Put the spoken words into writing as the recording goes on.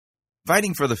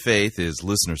Fighting for the Faith is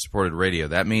listener-supported radio.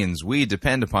 That means we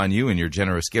depend upon you and your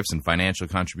generous gifts and financial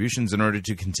contributions in order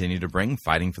to continue to bring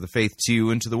Fighting for the Faith to you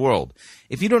and to the world.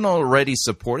 If you don't already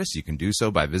support us, you can do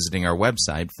so by visiting our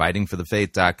website,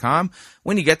 fightingforthefaith.com.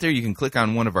 When you get there, you can click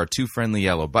on one of our two friendly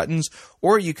yellow buttons,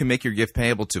 or you can make your gift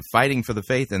payable to Fighting for the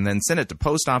Faith and then send it to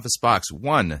Post Office Box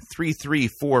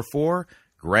 13344,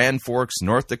 Grand Forks,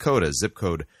 North Dakota, zip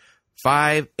code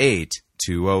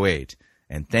 58208.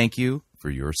 And thank you for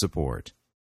your support.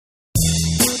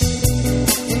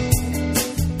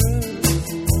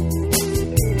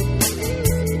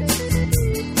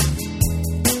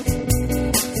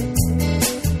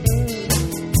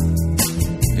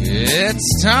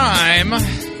 It's time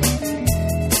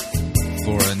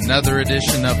for another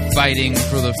edition of Fighting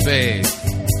for the Faith.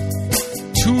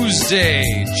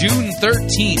 Tuesday, June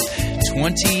 13th,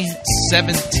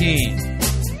 2017.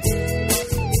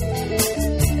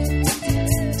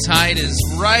 Tide is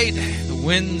right, the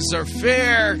winds are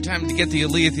fair. Time to get the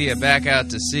Alethea back out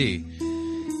to sea.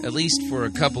 At least for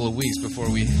a couple of weeks before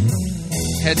we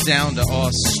head down to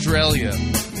Australia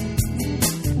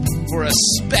for a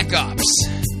Spec Ops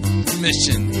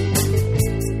mission.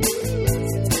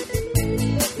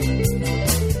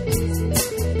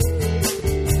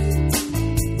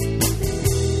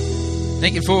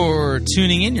 Thank you for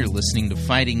tuning in. You're listening to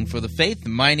Fighting for the Faith.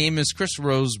 My name is Chris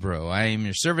Roseborough. I am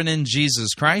your servant in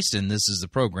Jesus Christ, and this is the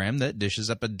program that dishes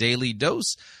up a daily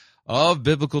dose of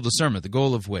biblical discernment, the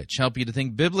goal of which help you to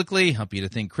think biblically, help you to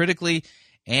think critically,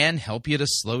 and help you to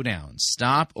slow down.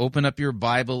 Stop, open up your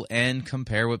Bible, and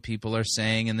compare what people are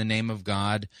saying in the name of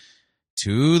God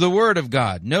to the Word of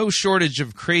God. No shortage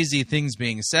of crazy things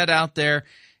being said out there.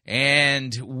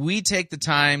 And we take the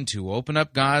time to open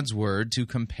up God's Word to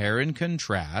compare and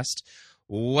contrast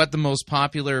what the most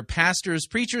popular pastors,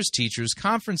 preachers, teachers,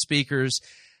 conference speakers,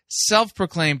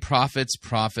 self-proclaimed prophets,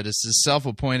 prophetesses,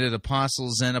 self-appointed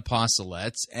apostles and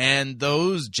apostolettes, and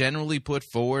those generally put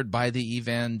forward by the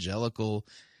evangelical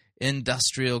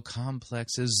industrial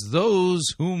complexes, those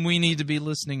whom we need to be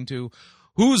listening to,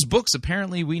 whose books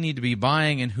apparently we need to be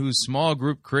buying, and whose small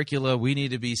group curricula we need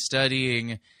to be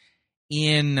studying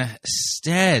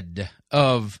instead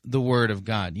of the Word of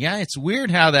God. Yeah, it's weird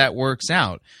how that works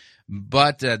out,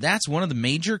 but that's one of the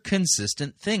major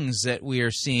consistent things that we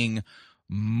are seeing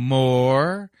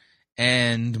more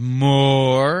and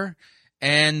more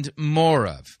and more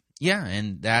of. Yeah,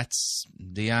 and that's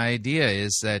the idea,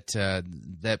 is that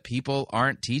that people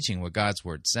aren't teaching what God's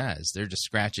Word says. They're just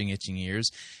scratching itching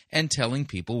ears and telling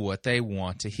people what they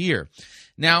want to hear.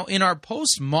 Now, in our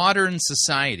postmodern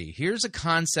society, here's a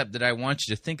concept that I want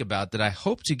you to think about that I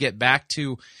hope to get back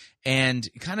to and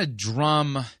kind of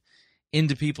drum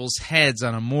into people's heads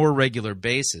on a more regular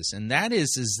basis, and that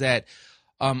is that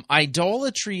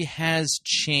idolatry has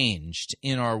changed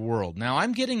in our world. Now,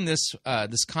 I'm getting this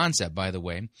concept, by the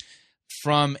way,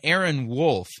 from Aaron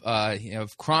Wolf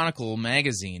of Chronicle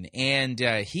magazine, and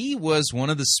he was one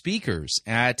of the speakers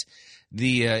at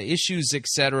the Issues,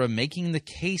 Etc. Making the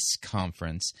Case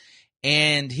conference,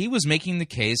 and he was making the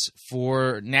case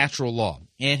for natural law,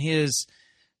 and his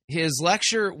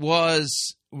lecture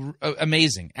was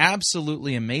amazing,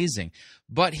 absolutely amazing.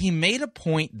 But he made a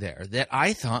point there that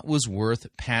I thought was worth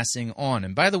passing on.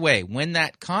 And by the way, when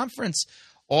that conference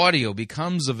audio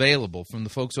becomes available from the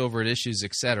folks over at Issues,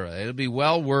 Etc., it'll be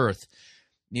well worth,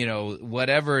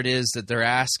 whatever it is that they're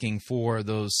asking for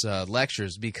those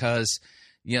lectures, because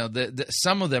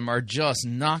some of them are just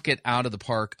knock it out of the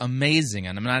park, amazing.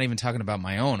 And I'm not even talking about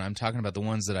my own. I'm talking about the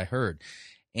ones that I heard.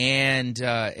 And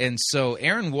so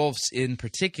Aaron Wolf's in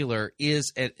particular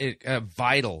is a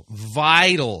vital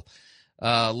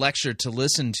lecture to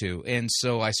listen to, and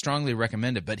so I strongly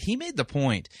recommend it. But he made the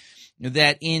point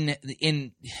that in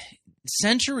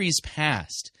centuries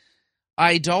past,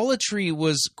 idolatry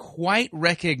was quite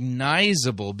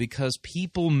recognizable because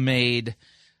people made,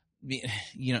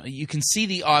 you can see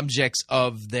the objects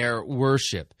of their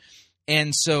worship,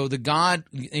 and so the God,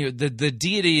 the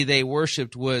deity they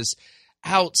worshipped was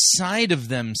outside of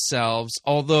themselves,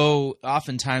 although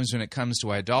oftentimes when it comes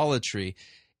to idolatry,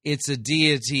 it's a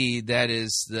deity that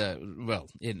is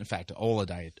in fact, all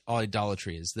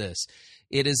idolatry is this.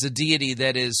 It is a deity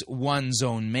that is one's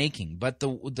own making. But the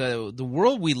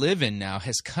world we live in now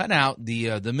has cut out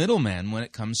the middleman when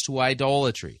it comes to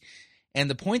idolatry. And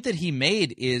the point that he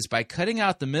made is, by cutting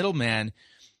out the middleman,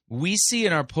 we see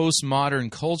in our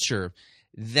postmodern culture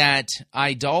that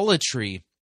idolatry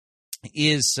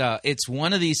is it's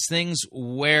one of these things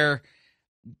where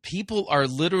people are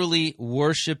literally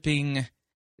worshiping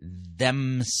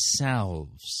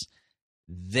themselves,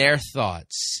 their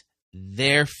thoughts,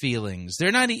 their feelings.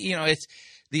 They're not,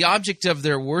 the object of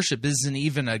their worship isn't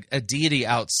even a deity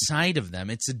outside of them.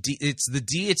 It's the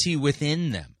deity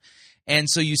within them. And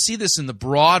so you see this in the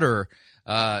broader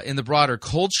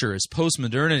culture as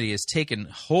postmodernity has taken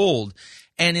hold,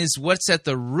 and is what's at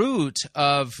the root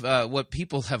of what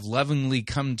people have lovingly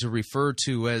come to refer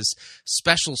to as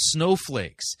special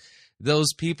snowflakes.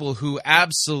 Those people who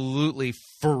absolutely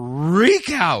freak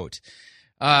out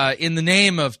in the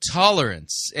name of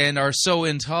tolerance and are so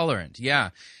intolerant.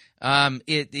 Yeah.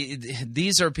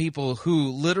 These are people who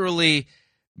literally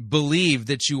believe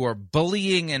that you are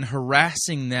bullying and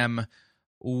harassing them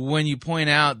when you point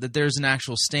out that there's an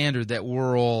actual standard that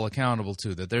we're all accountable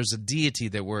to, that there's a deity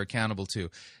that we're accountable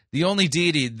to. The only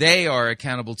deity they are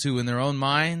accountable to in their own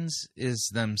minds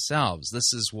is themselves.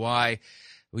 This is why,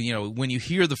 when you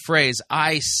hear the phrase,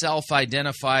 I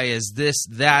self-identify as this,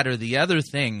 that, or the other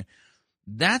thing,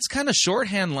 that's kind of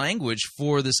shorthand language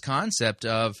for this concept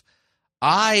of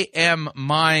I am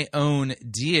my own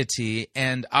deity,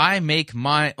 and I make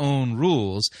my own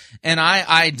rules, and I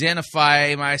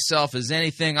identify myself as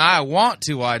anything I want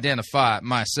to identify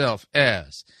myself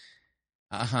as.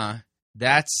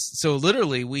 So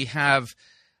literally we have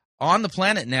on the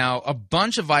planet now a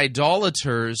bunch of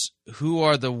idolaters who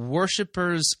are the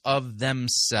worshipers of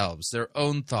themselves, their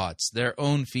own thoughts, their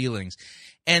own feelings,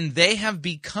 and they have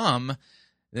become,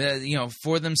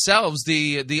 for themselves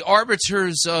the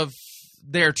arbiters of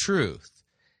their truth,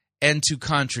 and to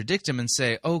contradict him and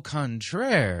say, au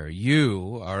contraire,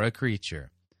 you are a creature.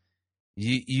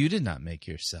 You did not make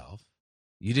yourself.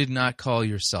 You did not call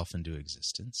yourself into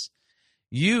existence.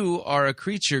 You are a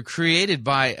creature created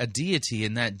by a deity,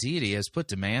 and that deity has put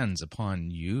demands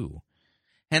upon you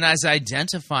and has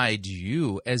identified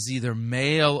you as either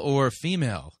male or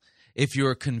female. If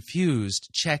you're confused,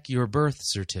 check your birth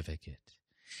certificate.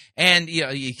 And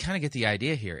you kind of get the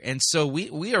idea here. And so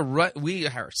we are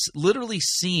literally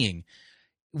seeing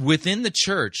within the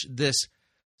church this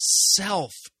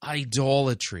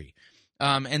self-idolatry.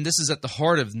 And this is at the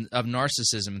heart of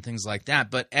narcissism and things like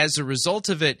that. But as a result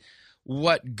of it,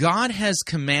 what God has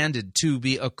commanded to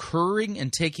be occurring and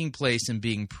taking place and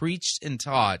being preached and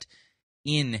taught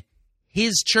in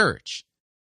His church,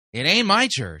 it ain't my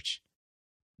church.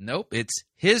 Nope, it's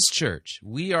His church.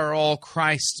 We are all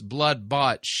Christ's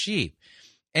blood-bought sheep.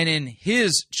 And in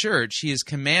His church, He has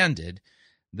commanded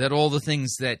that all the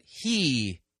things that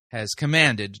He has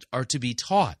commanded are to be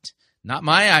taught. Not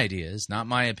my ideas, not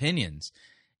my opinions.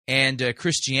 And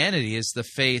Christianity is the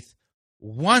faith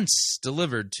once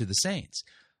delivered to the saints.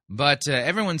 But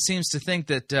everyone seems to think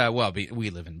that,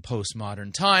 we live in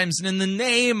postmodern times, and in the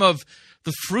name of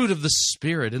the fruit of the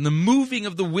Spirit and the moving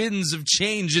of the winds of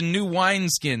change and new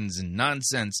wineskins and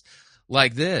nonsense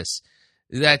like this,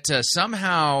 that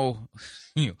somehow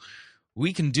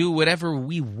we can do whatever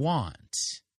we want.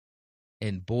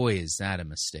 And boy, is that a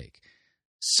mistake.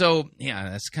 So,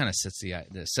 that's kind of sets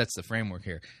the framework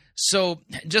here. So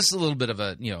just a little bit of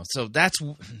so that's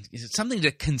something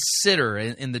to consider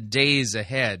in the days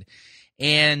ahead.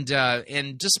 And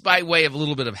just by way of a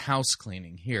little bit of house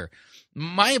cleaning here,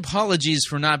 my apologies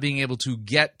for not being able to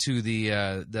get to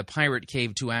the Pirate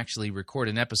Cave to actually record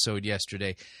an episode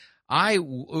yesterday. I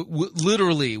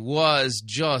literally was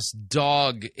just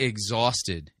dog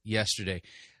exhausted yesterday.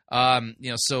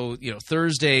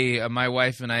 Thursday, my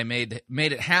wife and I made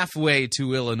it halfway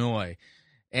to Illinois.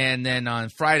 And then on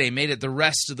Friday, made it the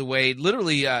rest of the way,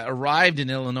 literally arrived in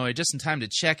Illinois just in time to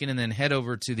check in and then head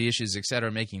over to the Issues,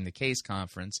 Etc., Making the Case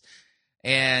conference,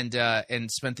 and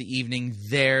spent the evening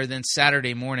there. Then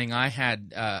Saturday morning,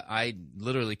 I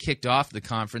literally kicked off the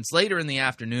conference. Later in the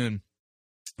afternoon,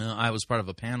 I was part of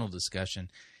a panel discussion.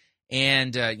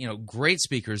 And, great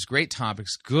speakers, great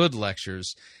topics, good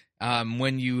lectures.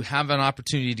 When you have an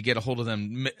opportunity to get a hold of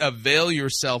them, avail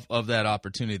yourself of that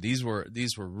opportunity. These were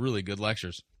really good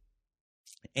lectures.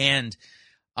 And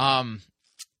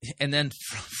then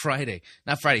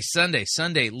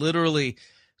Sunday, literally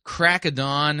crack of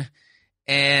dawn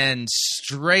and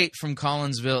straight from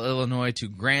Collinsville, Illinois to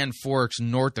Grand Forks,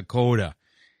 North Dakota.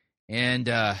 And,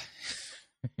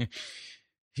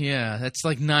 that's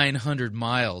like 900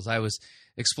 miles. I was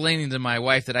explaining to my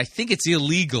wife that I think it's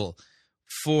illegal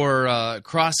for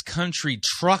cross-country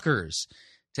truckers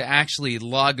to actually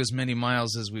log as many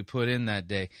miles as we put in that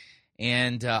day.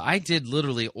 And I did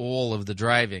literally all of the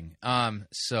driving.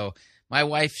 So my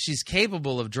wife, she's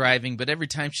capable of driving, but every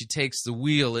time she takes the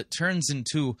wheel, it turns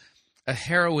into a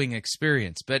harrowing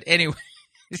experience. But anyway,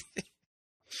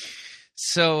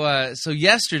 so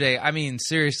yesterday,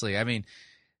 seriously,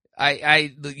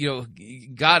 I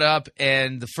got up,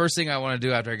 and the first thing I want to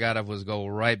do after I got up was go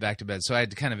right back to bed. So I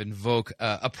had to kind of invoke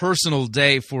a personal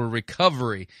day for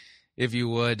recovery if you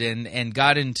would, and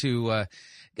got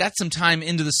some time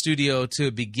into the studio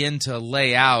to begin to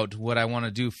lay out what I want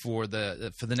to do for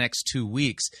the next 2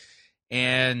 weeks.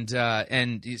 And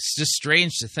it's just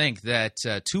strange to think that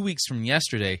 2 weeks from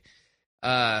yesterday,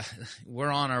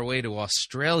 we're on our way to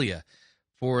Australia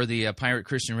for the Pirate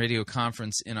Christian Radio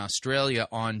Conference in Australia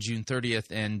on June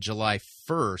 30th and July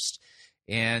 1st.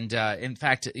 And in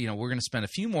fact, we're going to spend a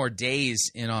few more days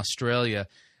in Australia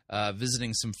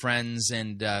visiting some friends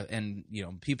and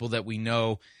people that we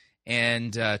know,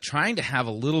 and trying to have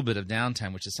a little bit of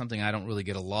downtime, which is something I don't really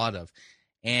get a lot of.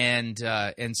 And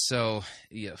so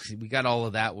we got all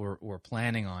of that we're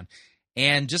planning on.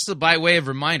 And just by way of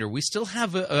reminder, we still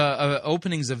have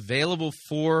openings available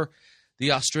for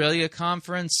the Australia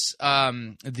conference.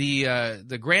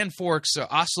 The Grand Forks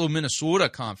Oslo, Minnesota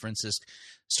conference is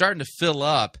starting to fill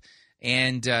up.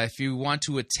 And if you want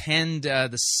to attend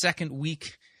the second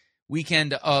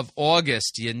weekend of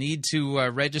August, you need to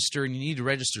register, and you need to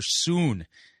register soon,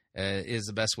 is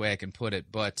the best way I can put it.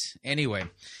 But anyway,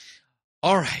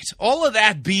 all right, all of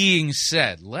that being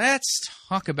said, let's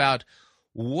talk about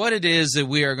what it is that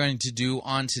we are going to do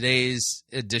on today's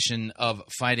edition of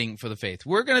Fighting for the Faith.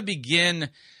 We're going to begin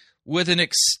with an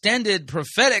extended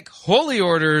prophetic Holy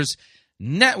Orders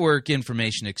Network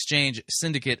Information Exchange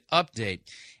Syndicate update.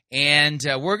 And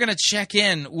we're going to check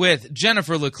in with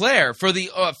Jennifer LeClaire for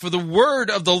the word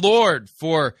of the Lord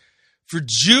for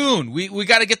June. We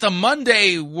got to get the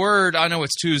Monday word. I know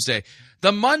it's Tuesday.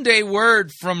 The Monday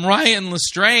word from Ryan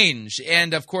LeStrange,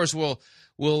 and of course we'll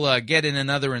get in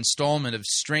another installment of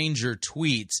Stranger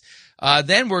Tweets.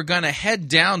 Then we're going to head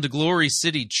down to Glory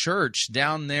City Church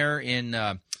down there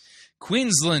in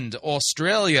Queensland,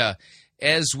 Australia,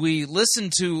 as we listen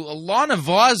to Lana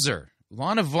Vawser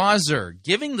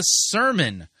giving the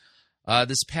sermon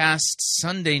this past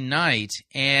Sunday night,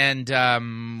 and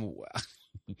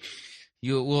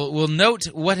we'll note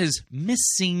what is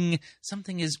missing.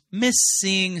 Something is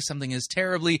missing. Something is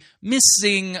terribly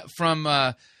missing from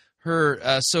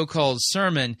her so-called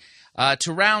sermon.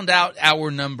 To round out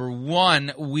our number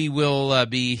one, we will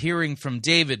be hearing from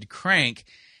David Crank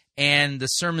and the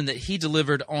sermon that he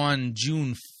delivered on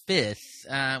June 5th.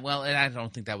 Well, and I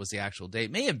don't think that was the actual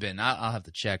date. May have been. I'll have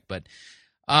to check. But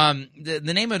the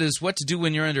name of it is What to Do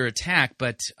When You're Under Attack.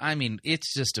 But, I mean,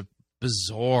 it's just a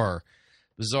bizarre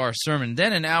sermon.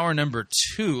 Then in hour number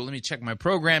two, let me check my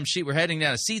program sheet. We're heading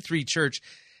down to C3 Church,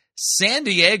 San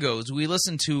Diego's. We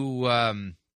listen to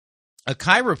a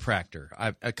chiropractor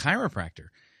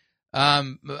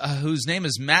whose name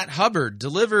is Matt Hubbard,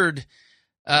 delivered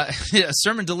a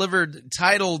sermon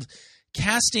titled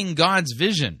Casting God's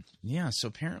Vision. Yeah, so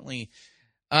apparently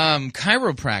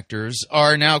chiropractors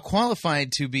are now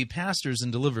qualified to be pastors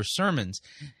and deliver sermons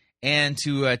and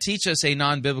to teach us a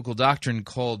non-biblical doctrine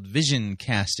called vision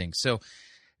casting. So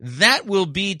that will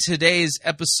be today's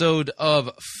episode of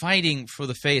Fighting for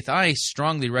the Faith. I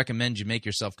strongly recommend you make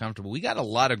yourself comfortable. We got a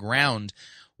lot of ground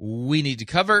we need to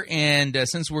cover, and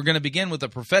since we're going to begin with the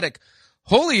prophetic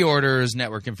Holy Orders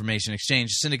Network Information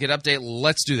Exchange Syndicate update,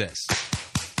 let's do this.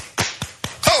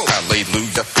 Oh,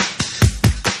 hallelujah.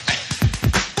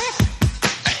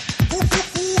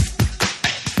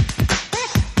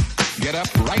 Get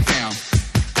up right now.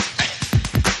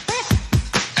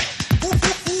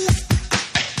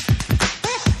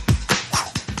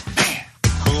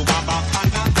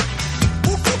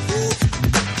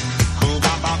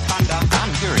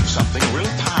 I'm hearing something real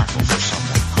powerful for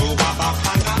someone.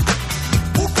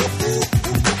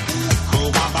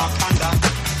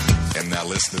 And now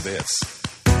listen to this.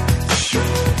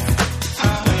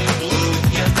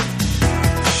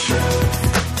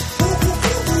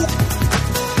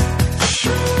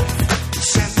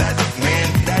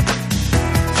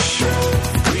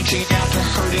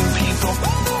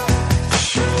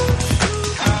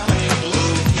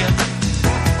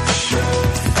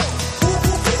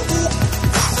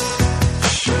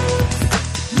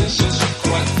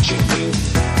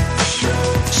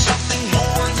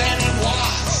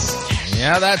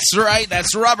 Yeah, that's right.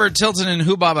 That's Robert Tilton and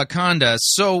Hubbard.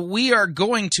 So we are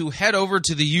going to head over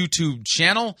to the YouTube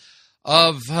channel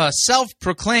of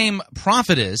self-proclaimed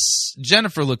prophetess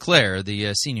Jennifer LeClaire,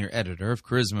 the senior editor of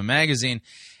Charisma Magazine,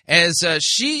 as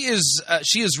she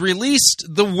has released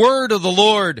the word of the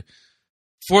Lord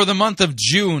for the month of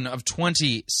June of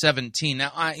 2017.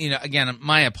 Now, again,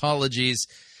 my apologies.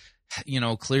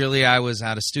 Clearly I was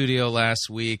out of studio last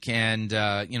week, and,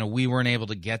 we weren't able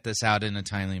to get this out in a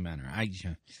timely manner.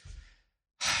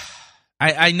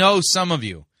 I know some of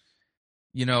you,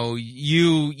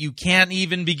 you can't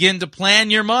even begin to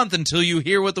plan your month until you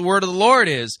hear what the word of the Lord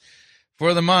is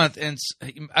for the month. And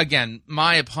again,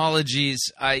 my apologies.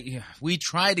 We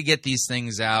try to get these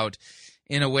things out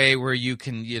in a way where you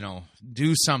can,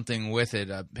 do something with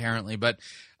it, apparently. But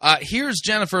here's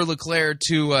Jennifer LeClaire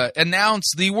to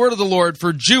announce the word of the Lord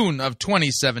for June of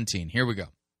 2017. Here we go.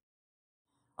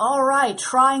 All right,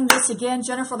 trying this again.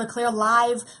 Jennifer LeClaire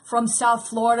live from South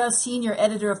Florida, senior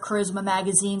editor of Charisma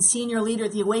Magazine, senior leader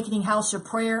at the Awakening House of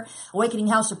Prayer,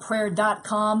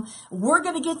 awakeninghouseofprayer.com. We're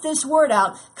going to get this word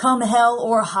out, come hell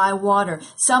or high water.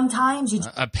 Sometimes you...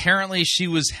 apparently she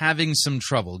was having some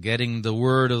trouble getting the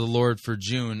word of the Lord for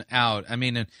June out. I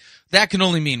mean, that can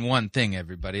only mean one thing,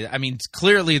 everybody. I mean,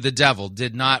 clearly the devil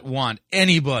did not want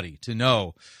anybody to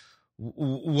know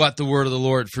what the word of the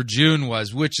Lord for June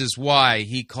was, which is why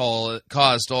he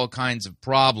caused all kinds of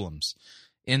problems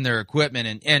in their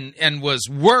equipment and was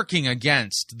working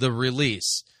against the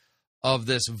release of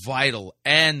this vital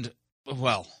and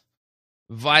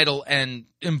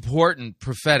important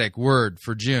prophetic word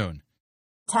for June.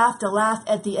 Have to laugh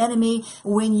at the enemy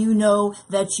when you know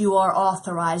that you are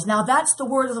authorized. Now that's the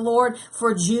word of the Lord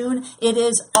for June. It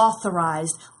is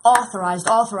authorized. Authorized,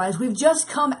 authorized. We've just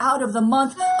come out of the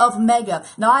month of Mega.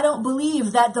 Now I don't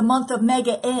believe that the month of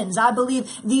Mega ends. I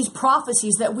believe these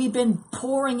prophecies that we've been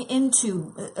pouring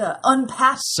into,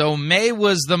 unpack. So May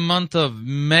was the month of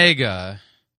Mega.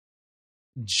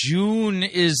 June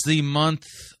is the month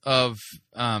of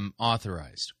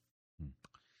authorized.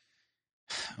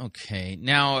 Okay,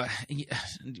 now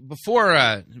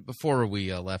before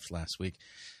we left last week,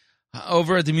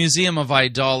 over at the Museum of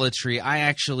Idolatry, I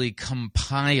actually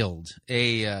compiled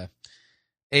a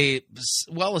set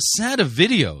of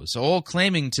videos, all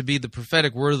claiming to be the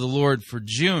prophetic word of the Lord for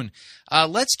June.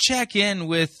 Let's check in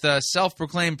with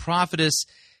self-proclaimed prophetess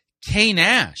Kay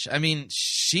Nash. I mean,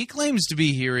 she claims to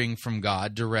be hearing from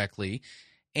God directly.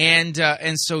 And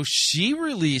so she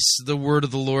released the word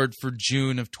of the Lord for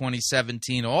June of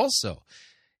 2017 also.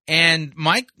 And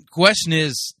my question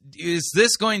is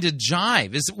this going to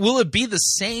jive? Will it be the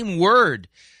same word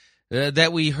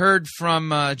that we heard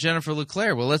from Jennifer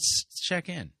LeClaire? Well, let's check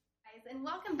in. And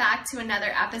welcome back to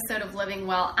another episode of Living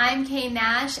Well. I'm Kay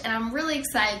Nash, and I'm really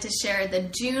excited to share the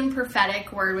June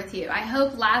prophetic word with you. I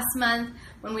hope last month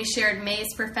when we shared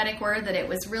May's prophetic word that it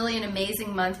was really an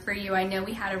amazing month for you. I know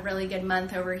we had a really good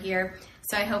month over here,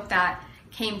 so I hope that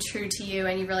came true to you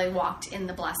and you really walked in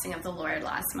the blessing of the Lord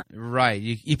last month.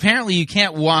 Right. Apparently you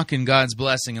can't walk in God's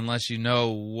blessing unless you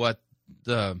know what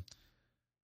the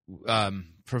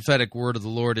prophetic word of the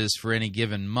Lord is for any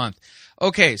given month.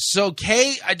 Okay, so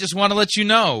Kay, I just want to let you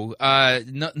know,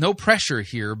 no pressure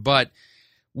here, but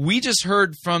we just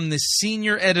heard from the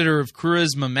senior editor of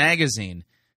Charisma Magazine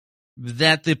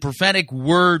that the prophetic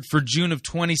word for June of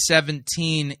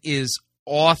 2017 is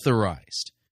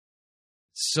authorized.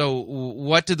 So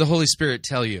what did the Holy Spirit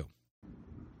tell you?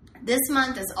 This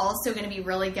month is also going to be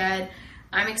really good.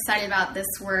 I'm excited about this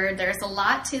word. There's a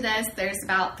lot to this. There's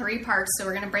about 3 parts, so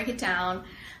we're going to break it down.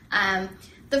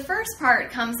 The first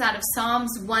part comes out of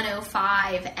Psalms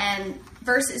 105 and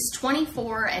verses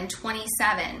 24 and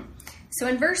 27. So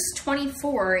in verse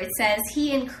 24, it says,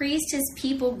 "He increased his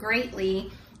people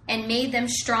greatly and made them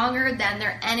stronger than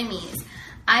their enemies."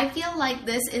 I feel like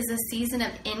this is a season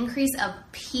of increase of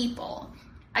people.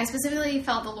 I specifically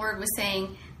felt the Lord was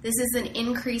saying this is an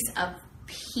increase of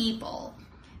people.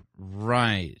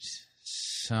 Right.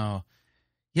 So,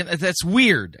 yeah, that's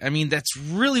weird. I mean, that's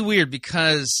really weird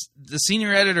because the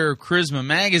senior editor of Charisma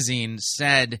Magazine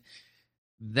said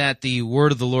that the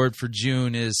word of the Lord for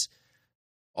June is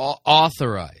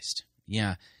authorized.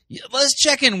 Yeah. Let's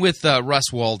check in with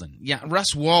Russ Walden. Yeah,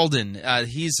 Russ Walden,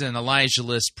 he's an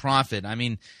Elijah-less prophet. I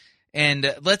mean,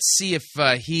 and let's see if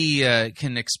he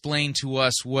can explain to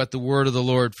us what the word of the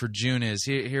Lord for June is.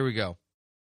 Here we go.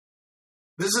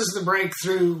 This is the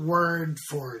breakthrough word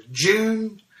for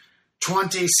June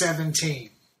 2017.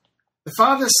 The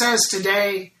Father says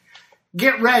today,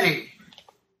 get ready.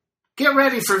 Get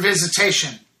ready for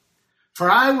visitation.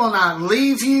 For I will not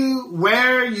leave you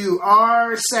where you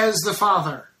are, says the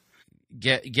Father.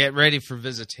 Get ready for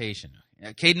visitation.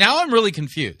 Okay, now I'm really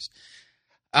confused.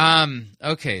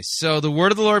 Okay, so the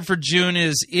word of the Lord for June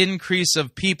is increase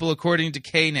of people according to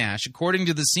Kay Nash, according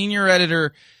to the senior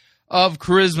editor of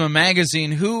Charisma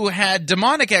Magazine, who had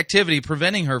demonic activity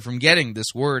preventing her from getting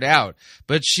this word out.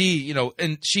 But she,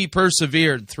 and she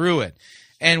persevered through it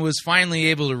and was finally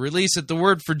able to release it. The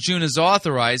word for June is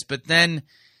authorized, but then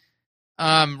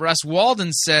Russ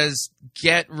Walden says,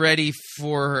 get ready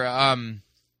for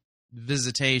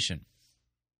visitation.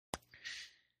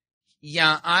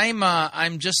 Yeah,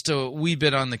 I'm just a wee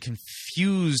bit on the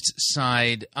confused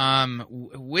side.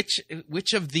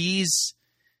 Which of these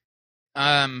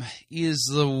is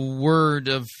the word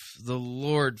of the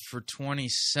Lord for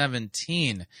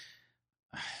 2017.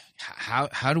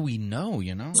 How do we know,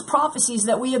 These prophecies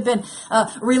that we have been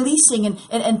releasing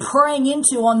and praying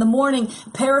into on the morning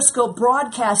Periscope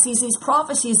broadcast, these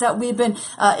prophecies that we've been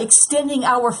extending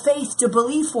our faith to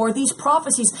believe for, these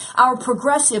prophecies are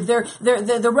progressive.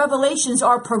 The revelations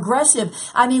are progressive.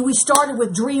 I mean, we started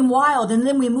with Dream Wild, and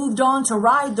then we moved on to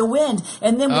Ride the Wind.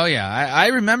 And then I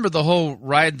remember the whole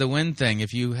Ride the Wind thing.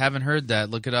 If you haven't heard that,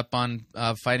 look it up on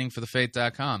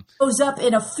fightingforthefaith.com. Goes up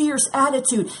in a fierce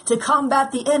attitude to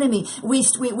combat the enemy.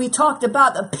 We talked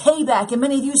about the payback, and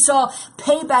many of you saw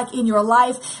payback in your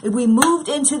life. We moved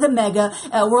into the mega.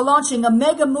 We're launching a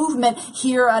mega movement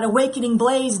here at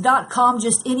awakeningblaze.com.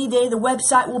 Just any day the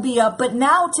website will be up. But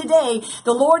now today,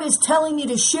 the Lord is telling me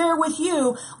to share with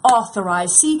you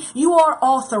Authorized. See, you are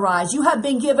authorized. You have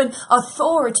been given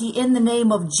authority in the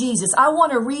name of Jesus. I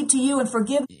want to read to you and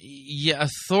forgive. Yeah,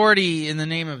 authority in the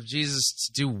name of Jesus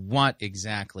to do what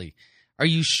exactly? Are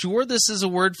you sure this is a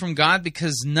word from God?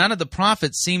 Because none of the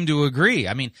prophets seem to agree.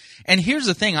 I mean, and here's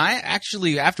the thing. I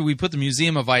actually, after we put the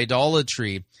Museum of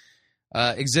Idolatry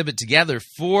exhibit together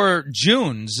for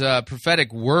June's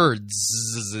prophetic words,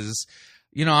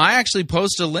 I actually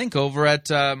posted a link over at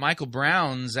Michael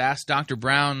Brown's Ask Dr.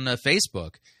 Brown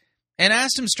Facebook and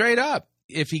asked him straight up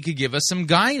if he could give us some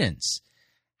guidance.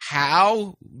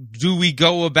 How do we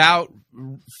go about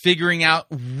figuring out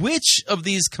which of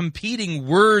these competing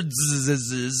words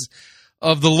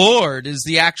of the Lord is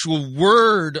the actual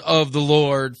word of the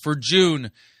Lord for June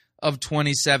of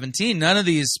 2017? None of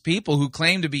these people who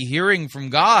claim to be hearing from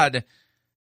God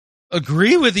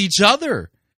agree with each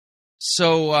other.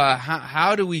 So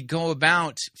how do we go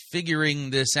about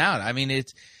figuring this out? I mean,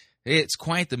 it's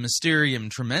quite the mysterium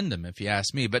tremendum, if you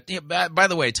ask me. But by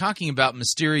the way, talking about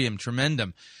mysterium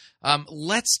tremendum,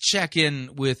 let's check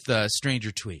in with Stranger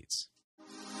Tweets.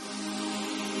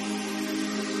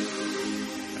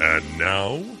 And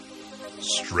now,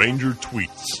 Stranger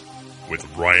Tweets with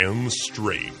Ryan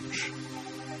LeStrange.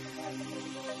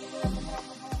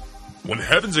 When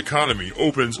heaven's economy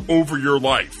opens over your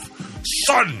life,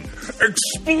 sudden,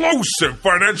 explosive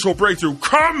financial breakthrough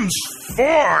comes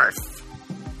forth.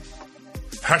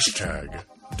 Hashtag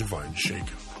Divine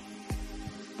Shakeup.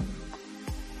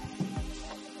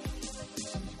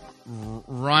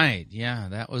 Right, yeah,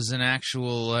 that was an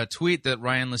actual tweet that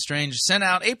Ryan LeStrange sent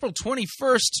out April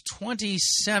 21st,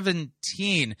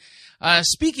 2017.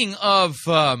 Speaking of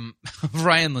Ryan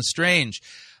LeStrange,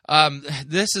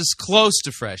 this is close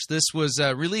to fresh. This was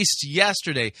released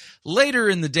yesterday, later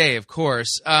in the day, of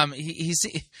course.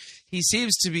 He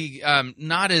seems to be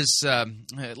not as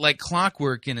like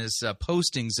clockwork in his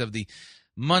postings of the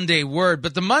Monday Word,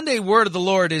 but the Monday Word of the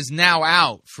Lord is now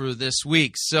out for this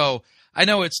week. So I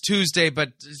know it's Tuesday, but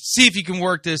see if you can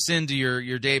work this into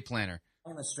your day planner.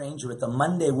 I'm a stranger with the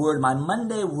Monday Word. My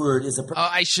Monday Word is a...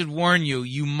 I should warn you,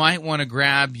 you might want to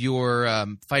grab your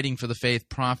Fighting for the Faith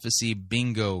Prophecy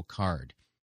bingo card.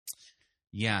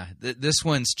 Yeah, this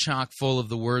one's chock full of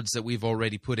the words that we've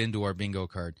already put into our bingo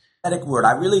card. Prophetic word.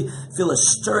 I really feel a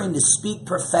stirring to speak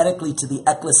prophetically to the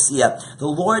ecclesia. The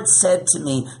Lord said to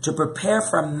me to prepare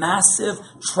for massive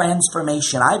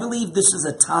transformation. I believe this is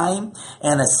a time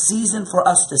and a season for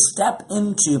us to step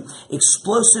into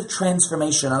explosive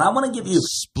transformation. And I want to give you...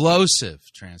 Explosive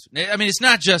transformation. I mean, it's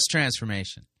not just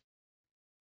transformation.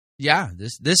 Yeah,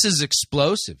 this is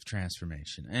explosive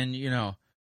transformation. And,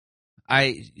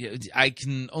 I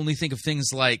can only think of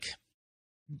things like,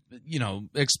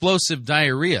 explosive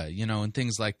diarrhea, and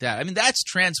things like that. I mean, that's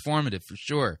transformative for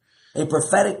sure. A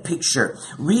prophetic picture.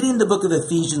 Reading the book of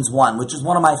Ephesians 1, which is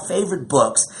one of my favorite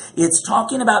books, it's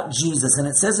talking about Jesus, and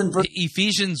it says in verse...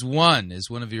 Ephesians 1 is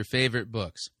one of your favorite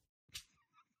books.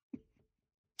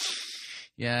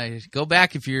 Yeah, go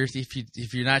back if you're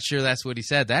not sure that's what he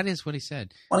said. That is what he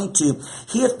said. 22.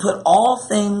 He hath put all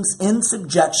things in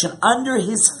subjection under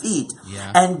his feet,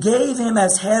 and gave him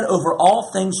as head over all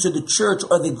things to the church,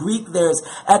 or the Greek there's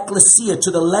ecclesia,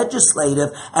 to the legislative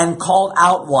and called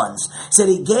out ones. Said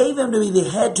he gave him to be the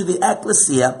head to the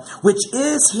ecclesia, which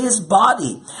is his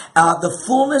body, the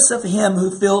fullness of him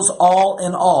who fills all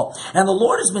in all. And the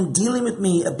Lord has been dealing with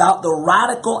me about the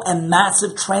radical and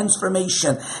massive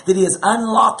transformation that he is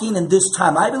unlocking in this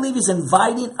time. I believe he's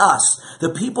inviting us,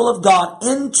 the people of God,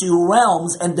 into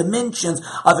realms and dimensions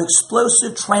of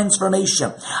explosive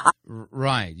transformation.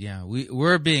 Right, yeah.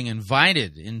 We're being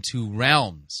invited into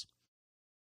realms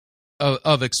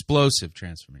of explosive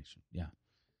transformation. Yeah.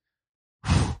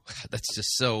 Whew, that's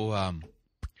just so... I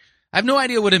have no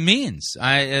idea what it means.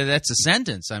 That's a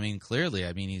sentence. I mean, clearly.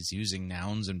 I mean, he's using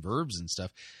nouns and verbs and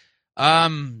stuff.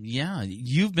 Yeah,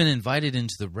 you've been invited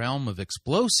into the realm of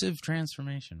explosive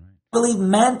transformation, right? I believe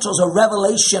mantles of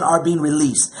revelation are being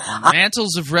released.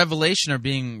 Mantles of revelation are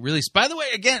being released. By the way,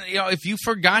 again, if you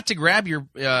forgot to grab your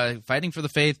Fighting for the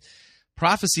Faith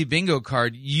prophecy bingo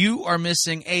card, you are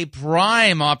missing a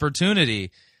prime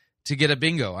opportunity to get a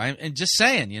bingo. I'm just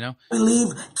saying, I believe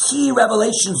key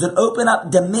revelations that open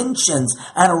up dimensions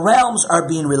and realms are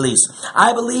being released.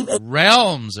 I believe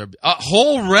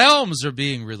whole realms are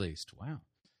being released. Wow.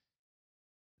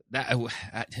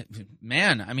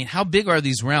 Man, I mean, how big are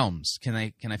these realms? Can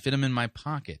I fit them in my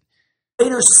pocket?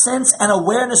 Greater sense and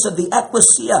awareness of the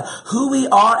ecclesia, who we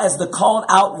are as the called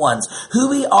out ones, who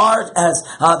we are as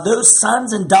those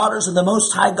sons and daughters of the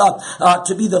Most High God,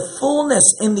 to be the fullness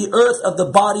in the earth of the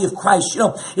body of Christ.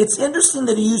 It's interesting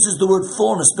that he uses the word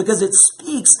fullness because it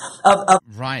speaks of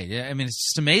right. Yeah, I mean, it's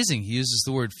just amazing. He uses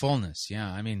the word fullness. Yeah,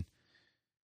 I mean,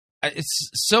 it's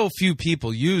so few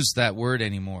people use that word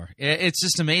anymore. It's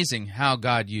just amazing how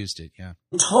God used it. Yeah.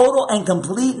 Total and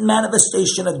complete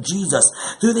manifestation of Jesus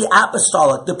through the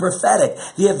apostolic, the prophetic,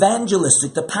 the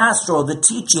evangelistic, the pastoral, the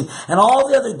teaching, and all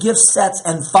the other gift sets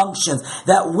and functions,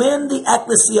 that when the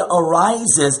ecclesia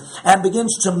arises and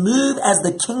begins to move as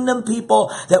the kingdom people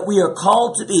that we are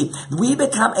called to be, we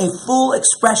become a full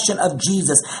expression of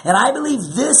Jesus. And I believe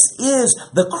this is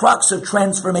the crux of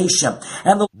transformation.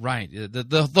 And right.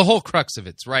 The whole crux of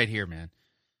it's right here, man.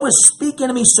 Was speaking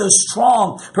to me so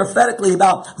strong prophetically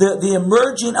about the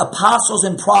emerging apostles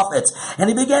and prophets. And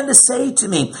he began to say to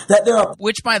me that there are...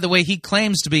 Which, by the way, he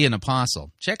claims to be an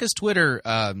apostle. Check his Twitter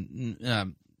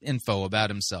info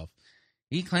about himself.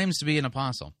 He claims to be an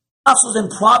apostle. Apostles and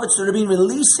prophets that are being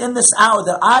released in this hour,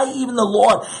 that I, even the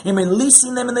Lord, am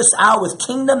releasing them in this hour with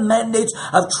kingdom mandates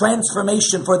of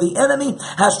transformation. For the enemy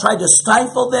has tried to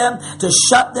stifle them, to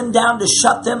shut them down, to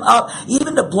shut them up,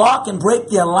 even to block and break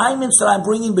the alignments that I'm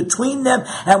bringing between them.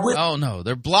 And with oh no,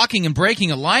 they're blocking and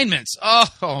breaking alignments.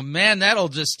 Oh man, that'll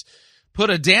just put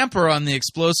a damper on the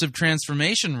explosive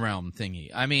transformation realm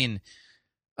thingy. I mean,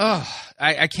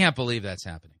 I can't believe that's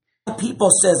happening. People,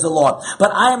 says the Lord,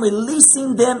 but I am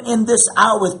releasing them in this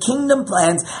hour with kingdom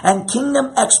plans and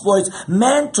kingdom exploits,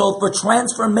 mantled for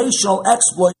transformational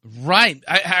exploits. Right.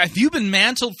 Have you been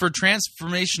mantled for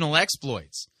transformational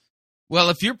exploits?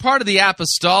 Well, if you're part of the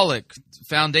apostolic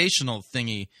foundational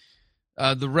thingy,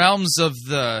 the realms of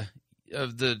the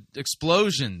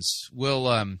explosions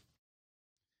will,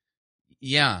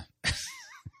 yeah.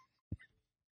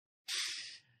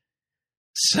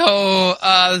 So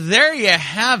there you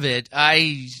have it.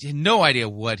 I had no idea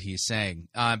what he's saying,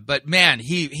 but man,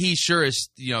 he sure is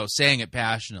saying it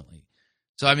passionately.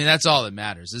 So I mean, that's all that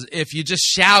matters. Is if you just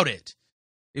shout it,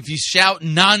 if you shout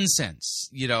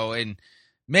nonsense, and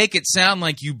make it sound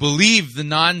like you believe the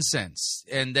nonsense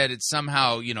and that it's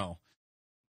somehow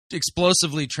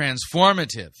explosively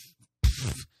transformative.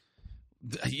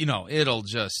 It'll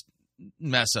just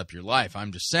mess up your life.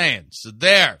 I'm just saying. So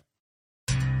there.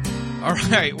 All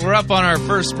right, we're up on our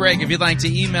first break. If you'd like to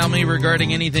email me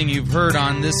regarding anything you've heard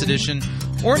on this edition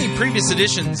or any previous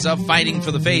editions of Fighting for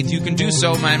the Faith, you can do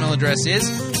so. My email address is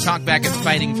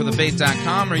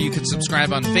talkback@fightingforthefaith.com, or you can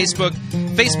subscribe on Facebook,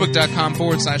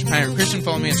 facebook.com/Pirate Christian.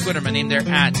 Follow me on Twitter. My name there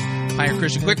 @Pirate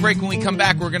Christian. Quick break. When we come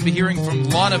back, we're going to be hearing from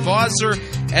Lana Vawser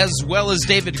as well as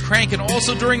David Crank. And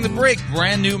also during the break,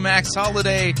 brand new Max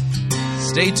Holiday.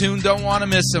 Stay tuned. Don't want to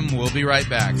miss him. We'll be right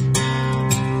back.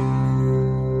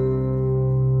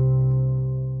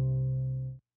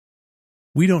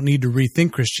 We don't need to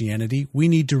rethink Christianity. We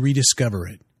need to rediscover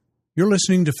it. You're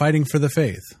listening to Fighting for the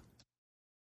Faith.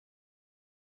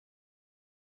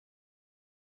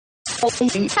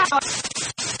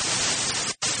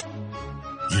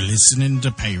 You're listening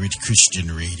to Pirate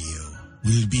Christian Radio.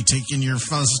 We'll be taking your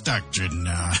false doctrine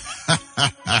now.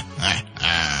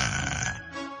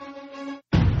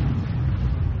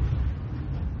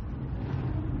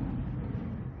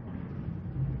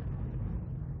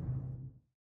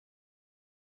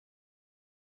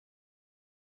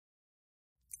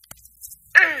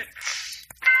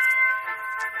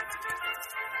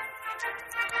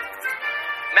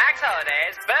 Max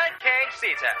Holiday's Birdcage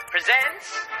Theater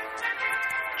presents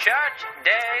Church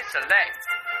Day Select.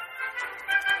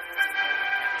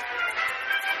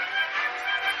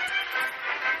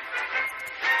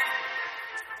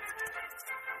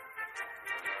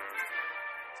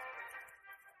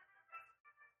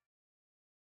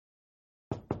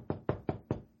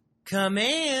 Come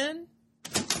in.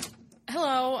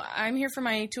 Hello, I'm here for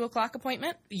my 2:00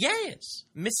 appointment. Yes,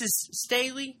 Mrs.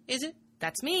 Staley, is it?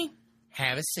 That's me.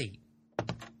 Have a seat.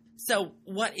 So,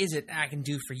 what is it I can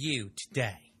do for you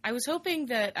today? I was hoping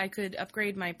that I could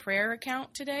upgrade my prayer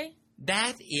account today.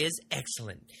 That is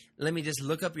excellent. Let me just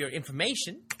look up your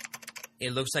information.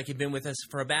 It looks like you've been with us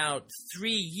for about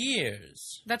 3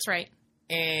 years. That's right.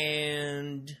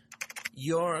 And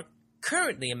you're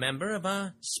currently a member of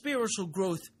our spiritual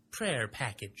growth prayer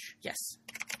package. Yes.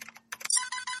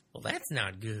 Well, that's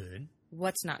not good.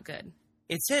 What's not good?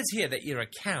 It says here that your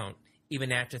account,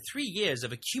 even after 3 years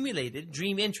of accumulated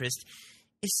dream interest,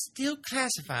 is still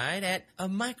classified at a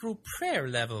micro prayer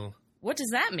level. What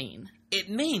does that mean? It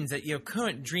means that your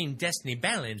current dream destiny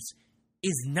balance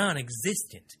is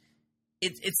non-existent.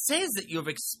 It says that you have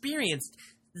experienced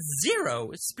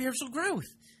 0 spiritual growth.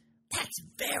 That's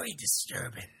very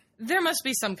disturbing. There must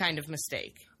be some kind of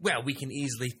mistake. Well, we can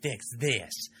easily fix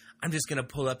this. I'm just going to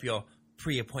pull up your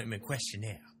pre-appointment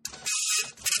questionnaire.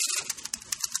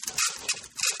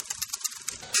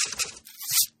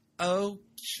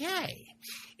 Okay.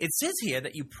 It says here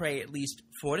that you pray at least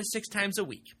 4 to 6 times a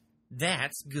week.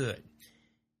 That's good.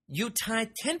 You tie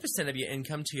 10% of your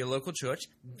income to your local church.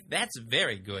 That's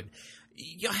very good.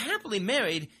 You're happily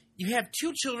married. You have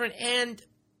 2 children and...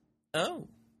 Oh.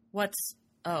 What's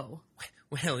O?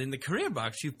 Well, in the career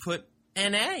box, you put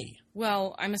NA.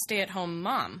 Well, I'm a stay-at-home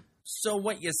mom. So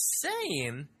what you're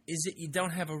saying is that you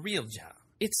don't have a real job.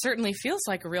 It certainly feels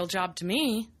like a real job to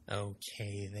me.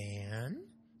 Okay, then.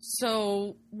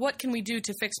 So, what can we do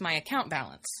to fix my account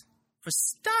balance? For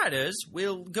starters,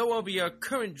 we'll go over your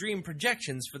current dream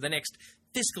projections for the next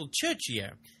fiscal church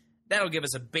year. That'll give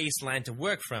us a baseline to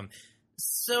work from.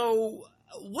 So,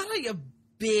 what are your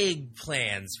big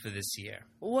plans for this year?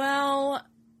 Well,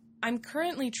 I'm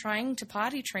currently trying to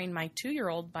potty train my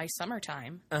 2-year-old by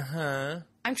summertime. Uh-huh.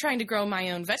 I'm trying to grow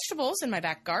my own vegetables in my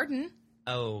back garden.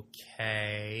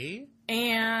 Okay.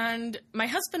 And my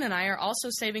husband and I are also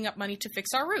saving up money to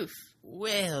fix our roof.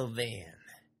 Well, then.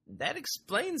 That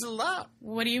explains a lot.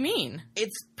 What do you mean?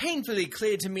 It's painfully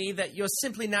clear to me that you're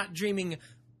simply not dreaming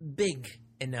big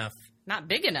enough. Not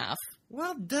big enough?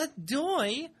 Well,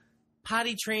 doy.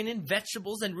 Potty training,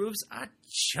 vegetables, and roofs are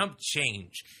chump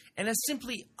change and are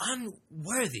simply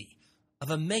unworthy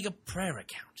of a mega prayer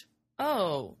account.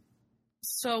 Oh,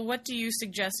 so what do you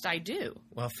suggest I do?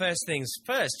 Well, first things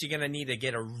first, you're going to need to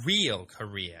get a real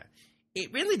career.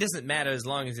 It really doesn't matter as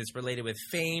long as it's related with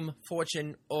fame,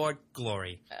 fortune, or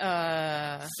glory.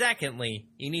 Secondly,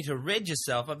 you need to rid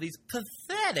yourself of these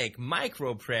pathetic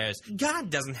micro prayers. God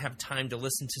doesn't have time to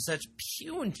listen to such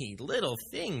puny little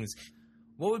things.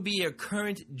 What would be your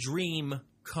current dream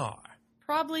car?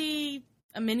 Probably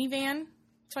a minivan,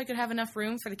 so I could have enough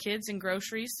room for the kids and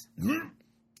groceries. I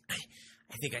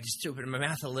think I just opened my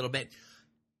mouth a little bit.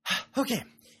 Okay,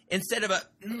 instead of a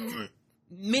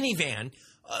minivan,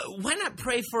 why not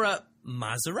pray for a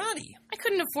Maserati? I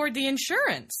couldn't afford the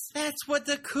insurance. That's what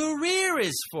the career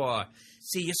is for.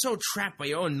 See, you're so trapped by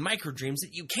your own micro-dreams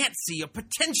that you can't see your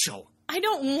potential. I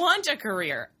don't want a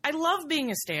career. I love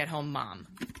being a stay-at-home mom.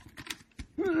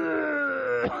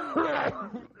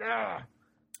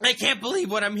 I can't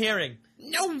believe what I'm hearing.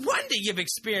 No wonder you've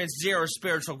experienced 0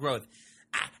 spiritual growth.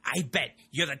 I bet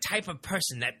you're the type of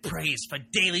person that prays for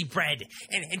daily bread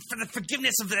and for the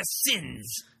forgiveness of their sins.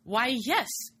 Why, yes,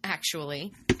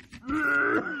 actually.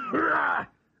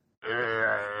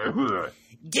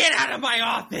 Get out of my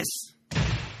office!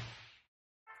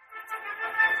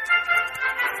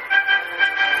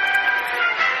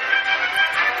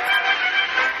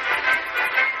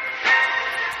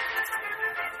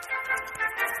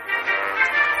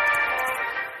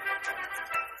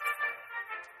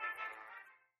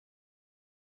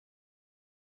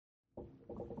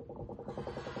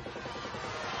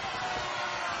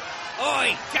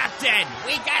 Oi, Captain!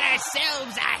 We got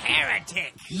ourselves a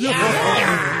heretic!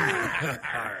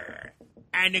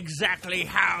 And exactly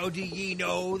how do ye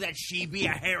know that she be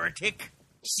a heretic?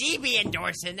 She be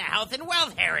endorsing the health and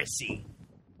wealth heresy.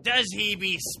 Does he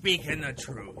be speaking the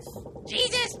truth?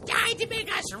 Jesus died to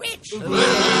make us rich!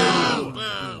 Boo!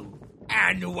 Boo!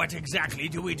 And what exactly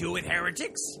do we do with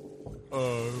heretics?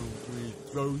 We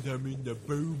throw them in the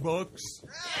boo box.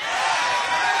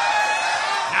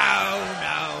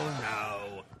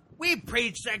 No. We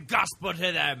preach the gospel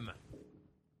to them.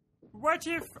 What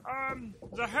if,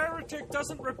 the heretic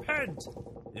doesn't repent?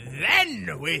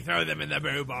 Then we throw them in the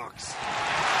boo box.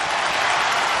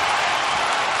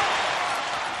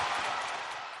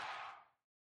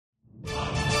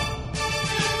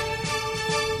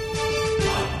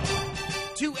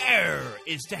 To err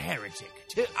is to heretic.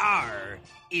 To R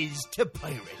is to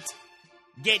pirate.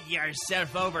 Get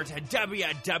yourself over to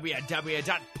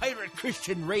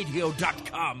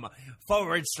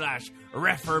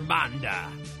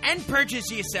www.piratechristianradio.com/Reformanda and purchase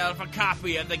yourself a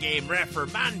copy of the game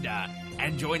Reformanda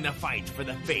and join the fight for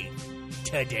the faith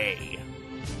today.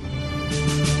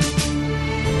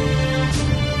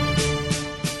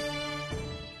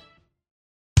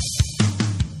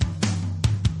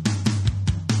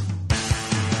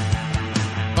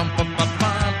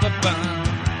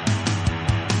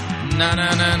 Na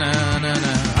na na na na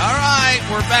na. All right,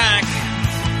 we're back.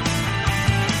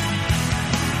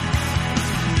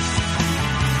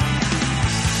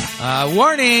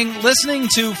 Warning, listening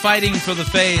to Fighting for the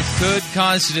Faith could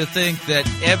cause you to think that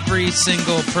every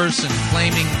single person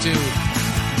claiming to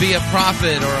be a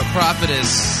prophet or a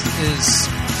prophetess is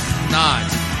not.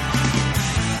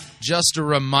 Just a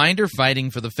reminder,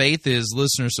 Fighting for the Faith is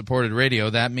listener-supported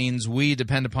radio. That means we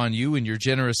depend upon you and your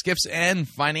generous gifts and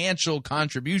financial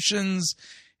contributions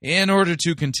in order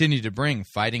to continue to bring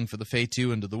Fighting for the Faith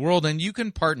 2 into the world. And you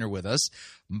can partner with us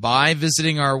by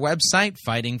visiting our website,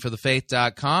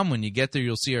 fightingforthefaith.com. When you get there,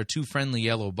 you'll see our two friendly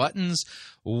yellow buttons.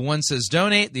 One says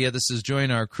donate, the other says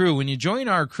join our crew. When you join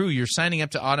our crew, you're signing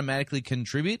up to automatically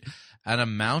contribute an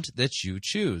amount that you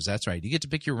choose. That's right. You get to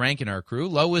pick your rank in our crew.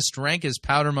 Lowest rank is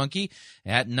Powder Monkey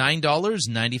at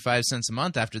 $9.95 a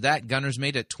month. After that, Gunner's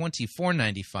Mate at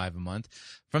 $24.95 a month.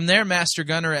 From there, Master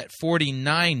Gunner at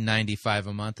 $49.95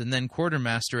 a month, and then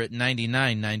Quartermaster at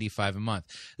 $99.95 a month.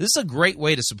 This is a great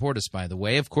way to support us, by the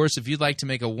way. Of course, if you'd like to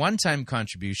make a one-time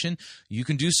contribution, you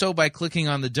can do so by clicking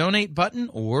on the donate button,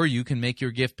 or you can make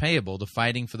your gift payable to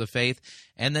Fighting for the Faith,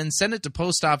 and then send it to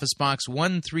Post Office Box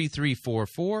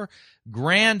 13344,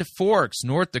 Grand Forks,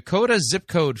 North Dakota, zip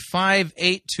code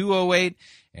 58208.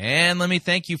 And let me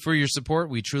thank you for your support.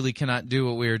 We truly cannot do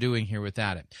what we are doing here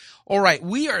without it. All right,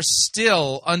 we are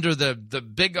still under the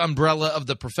big umbrella of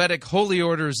the Prophetic Holy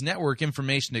Orders Network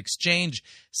Information Exchange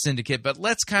Syndicate, but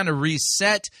let's kind of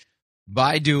reset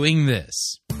by doing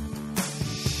this.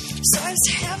 So I was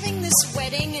having this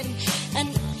wedding,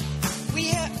 and we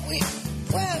had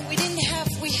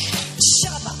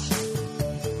Shabbat.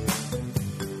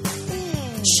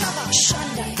 Shabbat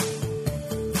Sunday.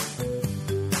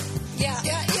 Yeah.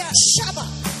 Shabbat.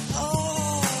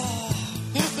 Oh.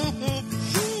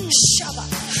 Shabbat.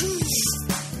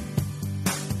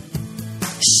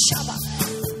 Shabbat.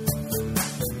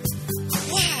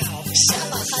 Wow.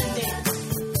 Shabbat Sunday.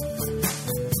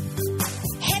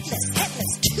 Headless,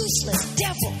 toothless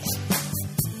devils.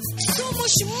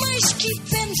 Somos mais que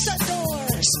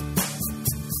pensadores.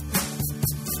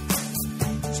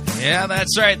 Yeah,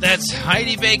 that's right. That's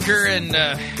Heidi Baker and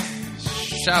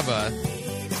Shabbat.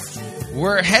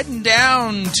 We're heading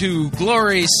down to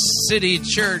Glory City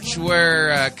Church,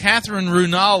 where Catherine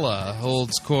Runala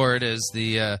holds court as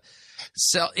the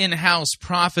in-house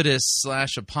prophetess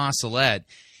 / apostolette.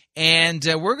 And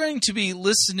we're going to be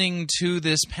listening to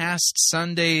this past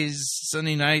Sunday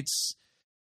night's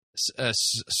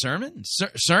sermon,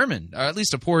 or at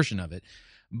least a portion of it,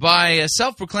 by a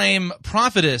self-proclaimed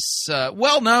prophetess,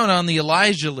 well-known on the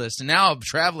Elijah list and now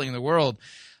traveling the world,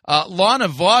 Lana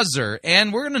Vawser.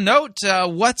 And we're going to note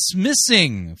what's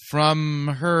missing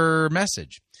from her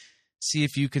message. See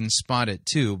if you can spot it,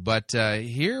 too. But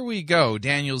here we go.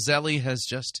 Daniel Zelli has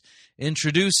just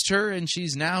introduced her, and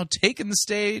she's now taken the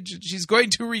stage, and she's going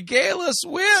to regale us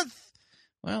with,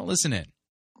 well, listen in.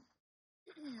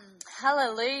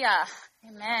 Hallelujah.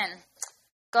 Amen.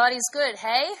 God is good,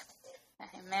 hey?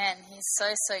 Amen. He's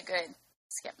so good.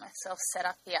 Let's get myself set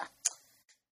up here.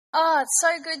 Oh, it's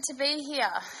so good to be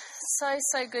here. So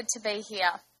good to be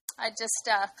here. I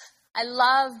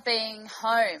love being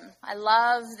home. I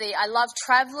love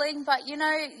traveling, but you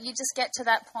just get to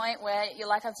that point where you're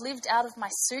like, I've lived out of my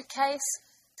suitcase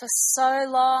for so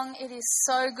long. It is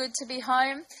so good to be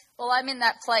home. Well, I'm in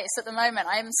that place at the moment.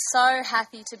 I am so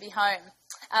happy to be home.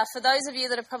 For those of you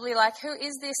that are probably like, who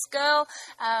is this girl?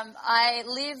 I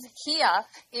live here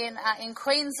in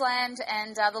Queensland,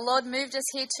 and the Lord moved us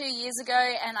here 2 years ago,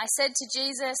 and I said to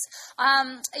Jesus,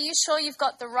 are you sure you've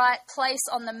got the right place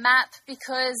on the map?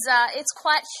 Because it's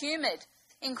quite humid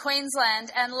in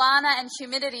Queensland, and Lana and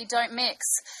humidity don't mix.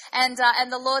 And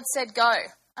the Lord said, go.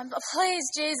 Please,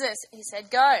 Jesus, he said,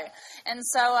 go. And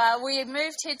so we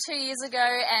moved here 2 years ago,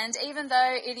 and even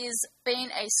though it has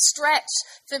been a stretch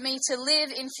for me to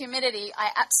live in humidity, I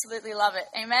absolutely love it.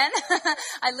 Amen?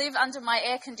 I live under my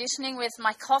air conditioning with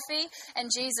my coffee,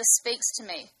 and Jesus speaks to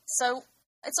me. So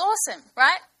it's awesome,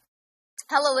 right?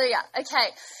 Hallelujah.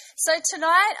 Okay, so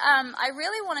tonight I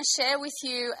really want to share with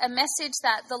you a message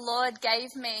that the Lord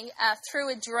gave me through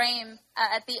a dream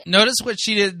at the... Notice what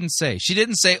she didn't say. She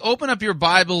didn't say, open up your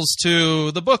Bibles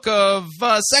to the book of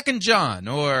 2 John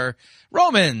or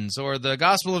Romans or the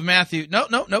Gospel of Matthew. No.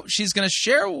 She's going to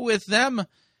share with them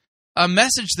a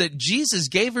message that Jesus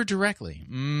gave her directly.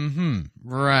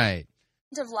 Right.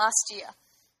 Of last year.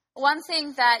 One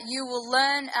thing that you will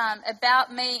learn about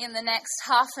me in the next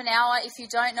half an hour, if you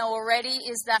don't know already,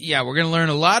 is that... Yeah, we're going to learn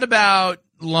a lot about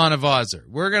Lana Vawser.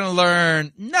 We're going to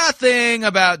learn nothing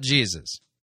about Jesus.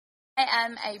 I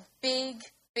am a big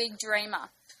big dreamer.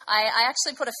 I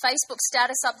actually put a Facebook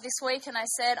status up this week and I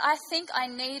said, I think I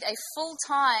need a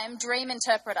full-time dream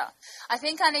interpreter. I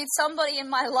think I need somebody in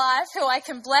my life who I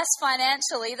can bless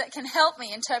financially that can help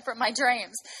me interpret my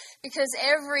dreams. Because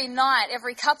every night,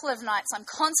 every couple of nights, I'm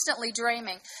constantly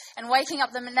dreaming and waking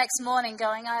up the next morning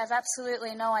going, I have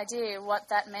absolutely no idea what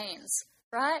that means,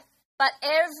 right? But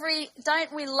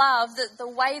don't we love the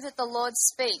way that the Lord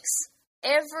speaks?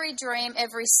 Every dream,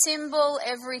 every symbol,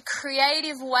 every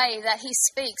creative way that he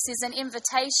speaks is an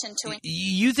invitation to...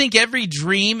 You think every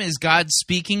dream is God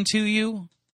speaking to you?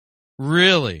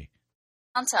 Really?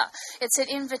 It's an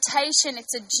invitation,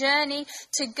 it's a journey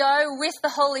to go with the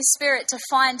Holy Spirit to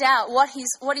find out what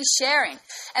he's sharing.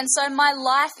 And so my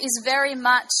life is very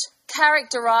much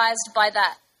characterized by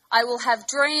that. I will have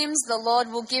dreams, the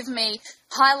Lord will give me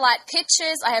highlight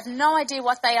pictures, I have no idea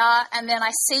what they are, and then I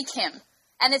seek him.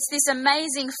 And it's this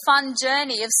amazing, fun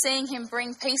journey of seeing him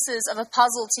bring pieces of a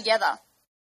puzzle together.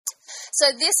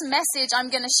 So this message I'm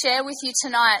going to share with you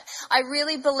tonight, I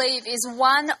really believe is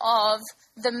one of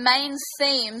the main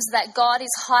themes that God is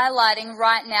highlighting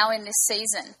right now in this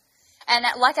season. And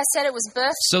like I said, it was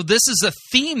birthed... So this is a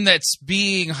theme that's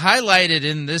being highlighted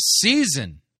in this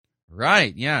season.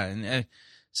 Right, yeah. And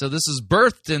so this is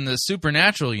birthed in the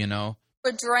supernatural, you know.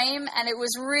 A dream, and it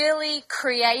was really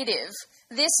creative.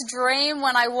 This dream,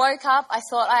 when I woke up, I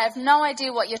thought, I have no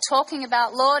idea what you're talking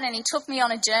about, Lord, and he took me on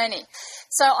a journey.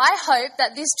 So I hope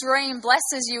that this dream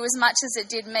blesses you as much as it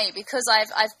did me, because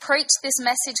I've preached this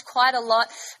message quite a lot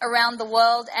around the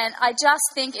world, and I just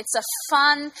think it's a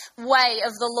fun way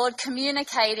of the Lord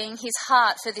communicating his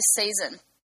heart for this season.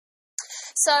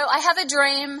 So I have a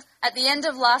dream at the end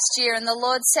of last year, and the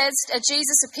Lord says,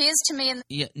 Jesus appears to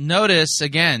me. Notice,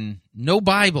 again, no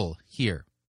Bible here.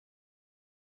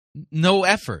 No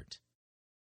effort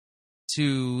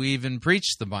to even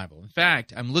preach the Bible. In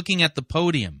fact, I'm looking at the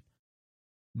podium.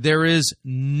 There is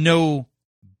no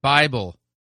Bible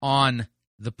on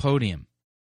the podium.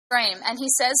 And he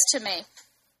says to me,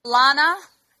 Lana,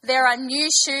 there are new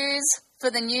shoes for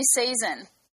the new season.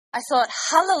 I thought,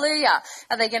 hallelujah,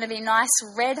 are they going to be nice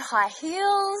red high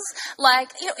heels? Like,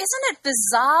 isn't it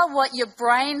bizarre what your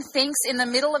brain thinks in the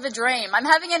middle of a dream? I'm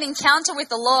having an encounter with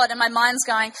the Lord and my mind's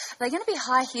going, are they going to be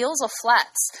high heels or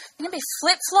flats? Are they going to be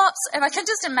flip-flops? And I can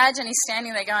just imagine he's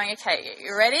standing there going, okay,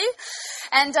 you ready?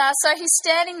 And so he's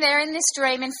standing there in this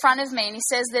dream in front of me and he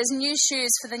says, there's new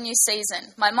shoes for the new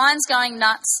season. My mind's going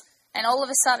nuts, and all of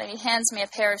a sudden he hands me a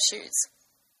pair of shoes.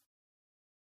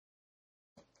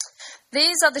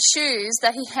 These are the shoes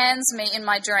that he hands me in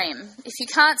my dream. If you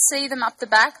can't see them up the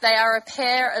back, they are a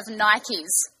pair of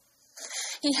Nikes.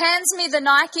 He hands me the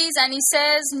Nikes and he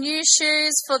says, new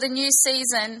shoes for the new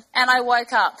season, and I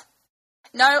woke up.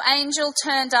 No angel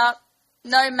turned up,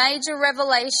 no major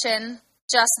revelation,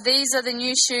 just these are the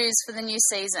new shoes for the new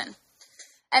season.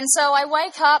 And so I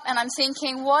wake up and I'm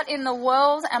thinking, what in the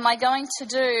world am I going to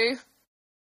do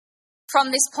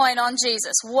from this point on,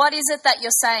 Jesus? What is it that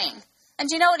you're saying? And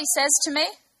do you know what he says to me?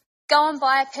 Go and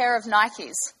buy a pair of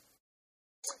Nikes.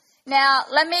 Now,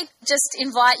 let me just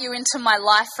invite you into my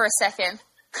life for a second.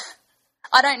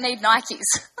 I don't need Nikes,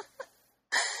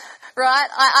 right?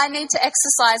 I need to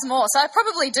exercise more. So I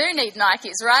probably do need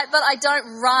Nikes, right? But I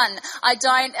don't run.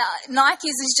 Nikes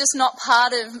is just not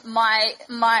part of my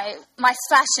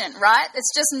fashion, right?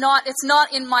 It's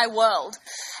not in my world.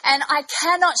 And I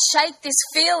cannot shake this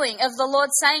feeling of the Lord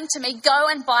saying to me, go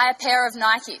and buy a pair of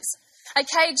Nikes.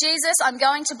 Okay, Jesus, I'm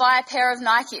going to buy a pair of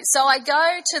Nikes. So I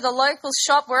go to the local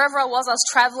shop, wherever I was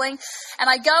traveling, and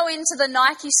I go into the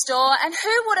Nike store, and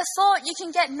who would have thought you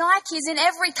can get Nikes in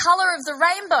every color of the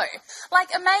rainbow? Like,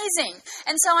 amazing.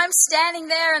 And so I'm standing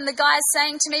there, and the guy's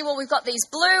saying to me, well, we've got these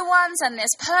blue ones, and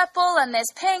there's purple, and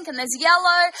there's pink, and there's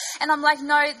yellow. And I'm like,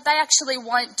 no, they actually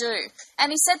won't do.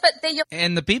 And he said, but they're your...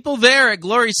 And the people there at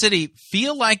Glory City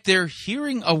feel like they're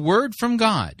hearing a word from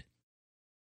God.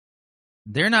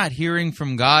 They're not hearing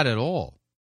from God at all.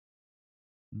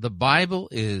 The Bible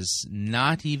is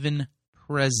not even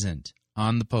present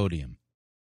on the podium.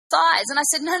 Size. And I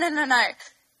said, no.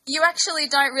 You actually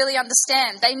don't really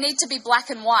understand. They need to be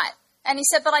black and white. And he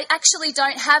said, but I actually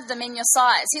don't have them in your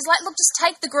size. He's like, look, just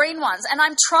take the green ones. And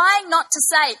I'm trying not to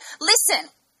say, listen,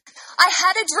 I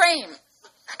had a dream.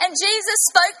 And Jesus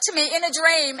spoke to me in a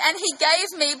dream and he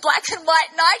gave me black and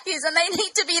white Nikes, and they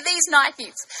need to be these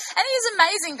Nikes. And he's an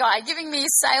amazing guy giving me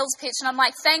his sales pitch, and I'm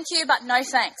like, thank you, but no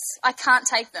thanks. I can't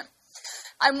take them.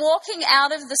 I'm walking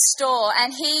out of the store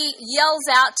and he yells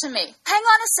out to me, hang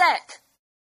on a sec.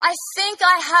 I think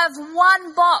I have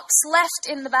one box left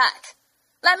in the back.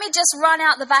 Let me just run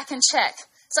out the back and check.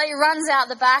 So he runs out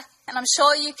the back And I'm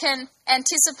sure you can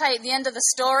anticipate the end of the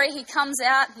story. He comes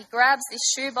out, he grabs this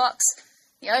shoebox,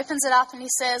 he opens it up and he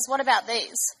says, "What about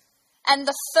these?" And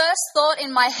the first thought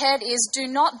in my head is, do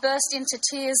not burst into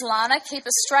tears, Lana. Keep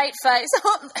a straight face.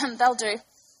 They'll do.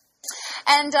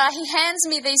 And he hands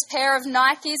me these pair of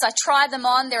Nikes. I try them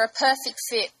on. They're a perfect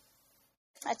fit.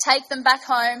 I take them back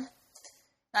home.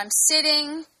 I'm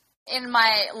sitting in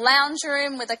my lounge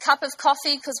room with a cup of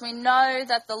coffee because we know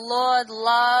that the Lord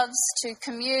loves to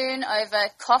commune over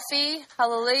coffee.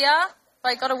 Hallelujah.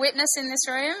 I got a witness in this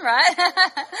room, right?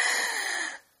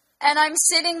 And I'm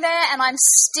sitting there and I'm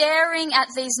staring at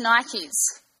these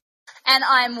Nikes. And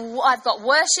I've got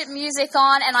worship music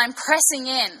on and I'm pressing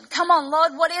in. Come on,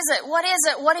 Lord, what is it? What is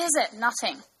it? What is it?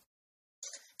 Nothing.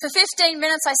 For 15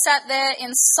 minutes I sat there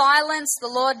in silence. The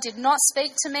Lord did not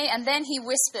speak to me. And then he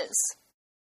whispers,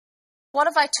 "What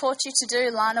have I taught you to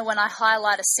do, Lana, when I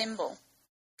highlight a symbol?"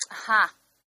 Aha.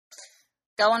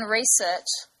 Go and research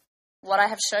what I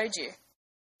have showed you.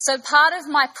 So part of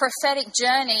my prophetic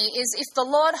journey is if the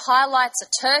Lord highlights a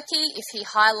turkey, if he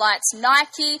highlights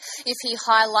Nike, if he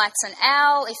highlights an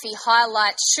owl, if he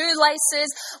highlights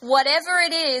shoelaces, whatever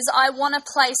it is, I want to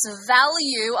place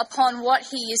value upon what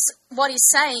he's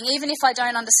saying, even if I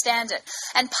don't understand it.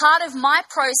 And part of my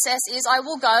process is I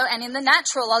will go and in the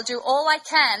natural, I'll do all I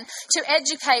can to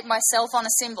educate myself on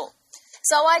a symbol.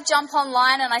 So I jump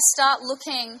online and I start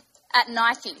looking at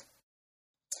Nike.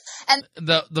 And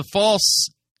the false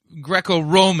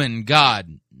Greco-Roman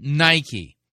god,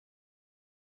 Nike.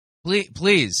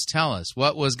 Please tell us,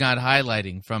 what was God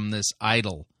highlighting from this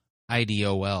idol,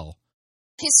 IDOL?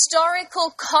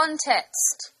 Historical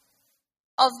context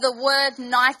of the word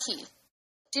Nike.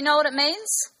 Do you know what it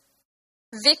means?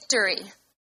 Victory.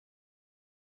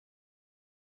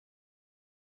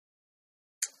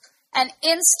 And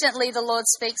instantly the Lord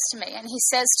speaks to me and he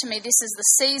says to me, this is the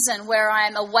season where I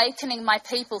am awakening my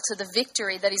people to the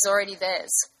victory that is already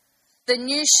theirs. The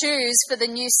new shoes for the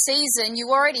new season, you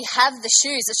already have the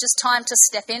shoes. It's just time to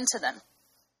step into them.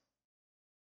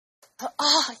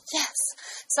 Oh, yes.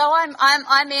 So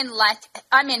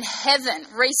I'm in heaven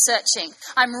researching.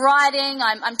 I'm writing,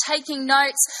 I'm taking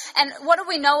notes. And what do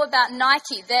we know about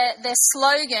Nike? Their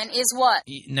slogan is what?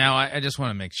 Now, I just want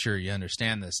to make sure you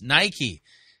understand this. Nike.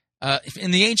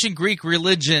 In the ancient Greek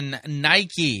religion,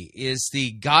 Nike is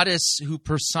the goddess who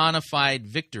personified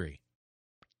victory.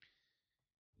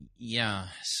 Yeah,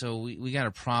 so we got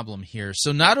a problem here.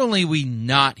 So not only are we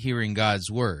not hearing God's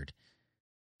word,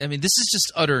 I mean, this is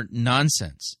just utter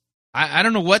nonsense. I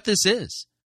don't know what this is,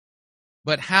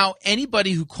 but how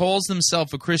anybody who calls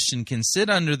themselves a Christian can sit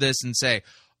under this and say,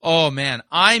 oh man,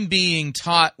 I'm being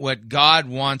taught what God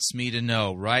wants me to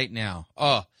know right now.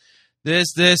 Oh,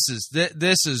 this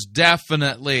is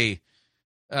definitely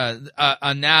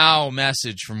a now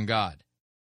message from God.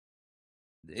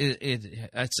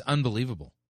 It's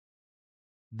unbelievable.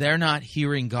 They're not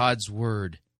hearing God's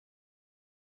word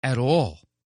at all.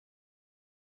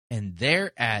 And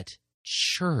they're at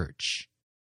church.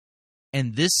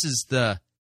 And this is the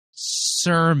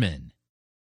sermon.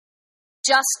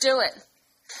 Just do it.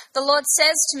 The Lord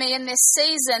says to me in this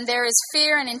season, there is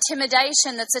fear and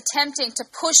intimidation that's attempting to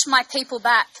push my people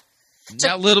back.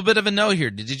 Now, a little bit of a note here.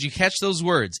 Did you catch those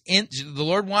words? The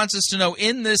Lord wants us to know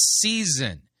in this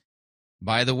season.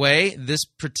 By the way, this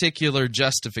particular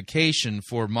justification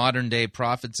for modern-day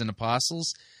prophets and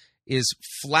apostles is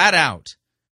flat out,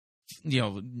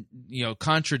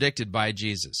 contradicted by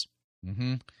Jesus.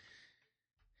 Mm-hmm.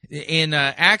 In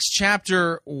Acts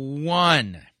chapter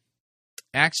 1,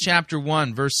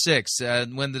 verse 6,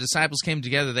 when the disciples came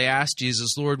together, they asked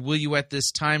Jesus, Lord, will you at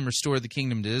this time restore the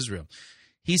kingdom to Israel?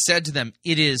 He said to them,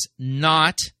 it is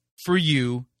not for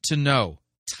you to know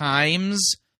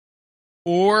times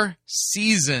or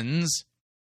seasons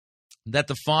that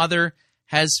the Father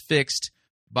has fixed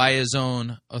by his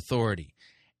own authority.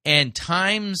 And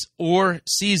times or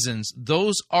seasons,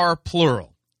 those are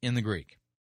plural in the Greek.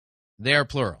 They are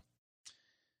plural.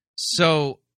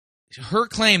 So her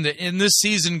claim that in this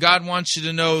season God wants you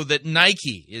to know that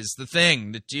Nike is the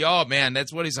thing, that, oh man,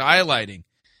 that's what he's highlighting,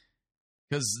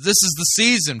 because this is the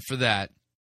season for that.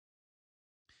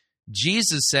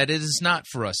 Jesus said it is not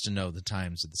for us to know the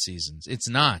times of the seasons. It's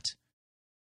not.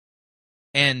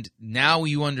 And now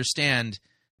you understand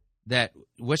that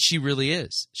what she really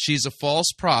is. She's a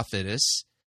false prophetess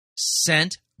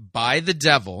sent by the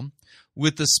devil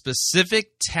with the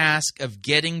specific task of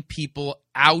getting people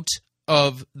out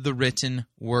of the written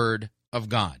word of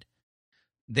God.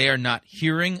 They are not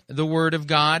hearing the word of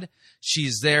God.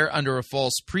 She's there under a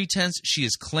false pretense. She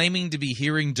is claiming to be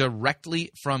hearing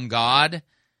directly from God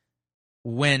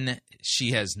when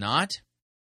she has not.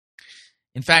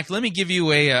 In fact, let me give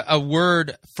you a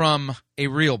word from a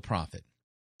real prophet,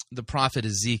 the prophet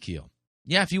Ezekiel.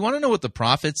 Yeah, if you want to know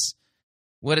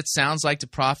what it sounds like to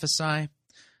prophesy,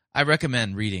 I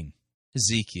recommend reading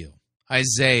Ezekiel,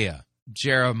 Isaiah,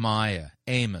 Jeremiah,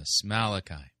 Amos,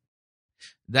 Malachi.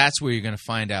 That's where you're going to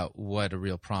find out what a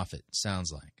real prophet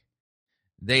sounds like.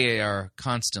 They are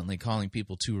constantly calling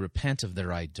people to repent of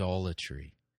their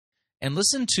idolatry. And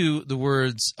listen to the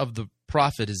words of the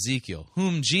prophet Ezekiel,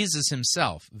 whom Jesus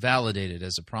himself validated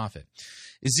as a prophet.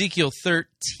 Ezekiel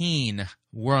 13,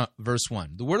 verse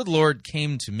 1. The word of the Lord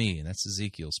came to me, and that's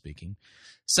Ezekiel speaking.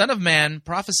 Son of man,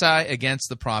 prophesy against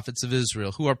the prophets of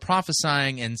Israel, who are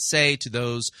prophesying, and say to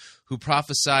those who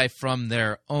prophesy from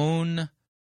their own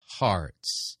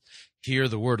hearts, hear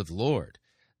the word of the Lord.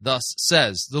 Thus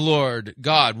says the Lord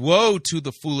God, woe to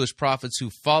the foolish prophets who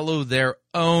follow their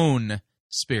own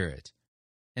spirit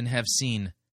and have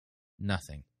seen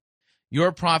nothing.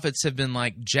 Your prophets have been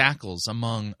like jackals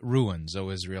among ruins, O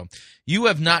Israel. You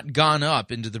have not gone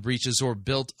up into the breaches or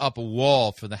built up a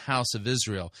wall for the house of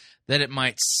Israel, that it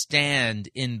might stand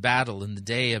in battle in the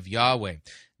day of Yahweh.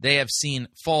 They have seen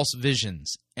false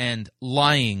visions and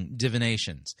lying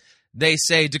divinations. They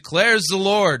say, declares the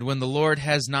Lord, when the Lord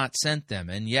has not sent them,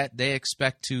 and yet they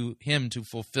expect him to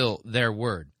fulfill their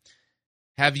word.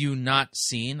 Have you not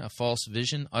seen a false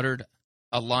vision, uttered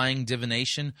a lying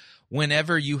divination,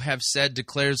 whenever you have said,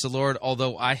 declares the Lord,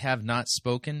 although I have not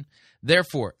spoken?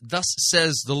 Therefore, thus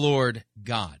says the Lord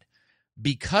God,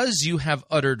 because you have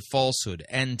uttered falsehood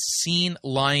and seen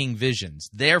lying visions,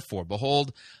 therefore,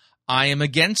 behold, I am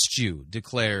against you,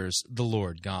 declares the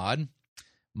Lord God.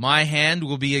 My hand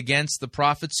will be against the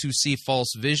prophets who see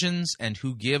false visions and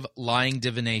who give lying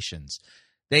divinations.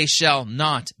 They shall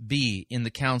not be in the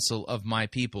council of my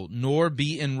people, nor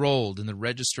be enrolled in the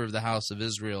register of the house of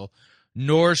Israel,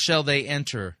 nor shall they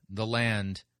enter the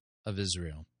land of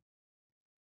Israel.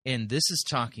 And this is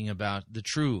talking about the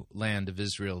true land of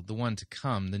Israel, the one to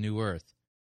come, the new earth.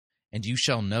 And you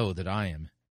shall know that I am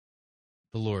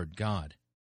the Lord God,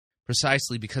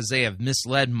 precisely because they have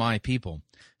misled my people,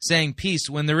 saying peace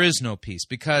when there is no peace,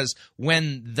 because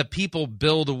when the people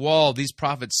build a wall, these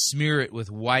prophets smear it with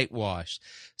whitewash.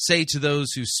 Say to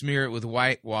those who smear it with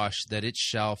whitewash that it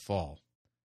shall fall.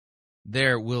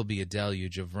 There will be a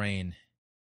deluge of rain,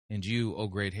 and you, O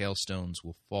great hailstones,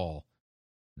 will fall,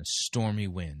 and a stormy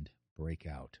wind break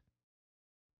out.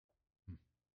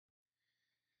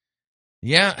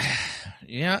 Yeah,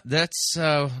 that's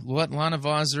what Lana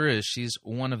Vawser is. She's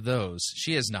one of those.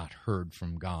 She has not heard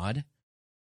from God.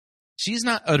 She's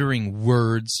not uttering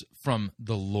words from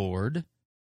the Lord.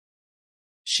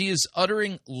 She is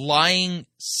uttering lying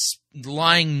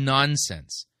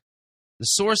nonsense. The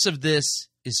source of this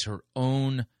is her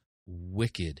own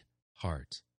wicked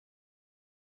heart.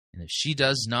 And if she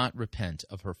does not repent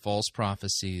of her false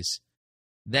prophecies,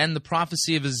 then the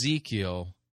prophecy of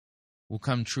Ezekiel will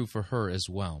come true for her as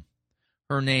well.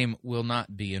 Her name will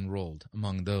not be enrolled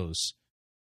among those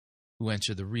who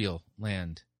enter the real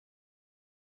land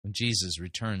when Jesus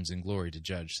returns in glory to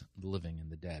judge the living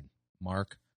and the dead.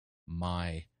 Mark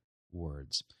my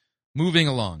words. Moving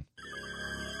along.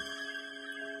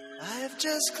 I've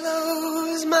just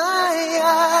closed my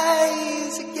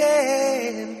eyes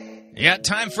again. Yeah,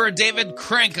 time for a David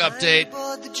Crank update.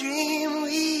 Aboard the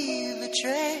Dreamweaver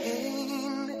train.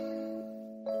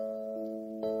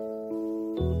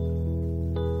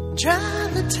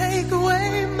 Trying to take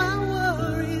away my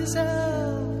worries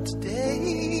of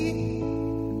today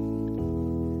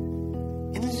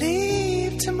and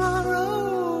leave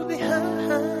tomorrow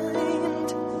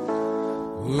behind.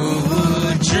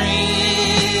 Ooh, Dreamweaver,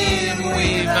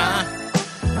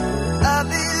 I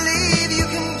believe you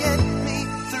can get me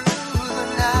through the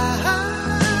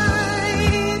night.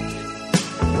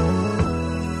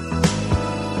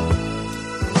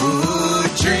 Ooh,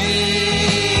 Dreamweaver,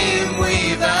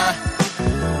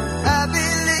 I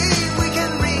believe we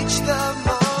can reach the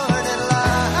morning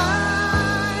light.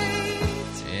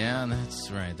 yeah,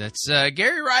 that's right. That's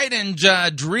Gary Wright and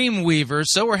Dreamweaver.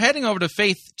 So we're heading over to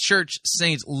Faith Church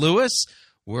St. Louis.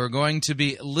 We're going to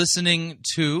be listening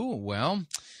to, well,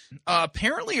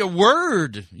 apparently a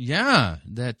word,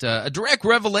 that a direct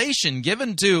revelation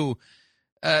given to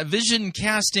vision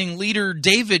casting leader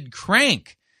David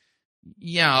Crank.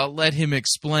 Yeah, I'll let him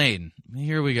explain.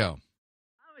 Here we go.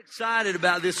 Excited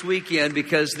about this weekend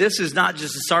because this is not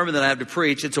just a sermon that I have to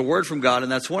preach. It's a word from God, and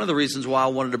that's one of the reasons why I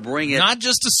wanted to bring it. Not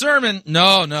just a sermon.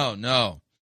 No.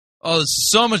 Oh, it's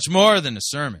so much more than a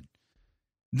sermon.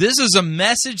 This is a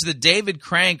message that David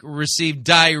Crank received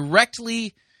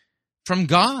directly from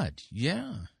God.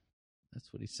 Yeah, that's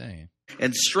what he's saying.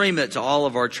 and stream it to all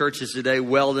of our churches today,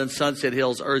 Walden, Sunset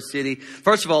Hills, Earth City.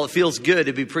 First of all, it feels good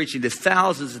to be preaching to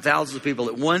thousands and thousands of people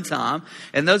at one time.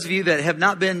 And those of you that have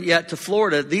not been yet to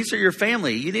Florida, these are your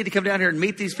family. You need to come down here and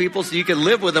meet these people so you can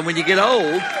live with them when you get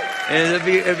old. And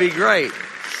it'd be great.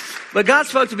 But God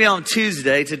spoke to me on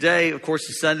Tuesday. Today, of course,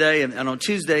 is Sunday. And on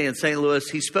Tuesday in St. Louis,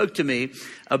 he spoke to me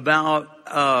about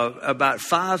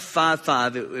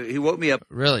 555. He woke me up.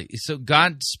 Really? So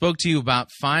God spoke to you about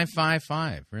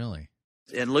 555, really?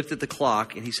 And looked at the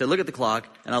clock, and he said, look at the clock.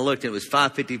 And I looked, and it was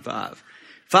 5:55.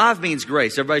 5 means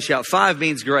grace. Everybody shout, 5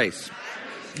 means grace.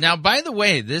 Now, by the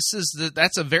way,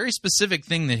 that's a very specific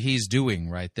thing that he's doing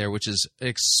right there, which is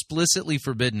explicitly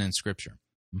forbidden in Scripture.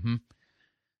 Mm-hmm.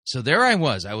 So there I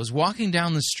was walking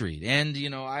down the street, and,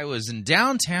 I was in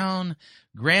downtown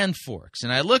Grand Forks,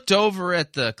 and I looked over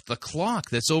at the clock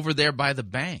that's over there by the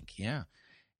bank, yeah.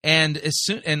 And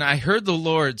I heard the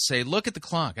Lord say, look at the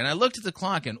clock. And I looked at the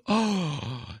clock, and,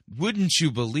 wouldn't you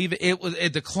believe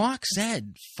it? The clock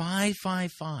said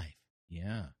 555,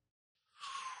 yeah.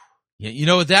 Yeah, you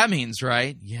know what that means,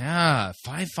 right? Yeah,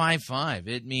 555.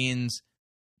 It means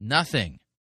nothing.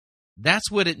 That's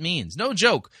what it means. No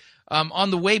joke. On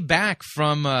the way back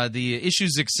from the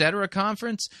Issues Etc.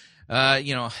 conference,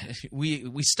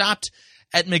 we stopped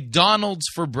at McDonald's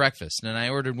for breakfast, and I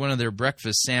ordered one of their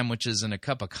breakfast sandwiches and a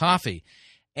cup of coffee.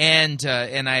 And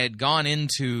I had gone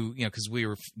into, because we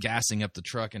were gassing up the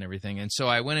truck and everything, and so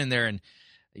I went in there and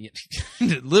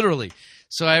literally.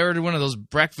 So I ordered one of those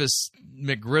breakfast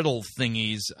McGriddle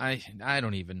thingies. I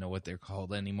don't even know what they're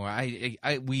called anymore.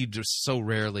 We just so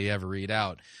rarely ever eat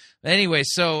out. Anyway,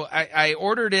 so I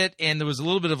ordered it, and there was a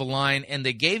little bit of a line, and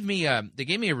they gave me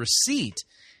a receipt,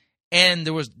 and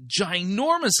there was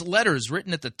ginormous letters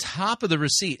written at the top of the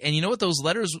receipt. And you know what those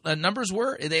numbers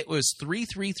were? It was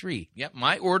 333. Yep,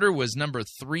 my order was number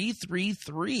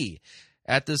 333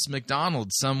 at this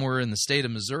McDonald's somewhere in the state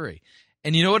of Missouri.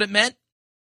 And you know what it meant?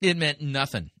 It meant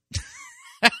nothing.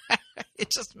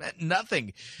 It just meant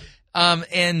nothing.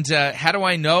 And how do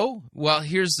I know? Well,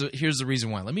 here's the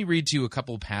reason why. Let me read to you a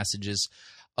couple of passages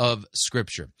of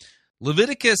Scripture.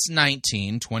 Leviticus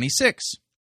 19:26.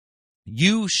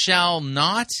 You shall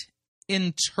not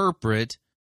interpret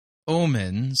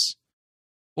omens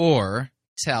or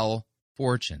tell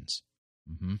fortunes.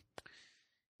 Mm-hmm.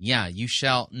 Yeah, you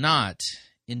shall not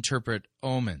interpret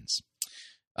omens.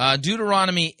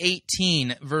 Deuteronomy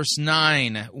 18, verse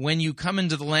 9, when you come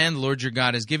into the land the Lord your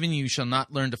God has given you, you shall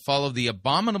not learn to follow the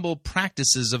abominable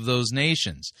practices of those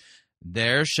nations.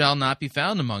 There shall not be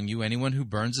found among you anyone who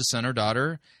burns a son or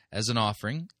daughter as an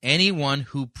offering, anyone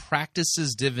who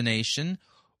practices divination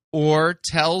or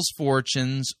tells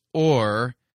fortunes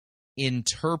or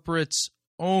interprets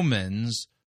omens,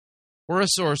 or a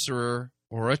sorcerer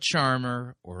or a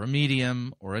charmer or a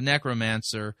medium or a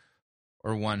necromancer,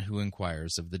 or one who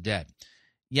inquires of the dead.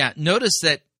 Yeah, notice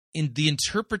that in the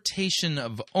interpretation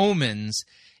of omens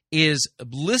is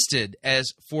listed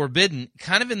as forbidden,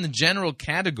 kind of in the general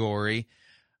category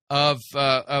of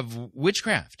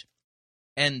witchcraft.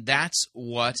 And that's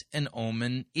what an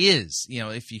omen is,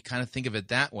 if you kind of think of it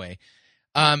that way.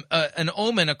 An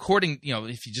omen, according,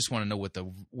 if you just want to know what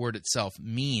the word itself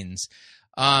means,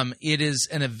 it is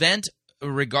an event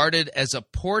regarded as a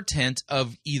portent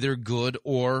of either good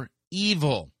or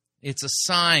evil. It's a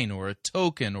sign or a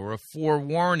token or a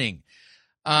forewarning.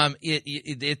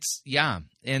 It's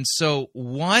And so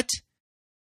what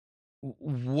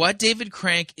David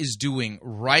Crank is doing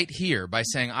right here by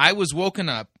saying, I was woken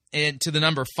up to the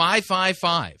number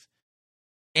 555,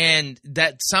 and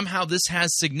that somehow this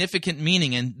has significant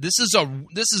meaning, and this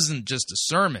isn't just a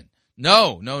sermon.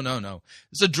 No.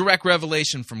 It's a direct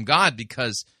revelation from God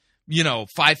because,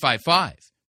 555.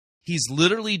 He's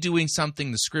literally doing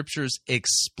something the Scriptures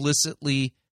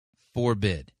explicitly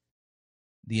forbid: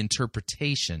 the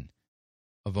interpretation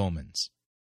of omens.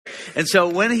 And so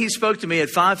when he spoke to me at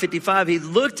 5:55, he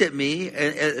looked at me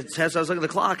as I was looking at the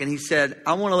clock, and he said,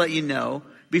 I want to let you know,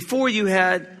 before you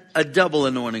had a double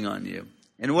anointing on you.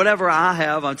 And whatever I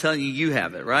have, I'm telling you, you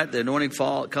have it, right? The anointing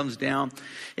fall, it comes down.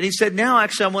 And he said, now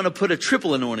actually I want to put a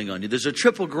triple anointing on you. There's a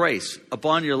triple grace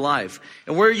upon your life.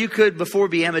 And where you could before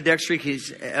be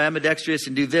ambidextrous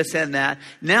and do this and that,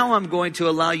 now I'm going to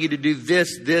allow you to do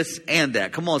this, and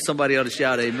that. Come on, somebody ought to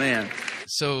shout amen.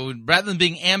 So rather than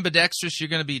being ambidextrous, you're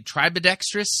going to be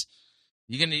tribidextrous?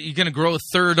 You're going to grow a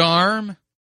third arm?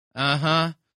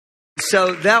 Uh-huh.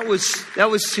 So that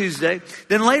was Tuesday.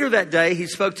 Then later that day, he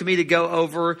spoke to me to go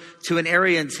over to an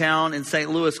area in town in St.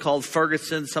 Louis called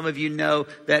Ferguson. Some of you know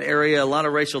that area. A lot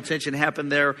of racial tension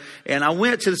happened there. And I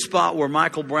went to the spot where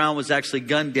Michael Brown was actually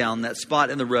gunned down, that spot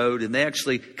in the road. And they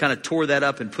actually kind of tore that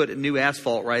up and put a new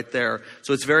asphalt right there.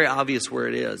 So it's very obvious where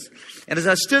it is. And as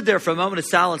I stood there for a moment of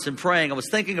silence and praying, I was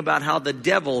thinking about how the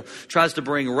devil tries to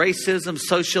bring racism,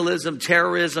 socialism,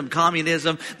 terrorism,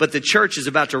 communism, but the church is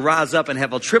about to rise up and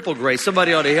have a triple grace.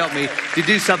 Somebody ought to help me to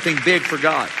do something big for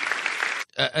God.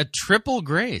 A triple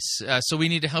grace. So we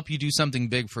need to help you do something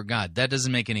big for God. That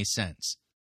doesn't make any sense.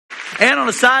 And on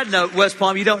a side note, West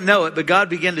Palm, you don't know it, but God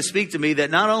began to speak to me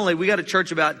that not only we got a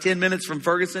church about 10 minutes from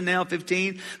Ferguson now,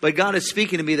 15, but God is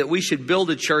speaking to me that we should build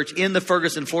a church in the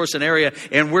Ferguson-Florissant area,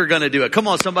 and we're going to do it. Come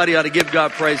on, somebody ought to give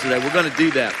God praise today. We're going to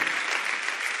do that.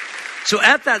 So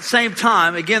at that same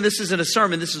time, again, this isn't a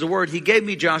sermon, this is a word. He gave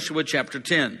me Joshua chapter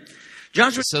 10.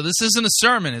 So this isn't a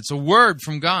sermon, it's a word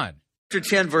from God. Chapter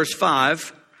 10, verse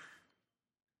 5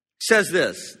 says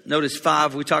this. Notice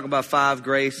 5, we talk about 5,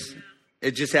 grace.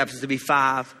 It just happens to be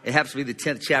 5. It happens to be the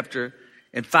 10th chapter.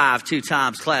 And 5, 2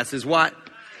 times. Class is what?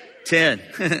 10.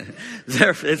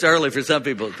 It's early for some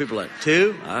people. People are like,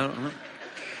 2? I don't know.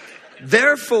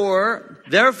 Therefore,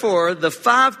 the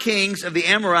 5 kings of the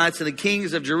Amorites and the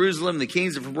kings of Jerusalem and the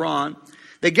kings of Hebron,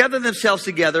 they gathered themselves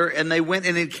together and they went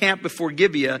and encamped before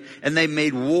Gibeah and they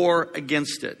made war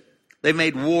against it. They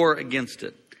made war against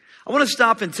it. I want to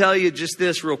stop and tell you just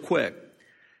this real quick.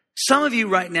 Some of you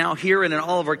right now here and in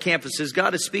all of our campuses,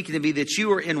 God is speaking to me that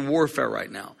you are in warfare right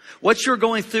now. What you're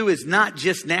going through is not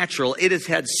just natural. It has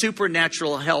had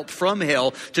supernatural help from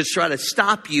hell to try to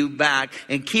stop you back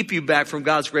and keep you back from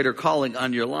God's greater calling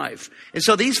on your life. And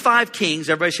so these 5 kings,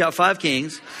 everybody shout 5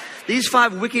 kings. These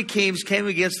 5 wicked kings came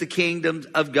against the kingdom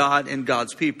of God and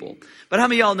God's people. But how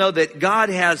many of y'all know that God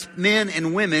has men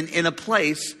and women in a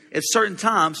place at certain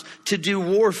times to do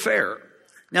warfare?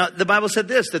 Now, the Bible said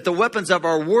this, that the weapons of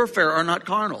our warfare are not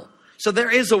carnal. So there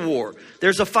is a war.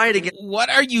 There's a fight against... What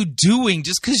are you doing?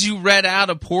 Just because you read out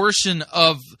a portion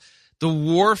of the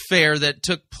warfare that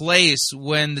took place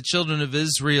when the children of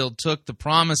Israel took the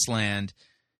promised land,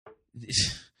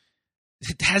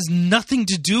 it has nothing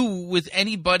to do with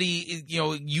anybody,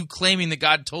 you claiming that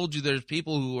God told you there's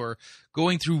people who are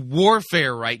going through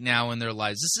warfare right now in their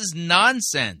lives. This is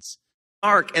nonsense.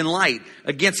 Dark and light,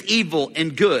 against evil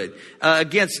and good,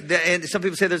 and some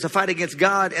people say there's a fight against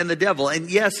God and the devil. And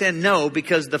yes and no,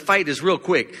 because the fight is real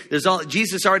quick.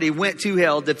 Jesus already went to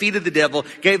hell, defeated the devil,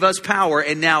 gave us power,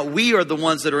 and now we are the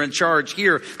ones that are in charge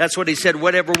here. That's what he said,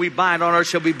 whatever we bind on earth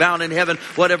shall be bound in heaven,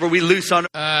 whatever we loose on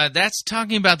earth. That's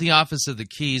talking about the office of the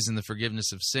keys and the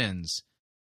forgiveness of sins.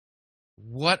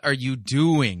 What are you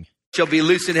doing? Shall be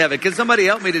loose in heaven. Can somebody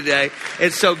help me today?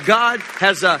 And so God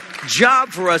has a job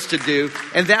for us to do.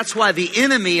 And that's why the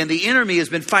enemy has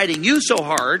been fighting you so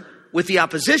hard with the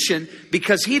opposition,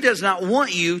 because he does not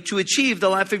want you to achieve the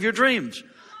life of your dreams.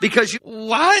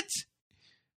 What?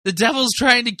 The devil's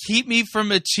trying to keep me from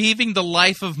achieving the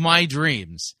life of my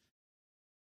dreams.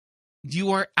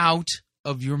 You are out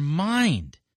of your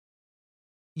mind.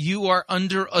 You are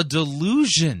under a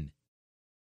delusion.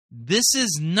 This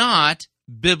is not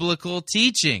biblical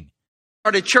teaching.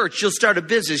 Start a church, you'll start a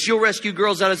business, you'll rescue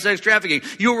girls out of sex trafficking,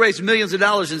 you'll raise millions of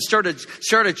dollars and start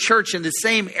a church in the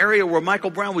same area where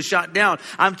Michael Brown was shot down.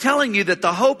 I'm telling you that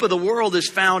the hope of the world is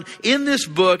found in this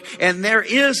book, and there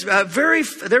is a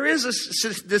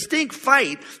distinct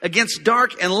fight against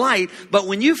dark and light. But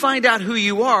when you find out who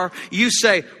you are, you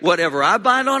say, whatever I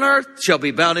bind on earth shall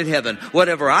be bound in heaven.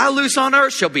 Whatever I loose on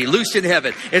earth shall be loosed in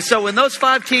heaven. And so when those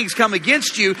 5 kings come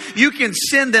against you, you can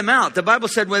send them out. The Bible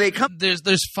said when they come,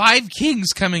 there's 5 kings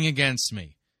coming against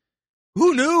me.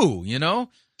 Who knew,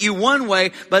 You one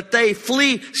way, but they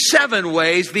flee 7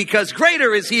 ways, because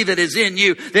greater is he that is in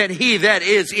you than he that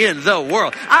is in the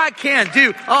world. I can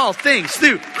do all things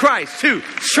through Christ who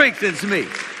strengthens me.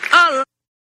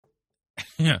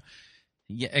 Yeah,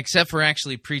 except for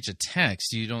actually preach a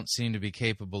text, you don't seem to be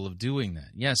capable of doing that.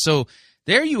 Yeah, so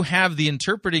there you have the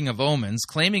interpreting of omens,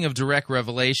 claiming of direct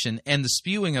revelation, and the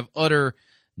spewing of utter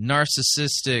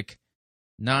narcissistic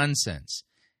nonsense.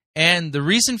 And the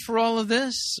reason for all of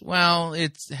this, well,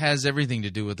 it has everything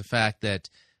to do with the fact that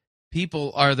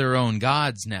people are their own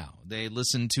gods now. They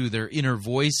listen to their inner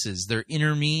voices, their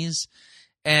inner me's,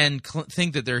 and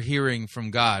think that they're hearing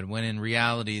from God, when in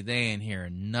reality they ain't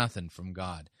hearing nothing from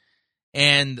God.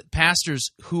 And pastors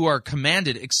who are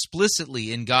commanded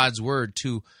explicitly in God's word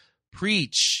to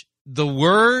preach the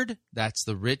word, that's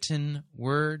the written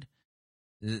word,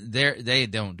 they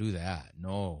don't do that.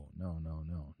 No,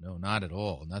 not at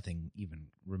all. Nothing even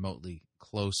remotely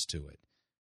close to it.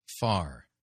 far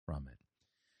from it.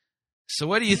 So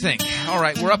what do you think? All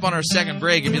right, we're up on our second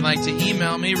break. If you'd like to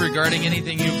email me regarding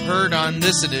anything you've heard on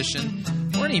this edition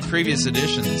or any previous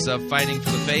editions of Fighting for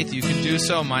the Faith, you can do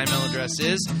so. My email address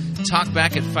is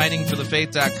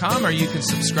talkback@fightingforthefaith.com, or you can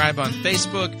subscribe on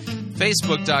Facebook,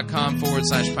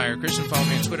 facebook.com/Pirate Christian. Follow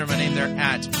me on Twitter, my name there,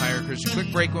 @Pirate Christian.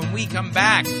 Quick break. When we come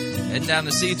back, head down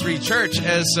to C3 Church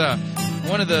as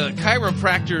one of the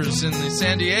chiropractors in the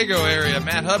San Diego area,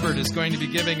 Matt Hubbard, is going to be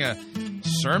giving a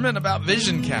sermon about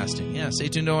vision casting. Yeah, stay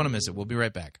tuned. Don't want to miss it. We'll be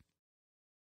right back.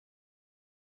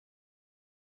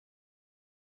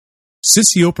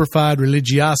 Sissy-oprified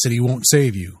religiosity won't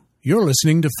save you. You're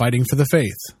listening to Fighting for the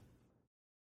Faith.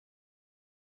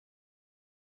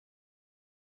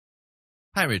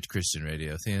 Pirate Christian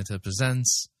Radio Theater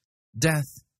presents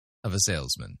Death of a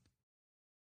Salesman.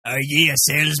 Are ye a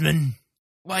salesman?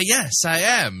 Why, yes, I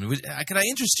am. Can I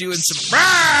interest you in some...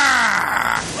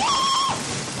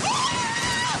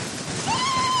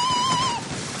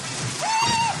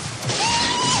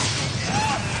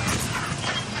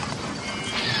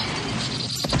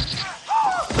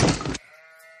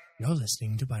 You're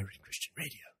listening to Pirate Christian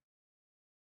Radio.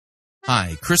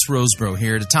 Hi, Chris Roseborough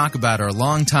here to talk about our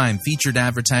longtime featured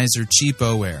advertiser,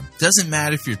 Cheapo Air. Doesn't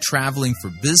matter if you're traveling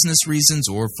for business reasons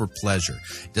or for pleasure.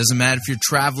 Doesn't matter if you're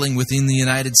traveling within the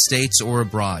United States or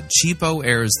abroad. Cheapo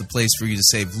Air is the place for you to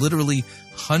save literally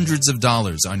hundreds of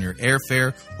dollars on your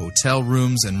airfare, hotel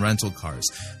rooms, and rental cars.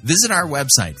 Visit our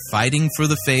website,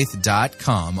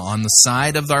 fightingforthefaith.com. On the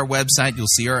side of our website, you'll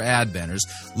see our ad banners.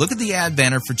 Look at the ad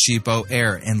banner for Cheapo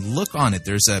Air and look on it.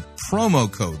 There's a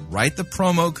promo code. Write the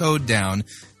promo code down,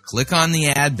 click on the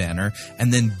ad banner,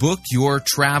 and then book your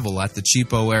travel at the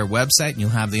Cheapo Air website, and you'll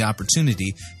have the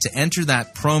opportunity to enter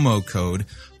that promo code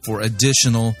for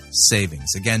additional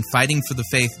savings. Again,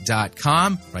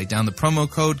 fightingforthefaith.com. Write down the promo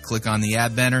code, click on the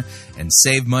ad banner, and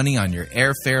save money on your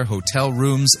airfare, hotel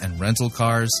rooms, and rental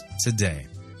cars today.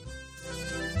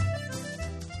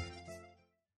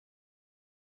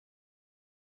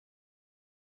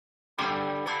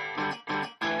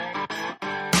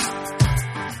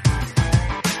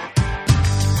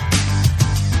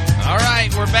 All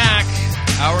right, we're back.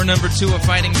 Hour number 2 of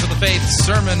Fighting for the Faith,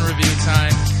 sermon review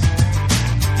time.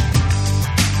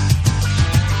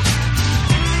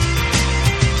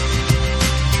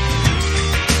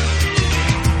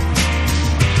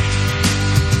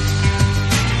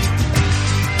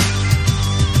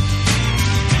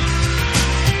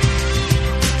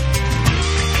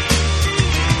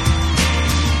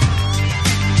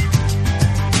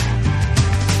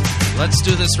 Let's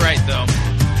do this right, though.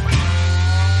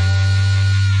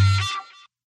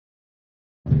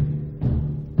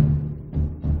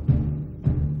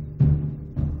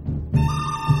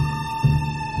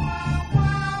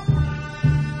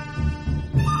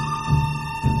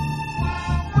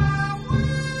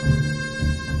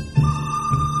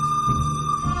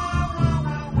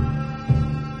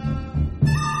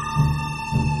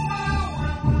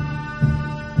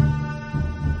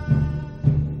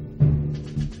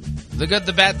 The good,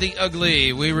 the bad, the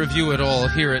ugly. We review it all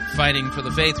here at Fighting for the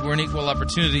Faith. We're an equal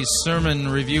opportunity sermon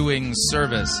reviewing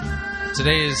service.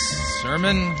 Today's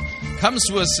sermon comes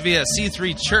to us via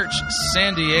C3 Church,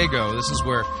 San Diego. This is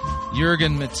where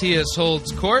Jurgen Matthias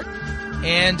holds court.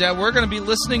 And we're going to be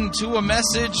listening to a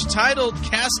message titled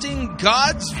Casting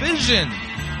God's Vision.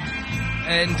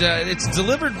 And it's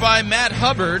delivered by Matt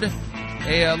Hubbard,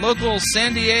 a local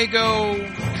San Diego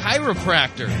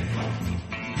chiropractor.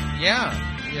 Yeah.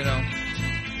 You know,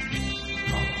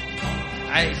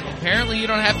 apparently you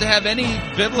don't have to have any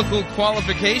biblical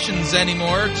qualifications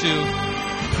anymore to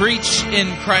preach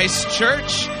in Christ's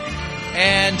church.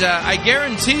 And I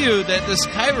guarantee you that this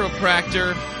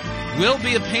chiropractor will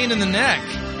be a pain in the neck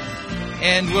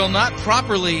and will not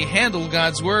properly handle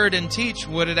God's word and teach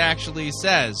what it actually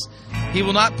says. He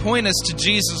will not point us to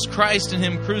Jesus Christ and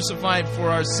Him crucified for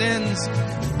our sins,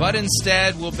 but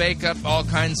instead will bake up all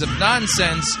kinds of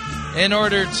nonsense in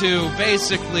order to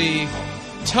basically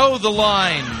toe the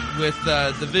line with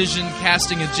the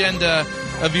vision-casting agenda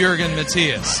of Jurgen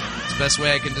Matthias. It's the best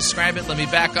way I can describe it. Let me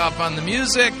back off on the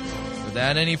music.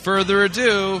 Without any further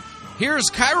ado, here's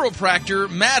chiropractor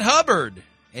Matt Hubbard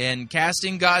and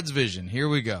Casting God's Vision. Here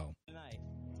we go.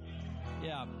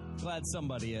 Yeah, glad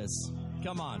somebody is.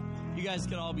 Come on. You guys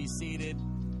can all be seated.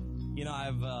 You know,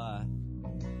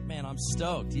 I'm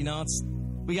stoked. You know,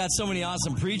 we got so many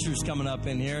awesome preachers coming up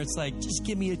in here. It's like, just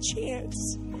give me a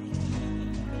chance.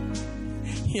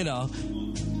 You know,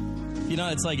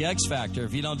 it's like X Factor.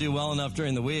 If you don't do well enough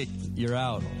during the week, you're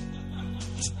out.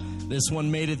 This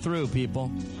one made it through, people.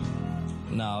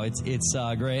 No, it's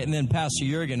great. And then Pastor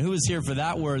Jurgen, who was here for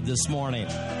that word this morning?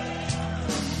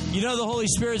 You know, the Holy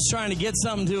Spirit's trying to get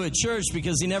something to a church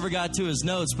because he never got to his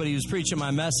notes, but he was preaching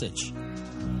my message.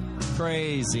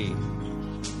 Crazy.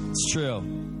 It's true.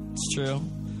 It's true.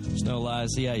 There's no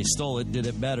lies. Yeah, he stole it, did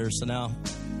it better, so now...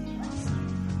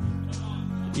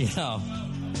 Yeah.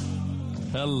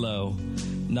 Hello.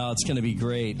 No, it's going to be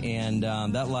great, and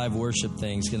that live worship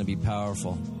thing is going to be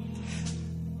powerful.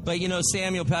 But, you know,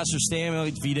 Pastor Samuel,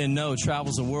 if you didn't know,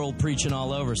 travels the world preaching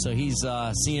all over, so he's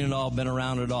seen it all, been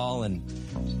around it all, and,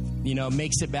 you know,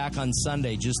 makes it back on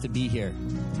Sunday just to be here,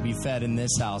 to be fed in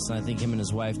this house, and I think him and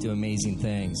his wife do amazing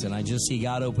things, and I just see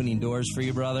God opening doors for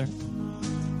you, brother,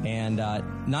 and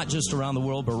not just around the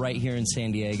world, but right here in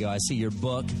San Diego. I see your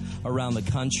book around the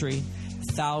country.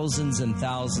 Thousands and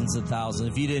thousands and thousands.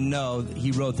 If you didn't know,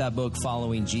 he wrote that book,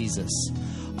 Following Jesus,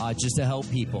 just to help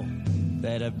people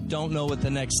that don't know what the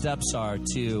next steps are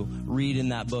to read in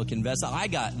that book, invest. I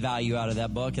got value out of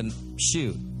that book, and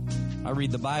shoot, I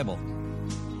read the Bible.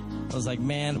 I was like,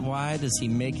 man, why does he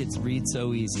make it read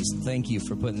so easy? So thank you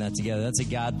for putting that together. That's a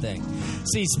God thing.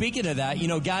 See, speaking of that, you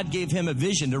know, God gave him a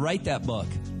vision to write that book.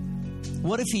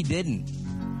 What if he didn't?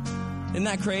 Isn't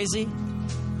that crazy?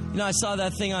 You know, I saw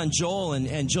that thing on Joel,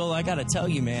 and Joel, I got to tell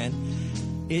you, man.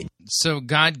 So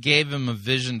God gave him a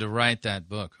vision to write that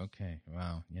book. Okay,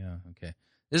 wow, yeah, okay.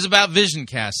 This is about vision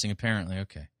casting, apparently,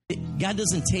 okay. God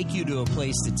doesn't take you to a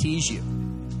place to tease you.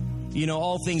 You know,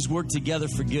 all things work together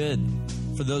for good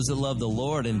for those that love the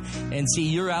Lord. And see,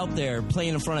 you're out there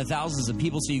playing in front of thousands of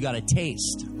people, so you got a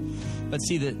taste. But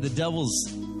see, the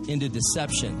devil's into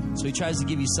deception. So he tries to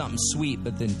give you something sweet,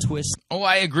 but then twist. Oh,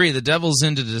 I agree. The devil's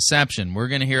into deception. We're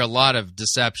going to hear a lot of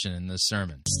deception in this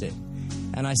sermon.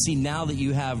 And I see now that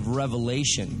you have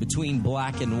revelation between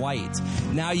black and white.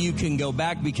 Now you can go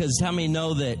back, because how many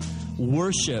know that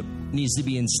worship needs to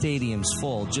be in stadiums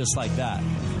full, just like that?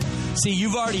 See,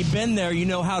 you've already been there. You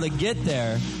know how to get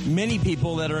there. Many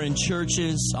people that are in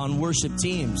churches on worship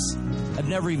teams have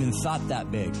never even thought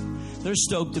that big. They're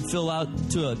stoked to fill out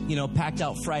to a, packed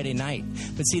out Friday night.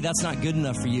 But see, that's not good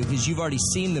enough for you, because you've already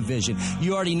seen the vision.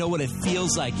 You already know what it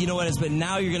feels like. You know what it is. But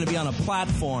now you're going to be on a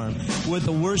platform with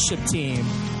the worship team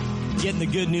getting the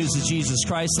good news of Jesus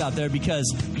Christ out there, because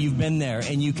you've been there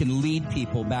and you can lead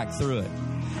people back through it.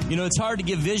 You know, it's hard to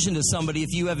give vision to somebody if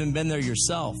you haven't been there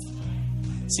yourself.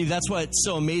 See, that's what's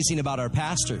so amazing about our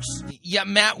pastors. Yeah,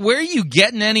 Matt, where are you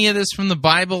getting any of this from the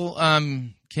Bible?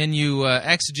 Can you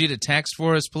exegete a text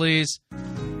for us, please?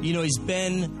 You know, he's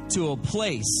been to a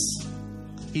place.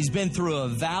 He's been through a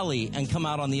valley and come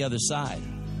out on the other side.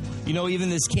 You know, even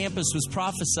this campus was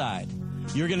prophesied.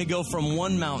 You're going to go from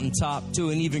one mountaintop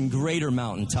to an even greater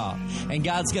mountaintop. And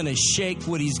God's going to shake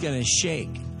what he's going to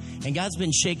shake. And God's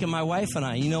been shaking my wife and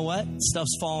I. You know what?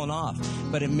 Stuff's falling off.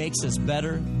 But it makes us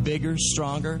better, bigger,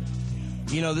 stronger.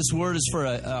 You know, this word is for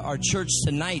our church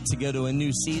tonight to go to a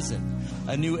new season,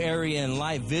 a new area in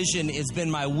life. Vision has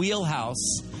been my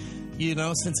wheelhouse, you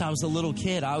know, since I was a little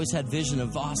kid. I always had vision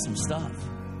of awesome stuff.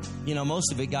 You know,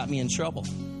 most of it got me in trouble.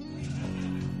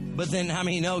 But then how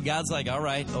many know God's like, all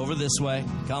right, over this way.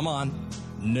 Come on.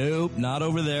 Nope, not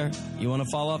over there. You want to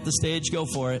fall off the stage? Go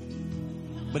for it.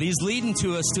 But he's leading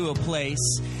to us to a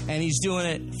place, and he's doing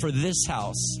it for this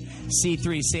house,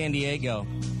 C3 San Diego,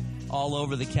 all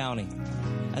over the county.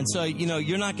 And so, you know,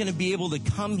 you're not going to be able to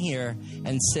come here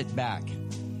and sit back.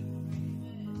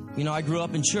 You know, I grew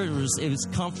up in church. It was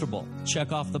comfortable.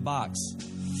 Check off the box.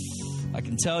 I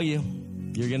can tell you,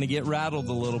 you're going to get rattled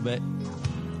a little bit.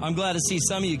 I'm glad to see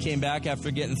some of you came back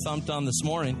after getting thumped on this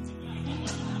morning.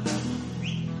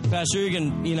 Pastor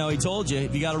Egan, you know, he told you,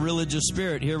 if you got a religious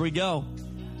spirit, here we go.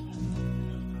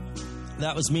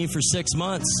 That was me for 6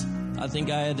 months. I think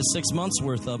I had 6 months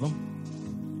worth of them.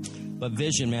 But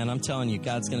vision, man, I'm telling you,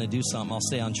 God's going to do something. I'll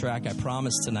stay on track, I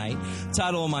promise, tonight.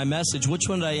 Title of my message, which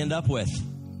one did I end up with?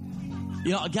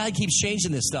 You know, God keeps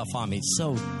changing this stuff on me. It's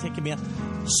so taking me out.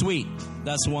 Sweet.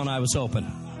 That's the one I was hoping.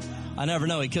 I never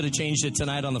know. He could have changed it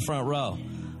tonight on the front row.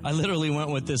 I literally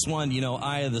went with this one, you know,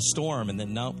 Eye of the Storm. And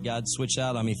then, nope, God switched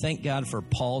out on me. Thank God for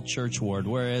Paul Churchward.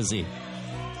 Where is he?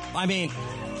 I mean,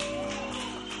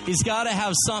 he's got to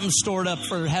have something stored up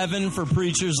for heaven for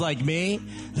preachers like me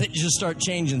that just start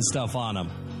changing stuff on him.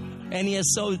 And he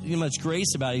has so much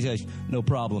grace about it. He's like, no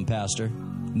problem, Pastor.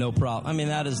 No problem. I mean,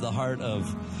 that is the heart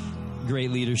of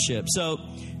great leadership. So,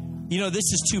 you know, this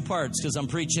is 2 parts because I'm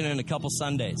preaching in a couple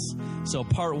Sundays. So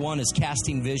part 1 is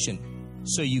casting vision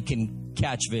so you can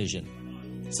catch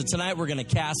vision. So tonight we're going to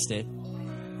cast it.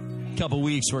 A couple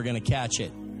weeks we're going to catch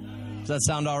it. Does that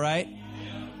sound all right?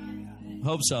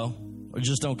 Hope so. Or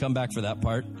just don't come back for that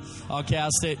part. I'll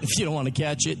cast it. If you don't want to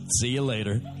catch it, see you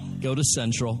later. Go to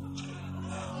Central.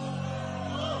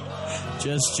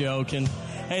 Just joking.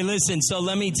 Hey, listen, so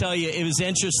let me tell you, it was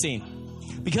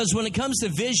interesting. Because when it comes to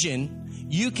vision,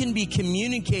 you can be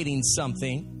communicating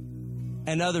something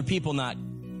and other people not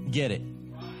get it.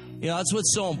 You know, that's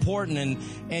what's so important.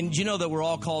 And you know that we're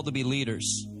all called to be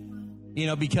leaders. You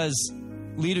know, because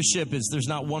leadership is, there's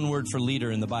not one word for leader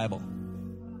in the Bible.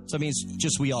 So it means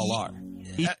just we all are.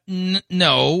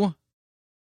 No.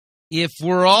 If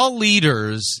we're all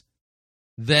leaders,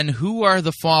 then who are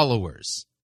the followers?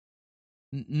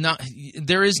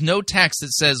 There is no text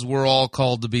that says we're all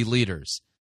called to be leaders.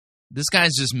 This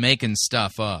guy's just making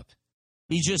stuff up.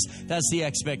 That's the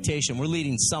expectation. We're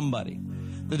leading somebody.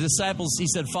 The disciples, he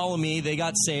said, follow me. They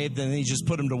got saved, and he just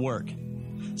put them to work.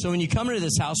 So when you come into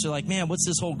this house, you're like, man, what's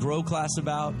this whole grow class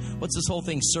about? What's this whole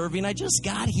thing serving? I just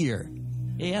got here.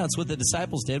 Yeah, that's what the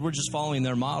disciples did. We're just following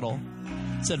their model.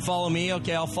 Said, follow me.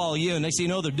 Okay, I'll follow you. Next thing you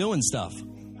know, they're doing stuff.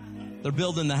 They're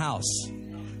building the house.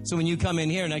 So when you come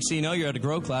in here, next thing you know, you're at a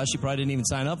grow class you probably didn't even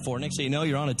sign up for. Next thing you know,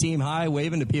 you're on a team high,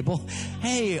 waving to people.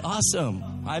 Hey,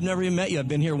 awesome. I've never even met you. I've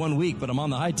been here 1 week, but I'm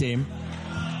on the high team.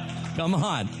 Come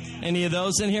on. Any of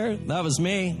those in here? That was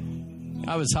me.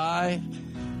 I was high.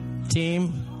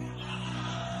 Team.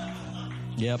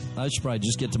 Yep, I should probably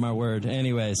just get to my word.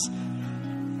 Anyways.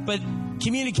 But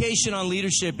communication on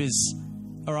leadership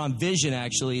or on vision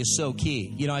actually, is so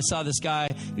key. You know, I saw this guy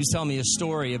who was telling me a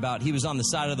story about he was on the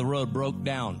side of the road, broke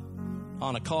down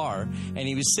on a car, and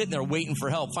he was sitting there waiting for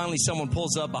help. Finally, someone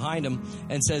pulls up behind him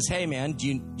and says, hey, man, do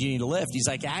you need a lift? He's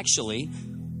like, actually,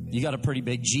 you got a pretty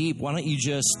big Jeep. Why don't you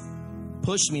just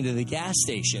push me to the gas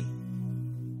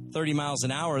station? 30 miles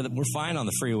an hour, we're fine on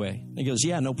the freeway. He goes,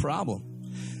 yeah, no problem.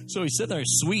 So he's sitting there,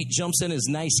 sweet, jumps in his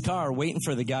nice car, waiting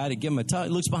for the guy to give him a tug.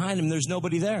 He looks behind him, there's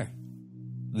nobody there.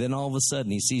 Then all of a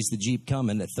sudden, he sees the Jeep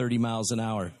coming at 30 miles an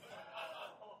hour.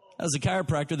 As a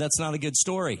chiropractor, that's not a good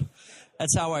story.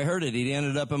 That's how I heard it. He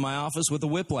ended up in my office with a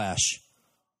whiplash.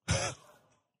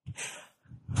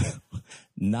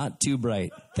 Not too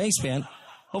bright. Thanks, man.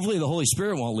 Hopefully the Holy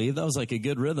Spirit won't leave. That was like a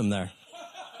good rhythm there.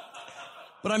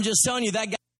 But I'm just telling you,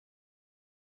 that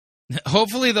guy...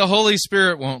 Hopefully the Holy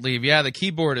Spirit won't leave. Yeah, the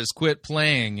keyboard has quit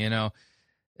playing, you know.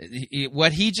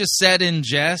 What he just said in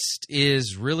jest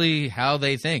is really how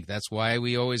they think. That's why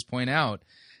we always point out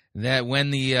that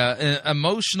when the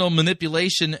emotional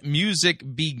manipulation music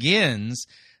begins,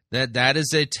 that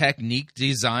is a technique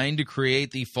designed to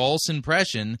create the false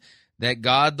impression that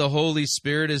God, the Holy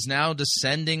Spirit, is now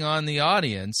descending on the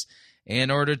audience in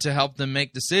order to help them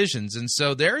make decisions. And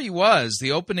so there he was,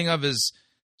 the opening of his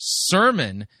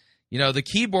sermon. You know, the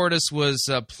keyboardist was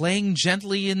playing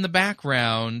gently in the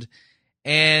background,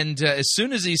 and as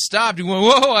soon as he stopped, he went,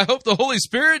 whoa, I hope the Holy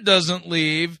Spirit doesn't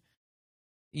leave.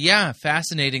 Yeah,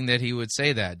 fascinating that he would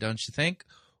say that, don't you think?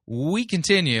 We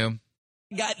continue.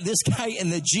 Got this guy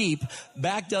in the Jeep,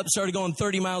 backed up, started going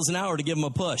 30 miles an hour to give him a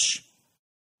push.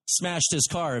 Smashed his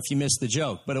car, if you missed the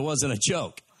joke, but it wasn't a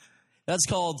joke. That's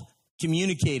called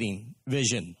communicating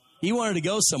vision. He wanted to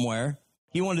go somewhere.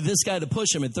 He wanted this guy to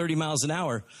push him at 30 miles an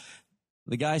hour.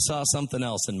 The guy saw something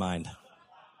else in mind.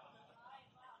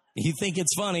 You think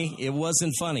it's funny. It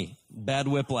wasn't funny. Bad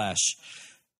whiplash.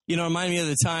 You know, remind me of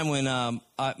the time when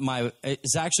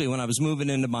it's actually when I was moving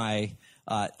into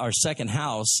our second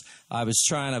house. I was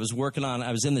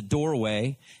in the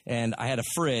doorway, and I had a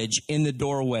fridge in the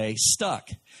doorway stuck.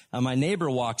 My neighbor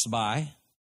walks by,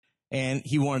 and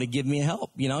he wanted to give me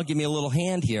help. You know, give me a little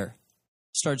hand here.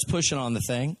 Starts pushing on the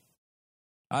thing.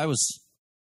 I was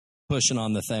pushing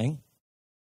on the thing.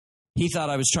 He thought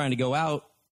I was trying to go out.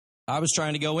 I was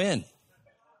trying to go in.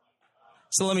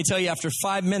 So let me tell you, after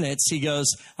 5 minutes, he goes,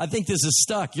 I think this is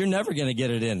stuck. You're never going to get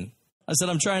it in. I said,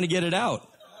 I'm trying to get it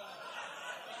out.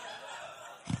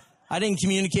 I didn't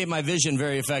communicate my vision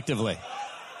very effectively.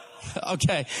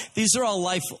 Okay, these are all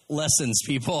life lessons,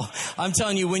 people. I'm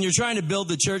telling you, when you're trying to build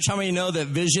the church, how many know that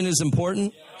vision is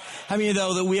important? How many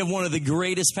know that we have one of the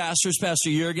greatest pastors,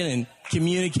 Pastor Jurgen, in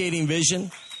communicating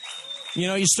vision? You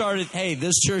know, you started, hey,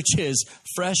 this church is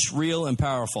fresh, real, and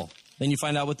powerful. Then you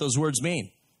find out what those words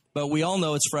mean. But we all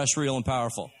know it's fresh, real, and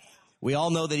powerful. We all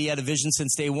know that he had a vision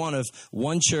since day one of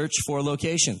one church, 4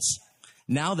 locations.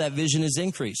 Now that vision is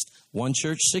increased. One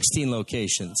church, 16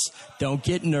 locations. Don't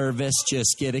get nervous,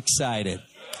 just get excited.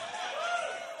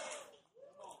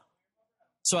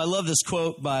 So I love this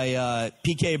quote by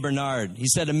P.K. Bernard. He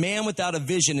said, a man without a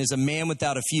vision is a man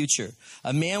without a future.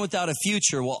 A man without a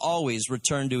future will always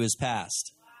return to his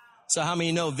past. So how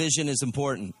many know vision is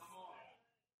important?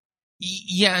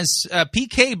 Yes.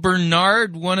 P.K.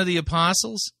 Bernard, one of the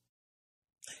apostles?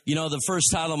 You know, the first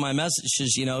title of my message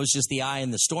is, it's just the eye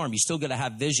in the storm. You still got to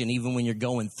have vision even when you're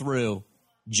going through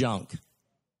junk.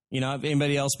 You know, have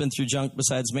anybody else been through junk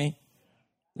besides me?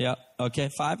 Yeah, okay,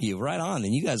 5 of you. Right on.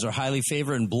 Then you guys are highly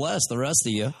favored and blessed, the rest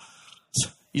of you.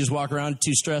 You just walk around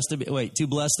too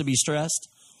blessed to be stressed?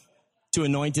 Too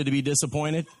anointed to be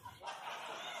disappointed?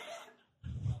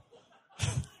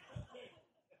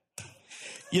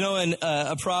 You know, in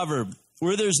a proverb,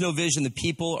 where there's no vision, the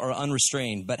people are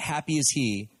unrestrained, but happy is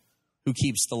he who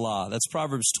keeps the law. That's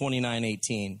Proverbs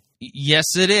 29:18.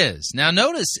 Yes, it is. Now,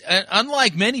 notice,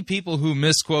 unlike many people who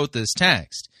misquote this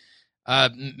text,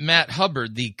 Matt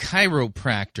Hubbard, the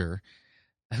chiropractor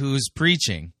who's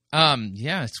preaching,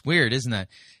 it's weird, isn't that?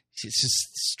 It's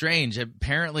just strange.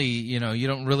 Apparently, you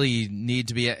don't really need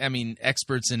to be,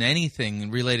 experts in anything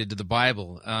related to the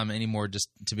Bible anymore just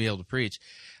to be able to preach.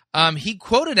 He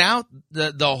quoted out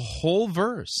the whole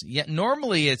verse. Yet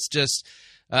normally it's just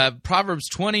Proverbs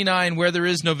 29, where there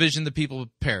is no vision, the people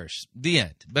perish. The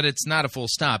end. But it's not a full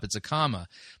stop. It's a comma.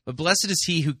 But blessed is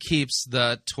he who keeps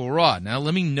the Torah. Now,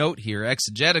 let me note here,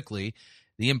 exegetically,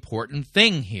 the important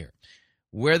thing here.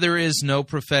 Where there is no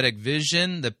prophetic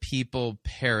vision, the people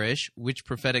perish. Which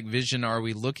prophetic vision are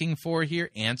we looking for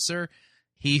here? Answer,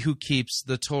 he who keeps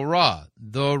the Torah,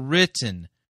 the written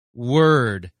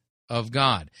word of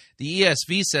God. The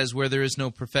ESV says, where there is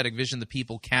no prophetic vision, the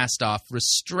people cast off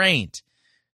restraint.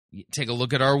 Take a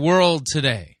look at our world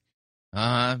today.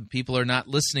 People are not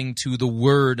listening to the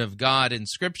word of God in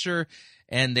Scripture,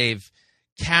 and they've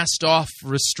cast off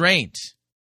restraint,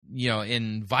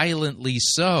 and violently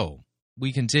so.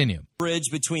 We continue.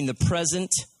 Bridge between the present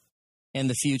and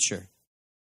the future.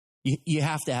 You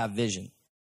have to have vision.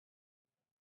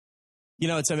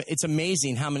 It's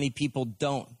amazing how many people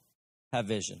don't have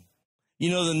vision. You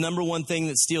know the number one thing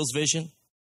that steals vision?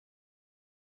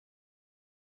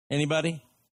 Anybody?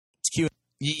 It's Q.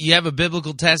 You have a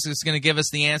biblical text that's going to give us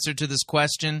the answer to this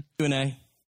question? Q&A.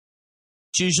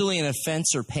 It's usually an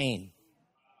offense or pain.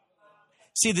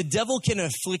 See, the devil can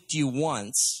afflict you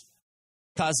once,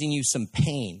 causing you some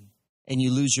pain, and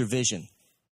you lose your vision.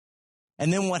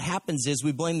 And then what happens is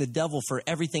we blame the devil for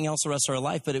everything else the rest of our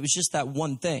life, but it was just that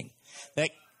one thing that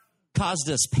caused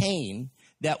us pain,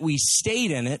 that we stayed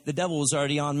in it. The devil was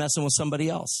already on messing with somebody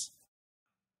else.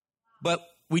 But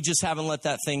we just haven't let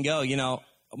that thing go.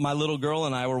 My little girl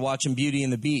and I were watching Beauty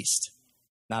and the Beast.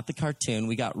 Not the cartoon.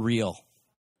 We got real.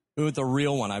 We went the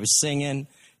real one. I was singing,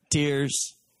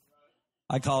 tears.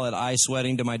 I call it eye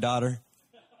sweating to my daughter.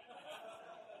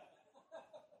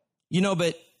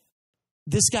 But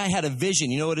this guy had a vision.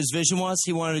 You know what his vision was?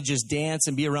 He wanted to just dance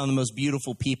and be around the most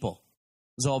beautiful people.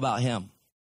 It was all about him.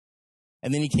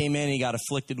 And then he came in and he got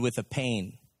afflicted with a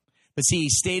pain. But see, he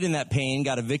stayed in that pain,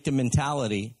 got a victim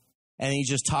mentality, and he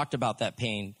just talked about that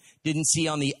pain. Didn't see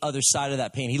on the other side of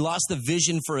that pain. He lost the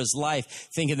vision for his life,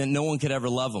 thinking that no one could ever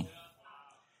love him.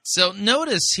 So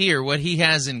notice here what he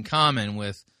has in common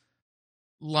with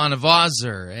Lana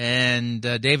Vawser and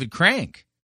David Crank.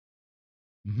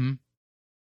 Mm-hmm.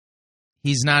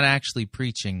 He's not actually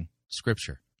preaching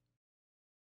Scripture.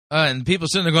 And people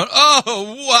sitting there going,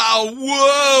 oh, wow,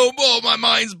 whoa, oh, my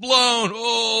mind's blown.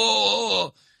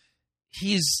 Oh,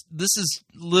 this is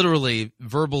literally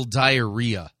verbal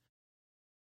diarrhea.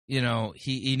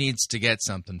 He needs to get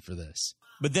something for this.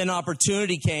 But then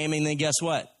opportunity came, and then guess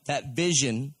what? That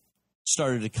vision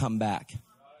started to come back.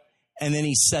 And then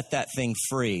he set that thing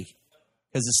free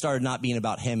because it started not being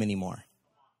about him anymore.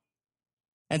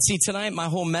 And see, tonight my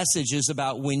whole message is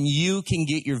about when you can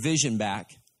get your vision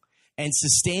back and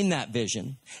sustain that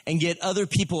vision and get other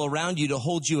people around you to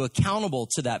hold you accountable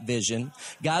to that vision,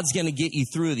 God's going to get you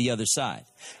through the other side.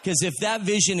 Because if that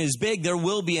vision is big, there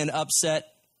will be an upset,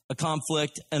 a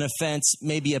conflict, an offense,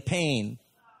 maybe a pain.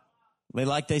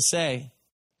 Like they say.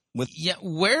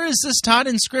 Where is this taught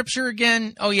in Scripture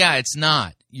again? Oh, yeah, it's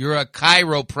not. You're a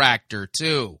chiropractor,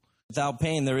 too. Without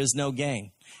pain, there is no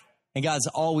gain. And God's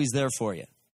always there for you.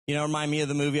 Remind me of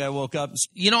the movie I woke up.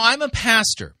 I'm a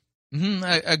pastor,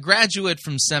 a graduate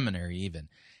from seminary even.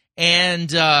 And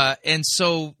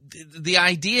so the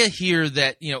idea here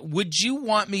that, would you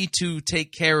want me to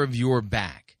take care of your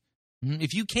back?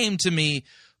 If you came to me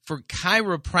for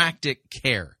chiropractic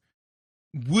care,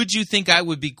 would you think I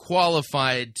would be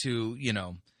qualified to,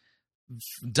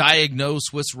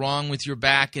 diagnose what's wrong with your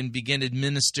back and begin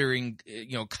administering,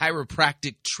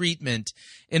 chiropractic treatment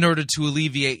in order to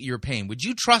alleviate your pain? Would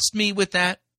you trust me with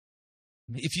that?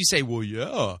 If you say, well,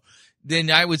 yeah, then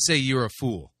I would say you're a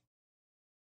fool.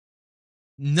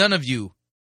 None of you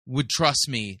would trust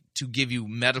me to give you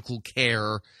medical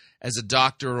care as a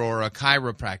doctor or a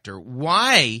chiropractor.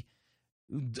 Why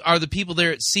are the people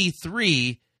there at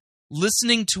C3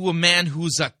 listening to a man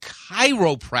who's a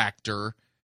chiropractor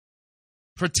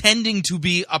pretending to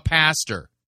be a pastor?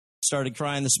 Started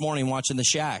crying this morning watching The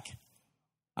Shack.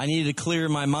 I needed to clear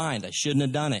my mind. I shouldn't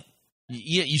have done it.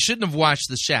 You shouldn't have watched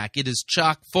The Shack. It is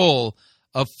chock full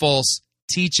of false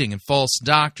teaching and false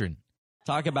doctrine.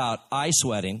 Talk about eye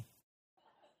sweating.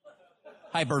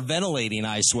 Hyperventilating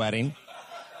eye sweating.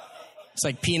 It's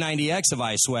like P90X of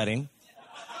eye sweating.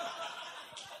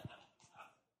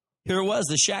 Here it was,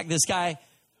 The Shack. This guy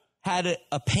had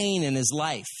a pain in his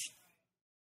life.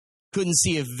 Couldn't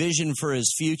see a vision for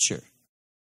his future.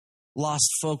 Lost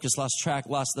focus, lost track,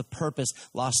 lost the purpose,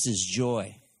 lost his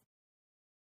joy.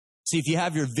 See, if you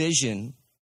have your vision,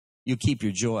 you keep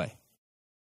your joy.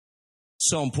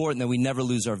 So important that we never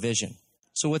lose our vision.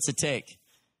 So what's it take?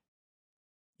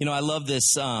 You know, I love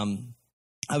this. I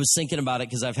was thinking about it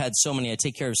because I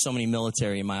take care of so many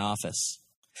military in my office.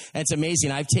 And it's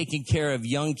amazing. I've taken care of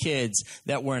young kids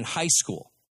that were in high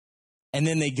school, and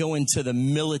then they go into the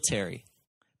military.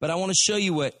 But I want to show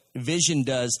you what vision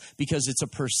does, because it's a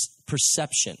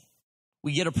perception.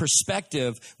 We get a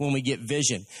perspective when we get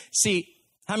vision. See,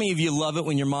 how many of you love it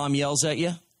when your mom yells at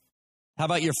you? How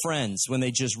about your friends when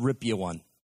they just rip you one?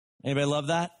 Anybody love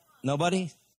that?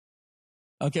 Nobody?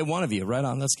 Okay, one of you. Right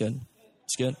on. That's good.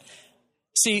 That's good.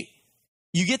 See,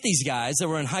 you get these guys that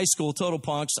were in high school, total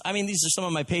punks. I mean, these are some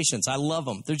of my patients. I love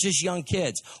them. They're just young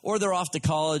kids. Or they're off to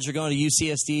college or going to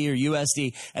UCSD or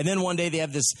USD. And then one day they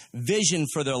have this vision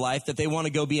for their life that they want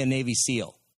to go be a Navy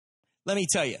SEAL. Let me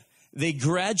tell you, they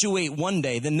graduate one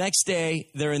day. The next day,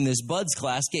 they're in this buds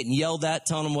class getting yelled at,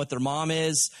 telling them what their mom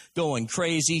is, going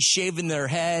crazy, shaving their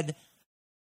head.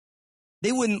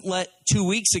 They wouldn't let 2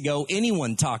 weeks ago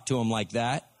anyone talk to them like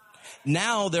that.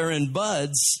 Now they're in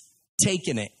buds,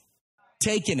 taking it.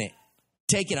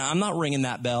 I'm not ringing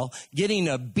that bell. Getting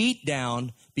a beat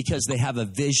down because they have a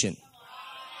vision.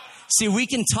 See, we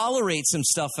can tolerate some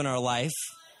stuff in our life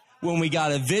when we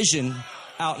got a vision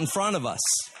out in front of us.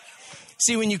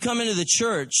 See, when you come into the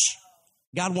church,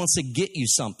 God wants to get you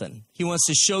something. He wants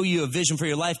to show you a vision for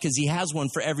your life because he has one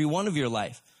for every one of your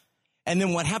life. And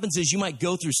then what happens is you might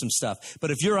go through some stuff.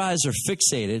 But if your eyes are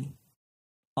fixated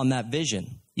on that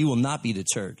vision, you will not be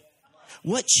deterred.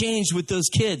 What changed with those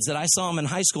kids that I saw them in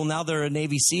high school? Now they're a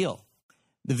Navy SEAL.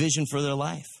 The vision for their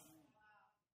life.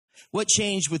 What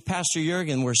changed with Pastor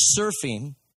Jurgen, where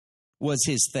surfing was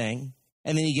his thing,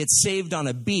 and then he gets saved on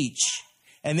a beach,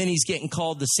 and then he's getting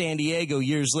called to San Diego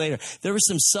years later. There was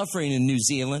some suffering in New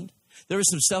Zealand. There was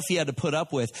some stuff he had to put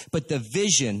up with, but the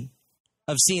vision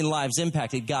of seeing lives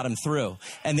impacted got him through.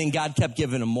 And then God kept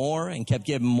giving him more and kept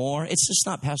giving him more. It's just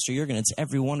not Pastor Jurgen. It's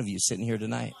every one of you sitting here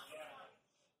tonight.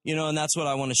 You know, and that's what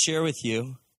I want to share with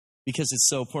you because it's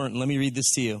so important. Let me read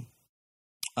this to you,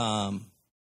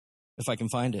 if I can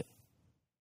find it.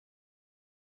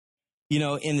 You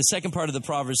know, in the second part of the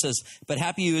proverb says, but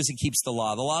happy who is who keeps the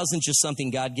law. The law isn't just something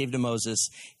God gave to Moses.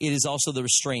 It is also the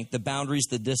restraint, the boundaries,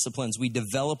 the disciplines we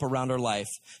develop around our life.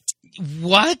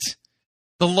 What?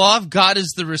 The law of God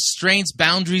is the restraints,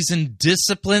 boundaries, and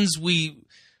disciplines we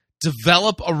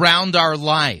develop around our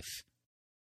life.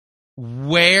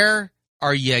 Where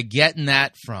are you getting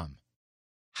that from?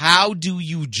 How do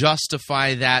you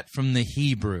justify that from the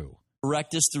Hebrew?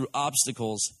 Direct us through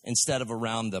obstacles instead of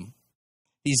around them.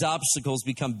 These obstacles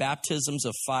become baptisms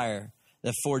of fire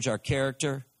that forge our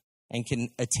character and can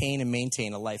attain and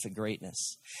maintain a life of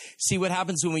greatness. See, what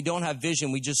happens when we don't have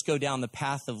vision, we just go down the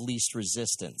path of least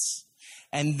resistance.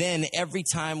 And then every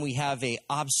time we have an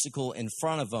obstacle in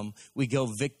front of them, we go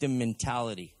victim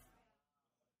mentality.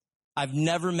 I've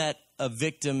never met a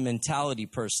victim mentality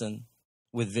person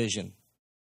with vision.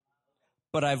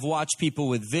 But I've watched people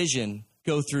with vision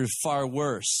go through far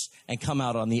worse and come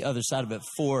out on the other side of it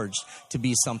forged to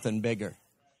be something bigger.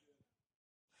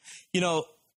 You know,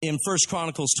 in 1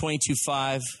 Chronicles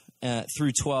 22:5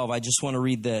 through 12, I just want to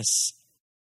read this.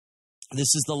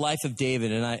 This is the life of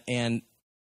David, and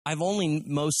I've only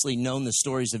mostly known the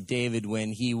stories of David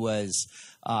when he was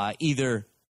either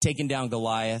taking down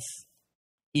Goliath,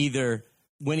 either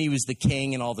when he was the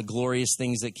king and all the glorious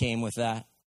things that came with that.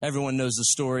 Everyone knows the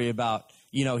story about,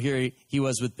 you know, here he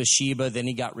was with Bathsheba, then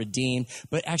he got redeemed.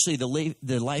 But actually,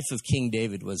 the life of King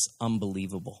David was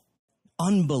unbelievable.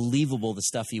 Unbelievable, the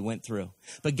stuff he went through.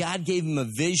 But God gave him a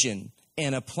vision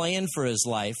and a plan for his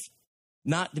life,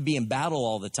 not to be in battle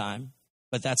all the time,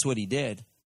 but that's what he did.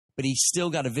 But he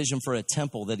still got a vision for a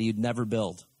temple that he'd never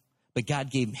build. But God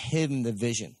gave him the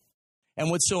vision. And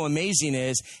what's so amazing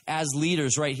is, as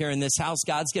leaders right here in this house,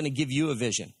 God's going to give you a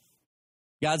vision.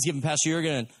 God's given Pastor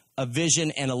Jurgen a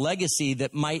vision and a legacy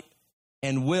that might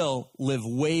and will live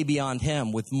way beyond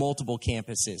him with multiple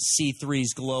campuses,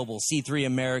 C3s global, C3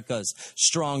 Americas,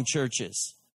 strong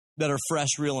churches that are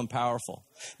fresh, real, and powerful.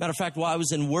 Matter of fact, while I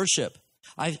was in worship,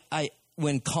 I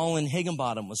when Colin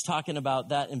Higginbottom was talking about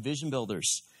that in Vision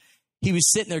Builders. He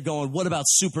was sitting there going, what about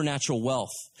supernatural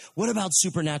wealth? What about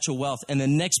supernatural wealth? And the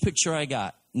next picture I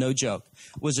got, no joke,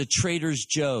 was a Trader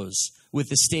Joe's with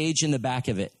the stage in the back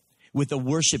of it, with a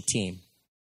worship team,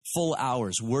 full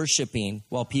hours worshiping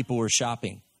while people were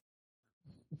shopping.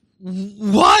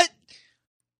 What?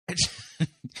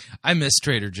 I miss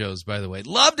Trader Joe's, by the way.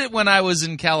 Loved it when I was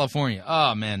in California.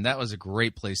 Oh, man, that was a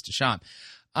great place to shop.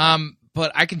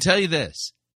 But I can tell you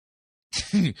this.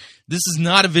 This is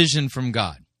not a vision from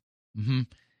God. Mm-hmm.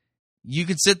 You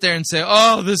could sit there and say,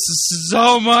 oh, this is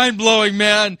so mind-blowing,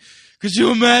 man. Could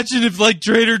you imagine if, like,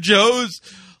 Trader Joe's,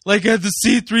 like, had the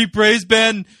C3 praise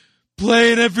band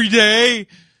playing every day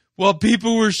while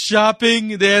people were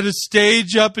shopping? They had a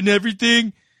stage up and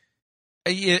everything.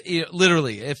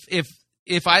 Literally,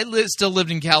 if I still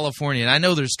lived in California, and I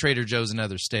know there's Trader Joe's in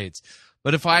other states,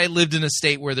 but if I lived in a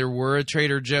state where there were a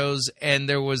Trader Joe's and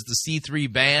there was the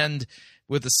C3 band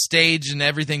with a stage and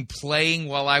everything playing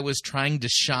while I was trying to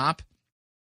shop,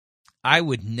 I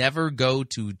would never go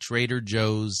to Trader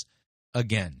Joe's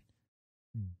again.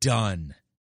 Done.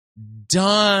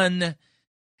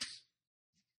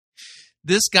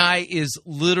 This guy is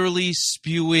literally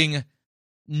spewing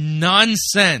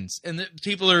nonsense. And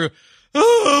people are,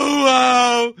 oh,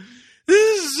 wow,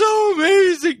 this is so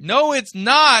amazing. No, it's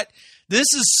not. This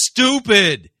is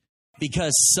stupid.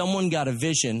 Because someone got a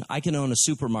vision, I can own a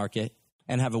supermarket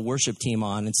and have a worship team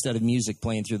on instead of music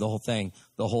playing through the whole thing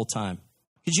the whole time.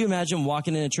 Could you imagine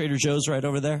walking into Trader Joe's right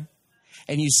over there?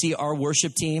 And you see our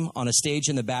worship team on a stage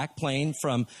in the back playing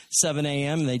from 7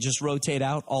 a.m. and they just rotate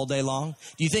out all day long?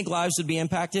 Do you think lives would be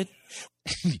impacted?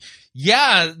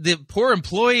 Yeah, the poor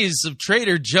employees of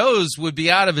Trader Joe's would be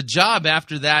out of a job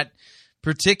after that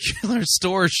particular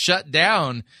store shut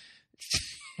down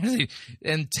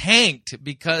and tanked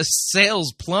because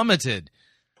sales plummeted.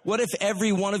 What if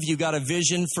every one of you got a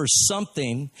vision for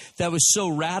something that was so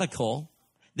radical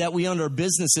that we owned our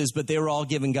businesses, but they were all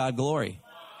giving God glory?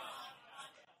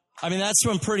 I mean, that's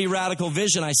some pretty radical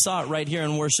vision. I saw it right here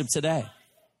in worship today.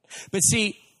 But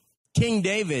see, King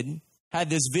David had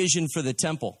this vision for the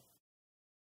temple.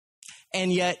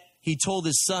 And yet he told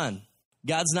his son,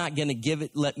 God's not going to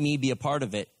let me be a part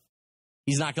of it.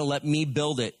 He's not going to let me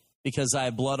build it because I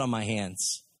have blood on my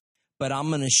hands. But I'm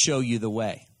going to show you the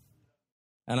way.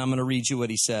 And I'm going to read you what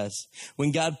he says.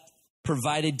 When God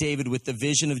provided David with the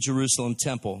vision of Jerusalem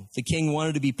temple, the king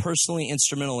wanted to be personally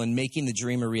instrumental in making the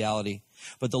dream a reality.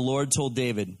 But the Lord told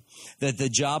David that the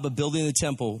job of building the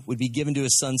temple would be given to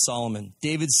his son Solomon,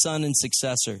 David's son and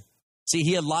successor. See,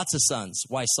 he had lots of sons.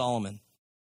 Why Solomon?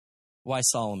 Why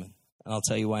Solomon? And I'll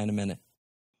tell you why in a minute.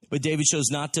 But David chose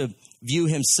not to view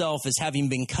himself as having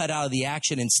been cut out of the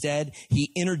action. Instead,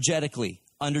 he energetically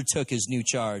undertook his new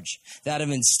charge, that of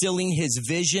instilling his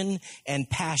vision and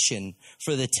passion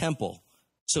for the temple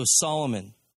so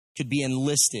Solomon could be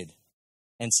enlisted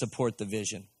and support the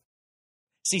vision.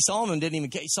 See, Solomon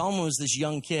was this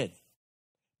young kid,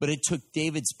 but it took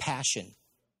David's passion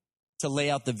to lay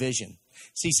out the vision.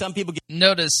 See, some people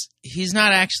notice he's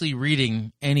not actually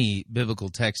reading any biblical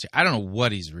text. I don't know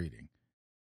what he's reading,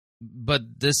 but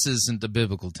this isn't the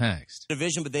biblical text. The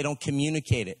vision, but they don't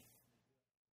communicate it.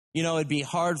 You know, it'd be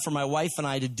hard for my wife and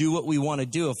I to do what we want to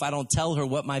do if I don't tell her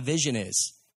what my vision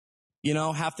is. You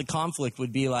know, half the conflict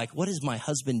would be like, what is my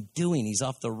husband doing? He's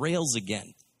off the rails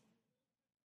again.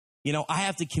 You know, I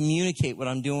have to communicate what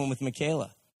I'm doing with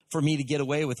Michaela for me to get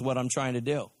away with what I'm trying to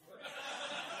do.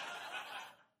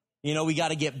 You know, we got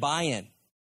to get buy-in.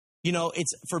 You know,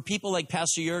 it's for people like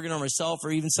Pastor Jurgen or myself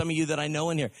or even some of you that I know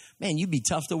in here, man, you'd be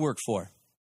tough to work for.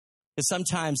 Because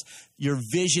sometimes your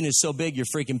vision is so big, you're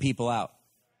freaking people out.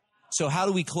 So how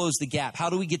do we close the gap? How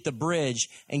do we get the bridge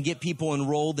and get people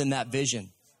enrolled in that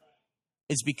vision?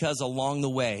 It's because along the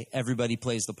way, everybody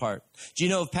plays the part. Do you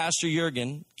know if Pastor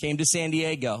Jurgen came to San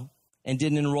Diego and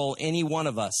didn't enroll any one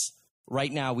of us,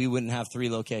 right now we wouldn't have 3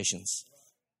 locations?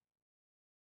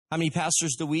 How many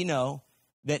pastors do we know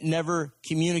that never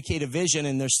communicate a vision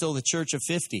and they're still the church of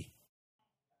 50?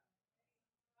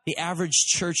 The average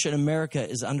church in America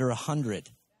is under 100.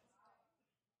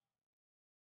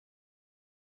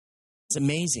 It's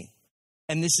amazing.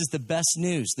 And this is the best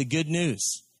news, the good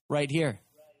news right here.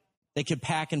 They could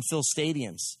pack and fill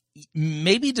stadiums.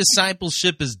 Maybe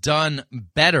discipleship is done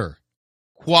better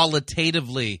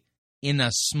qualitatively in a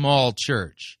small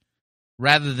church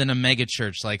rather than a mega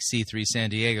church like C3 San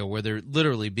Diego where they're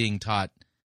literally being taught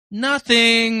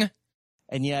nothing.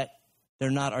 And yet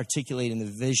they're not articulating the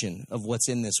vision of what's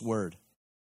in this word.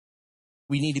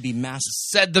 We need to be massive.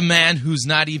 Said the man who's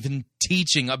not even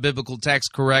teaching a biblical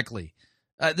text correctly.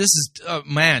 This is,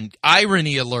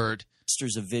 irony alert.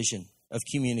 Masters of vision. of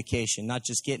communication, not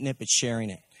just getting it, but sharing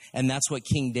it. And that's what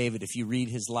King David, if you read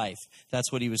his life,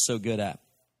 that's what he was so good at.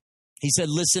 He said,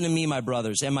 listen to me, my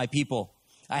brothers and my people.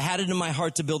 I had it in my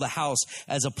heart to build a house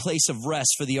as a place of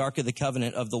rest for the ark of the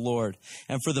covenant of the Lord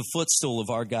and for the footstool of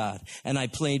our God. And I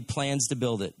made plans to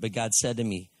build it. But God said to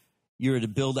me, you are to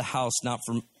build a house not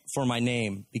for my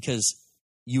name, because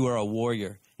you are a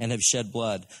warrior and have shed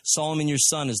blood. Solomon, your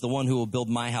son, is the one who will build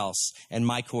my house and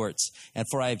my courts. And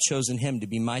for I have chosen him to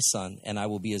be my son, and I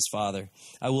will be his father.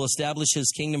 I will establish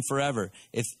his kingdom forever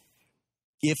if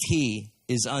he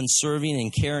is unserving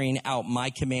and carrying out my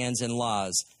commands and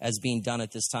laws as being done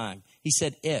at this time. He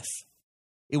said if.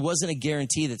 It wasn't a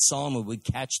guarantee that Solomon would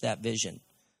catch that vision.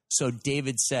 So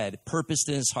David said, purposed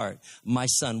in his heart, my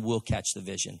son will catch the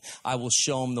vision. I will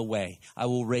show him the way. I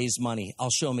will raise money. I'll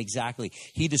show him exactly.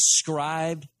 He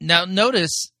described. Now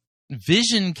notice,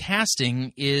 vision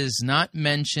casting is not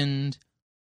mentioned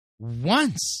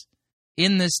once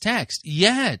in this text.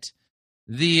 Yet,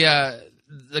 the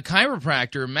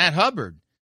chiropractor, Matt Hubbard,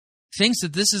 thinks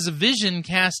that this is a vision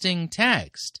casting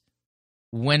text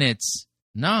when it's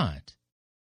not.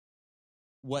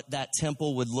 What that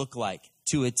temple would look like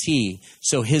to a T,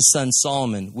 so his son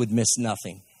Solomon would miss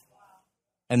nothing.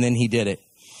 And then he did it.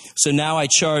 So now I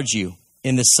charge you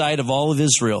in the sight of all of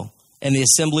Israel and the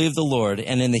assembly of the Lord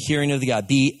and in the hearing of the God,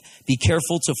 be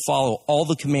careful to follow all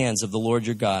the commands of the Lord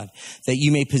your God, that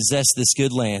you may possess this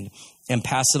good land and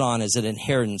pass it on as an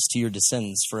inheritance to your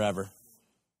descendants forever.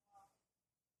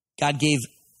 God gave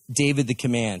David the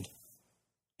command,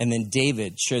 and then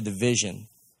David shared the vision,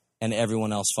 and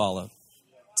everyone else followed.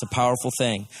 It's a powerful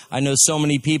thing. I know so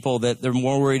many people that they're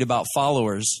more worried about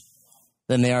followers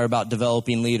than they are about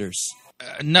developing leaders.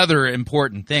 Another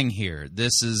important thing here,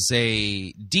 this is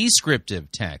a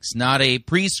descriptive text, not a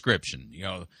prescription.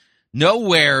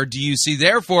 Nowhere do you see,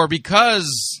 therefore,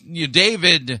 because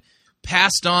David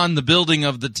passed on the building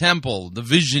of the temple, the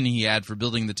vision he had for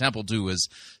building the temple to his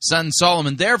son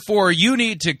Solomon, therefore you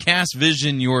need to cast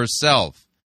vision yourself.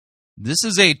 This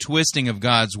is a twisting of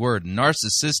God's word,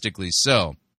 narcissistically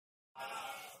so.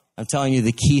 I'm telling you,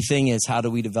 the key thing is, how do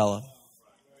we develop?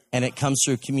 And it comes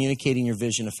through communicating your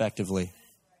vision effectively.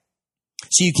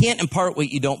 So you can't impart what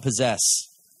you don't possess.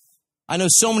 I know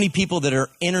so many people that are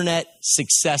internet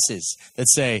successes that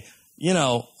say, I'm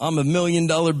 $1 million,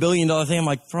 billion thing. I'm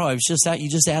like, bro, it's just that you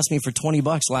just asked me for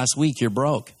 $20 last week. You're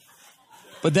broke.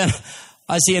 But then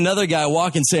I see another guy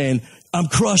walking saying, I'm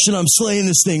crushing, I'm slaying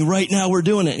this thing. Right now we're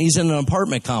doing it. And he's in an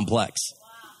apartment complex.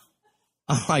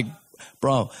 I'm like,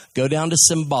 bro, go down to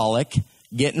Symbolic,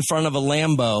 get in front of a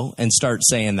Lambo and start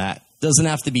saying that. Doesn't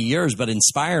have to be yours, but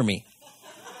inspire me.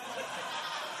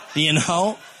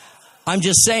 I'm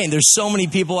just saying, there's so many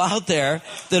people out there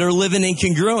that are living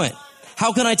incongruent.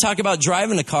 How can I talk about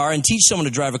driving a car and teach someone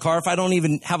to drive a car if I don't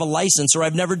even have a license or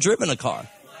I've never driven a car?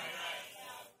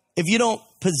 If you don't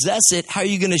possess it, how are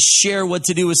you going to share what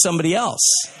to do with somebody else?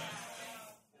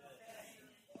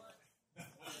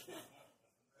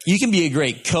 You can be a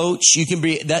great coach. You can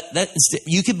be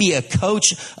you could be a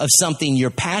coach of something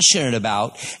you're passionate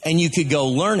about, and you could go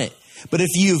learn it. But if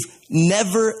you've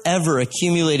never ever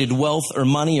accumulated wealth or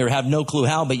money or have no clue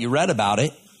how, but you read about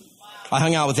it, I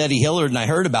hung out with Eddie Hillard and I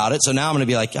heard about it, so now I'm going to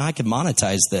be like, I could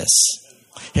monetize this.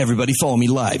 Hey, everybody, follow me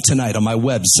live tonight on my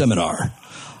web seminar.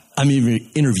 I'm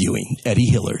interviewing Eddie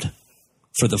Hillard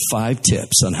for the 5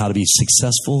 tips on how to be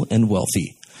successful and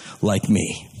wealthy like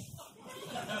me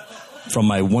from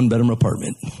my 1-bedroom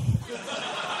apartment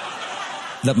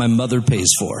that my mother pays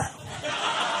for.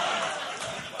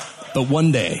 But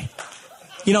one day,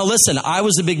 listen, I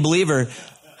was a big believer,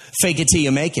 fake it till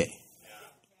you make it.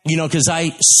 Because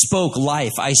I spoke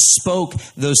life. I spoke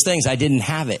those things. I didn't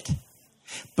have it.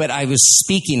 But I was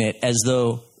speaking it as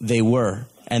though they were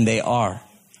and they are.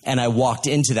 And I walked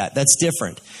into that. That's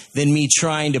different than me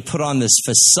trying to put on this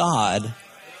facade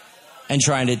and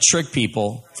trying to trick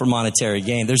people for monetary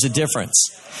gain. There's a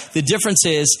difference. The difference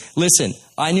is, listen,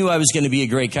 I knew I was going to be a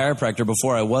great chiropractor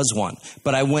before I was one,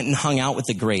 but I went and hung out with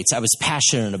the greats. I was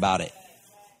passionate about it.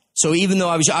 So even though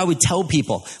I would tell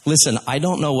people, listen, I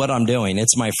don't know what I'm doing.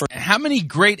 It's my first. How many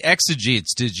great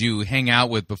exegetes did you hang out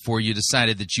with before you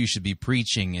decided that you should be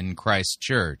preaching in Christ's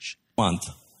church? Month.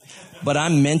 But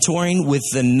I'm mentoring with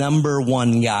the number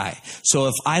one guy. So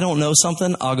if I don't know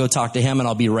something, I'll go talk to him and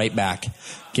I'll be right back.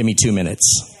 Give me 2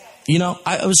 minutes.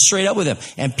 I was straight up with him.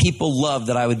 And people loved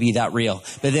that I would be that real.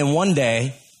 But then one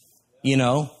day,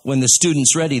 when the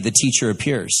student's ready, the teacher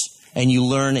appears. And you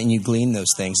learn and you glean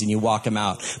those things and you walk them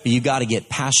out. But you got to get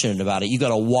passionate about it. You got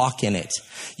to walk in it.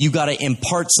 You got to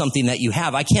impart something that you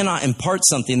have. I cannot impart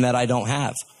something that I don't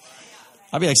have.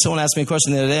 I'll be like, someone asked me a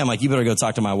question the other day. I'm like, you better go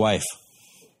talk to my wife.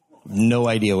 No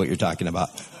idea what you're talking about.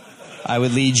 I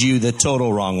would lead you the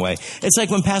total wrong way. It's like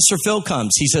when Pastor Phil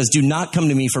comes. He says, do not come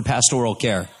to me for pastoral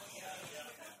care.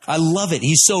 I love it.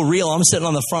 He's so real. I'm sitting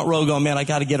on the front row going, man, I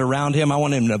got to get around him. I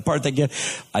want him to part that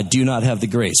gift. I do not have the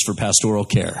grace for pastoral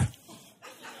care.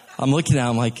 I'm looking at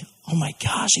him like, oh my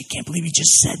gosh, I can't believe he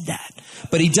just said that.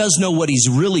 But he does know what he's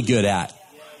really good at.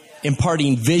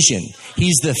 Imparting vision.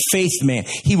 He's the faith man.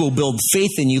 He will build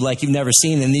faith in you like you've never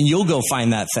seen, and then you'll go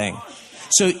find that thing.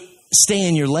 So stay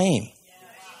in your lane,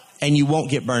 and you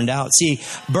won't get burned out. See,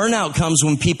 burnout comes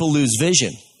when people lose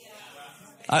vision.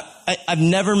 I've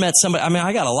never met somebody,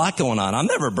 I got a lot going on. I'm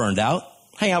never burned out.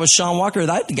 Hang out with Sean Walker,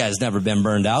 that guy's never been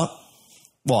burned out.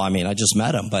 Well, I just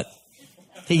met him, but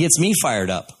he gets me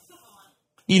fired up.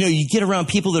 You get around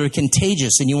people that are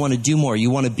contagious, and you want to do more.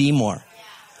 You want to be more.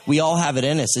 We all have it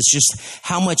in us. It's just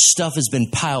how much stuff has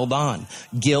been piled on.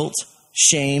 Guilt,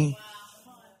 shame,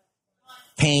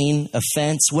 pain,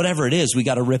 offense, whatever it is, we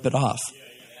got to rip it off.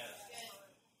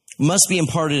 It must be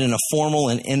imparted in a formal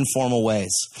and informal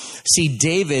ways. See,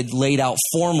 David laid out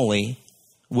formally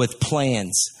with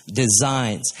plans,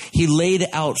 designs. He laid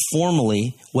out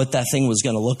formally what that thing was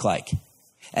going to look like.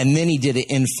 And then he did it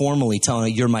informally,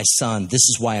 telling him, you're my son. This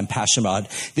is why I'm passionate about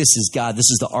it. This is God. This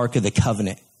is the Ark of the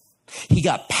Covenant. He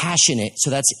got passionate, so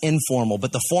that's informal.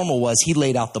 But the formal was he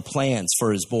laid out the plans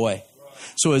for his boy.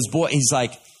 So his boy, he's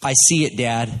like, I see it,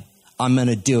 Dad. I'm going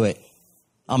to do it.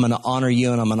 I'm going to honor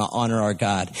you, and I'm going to honor our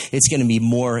God. It's going to be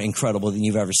more incredible than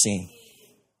you've ever seen.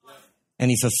 And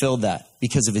he fulfilled that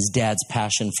because of his dad's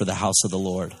passion for the house of the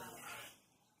Lord.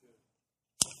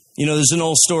 There's an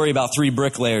old story about 3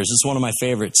 bricklayers. It's one of my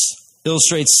favorites.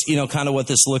 Illustrates, kind of what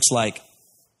this looks like.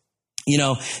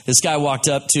 This guy walked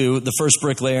up to the first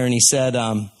bricklayer and he said,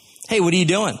 hey, what are you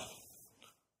doing?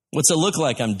 What's it look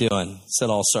like I'm doing? Said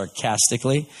all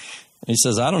sarcastically. And he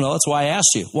says, I don't know. That's why I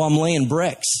asked you. Well, I'm laying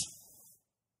bricks.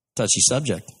 Touchy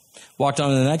subject. Walked on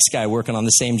to the next guy working on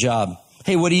the same job.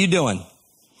 Hey, what are you doing?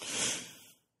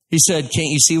 He said, can't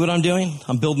you see what I'm doing?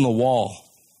 I'm building a wall.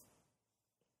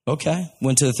 Okay.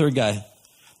 Went to the third guy.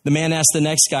 The man asked the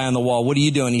next guy on the wall, what are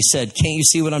you doing? He said, can't you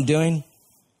see what I'm doing?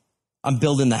 I'm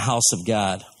building the house of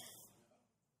God.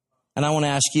 And I want to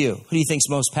ask you, who do you think's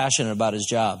most passionate about his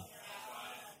job?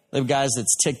 The guys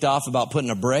that's ticked off about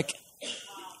putting a brick?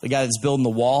 The guy that's building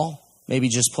the wall? Maybe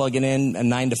just plugging in a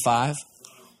 9 to 5?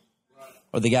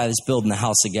 Or the guy that's building the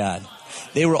house of God?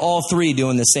 They were all 3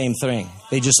 doing the same thing.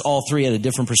 They just all 3 had a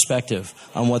different perspective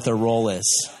on what their role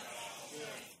is.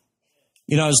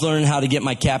 I was learning how to get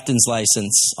my captain's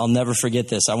license. I'll never forget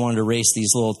this. I wanted to race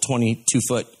these little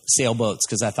 22-foot sailboats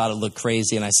because I thought it looked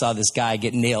crazy. And I saw this guy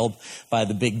get nailed by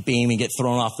the big beam and get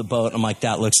thrown off the boat. I'm like,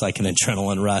 that looks like an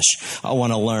adrenaline rush. I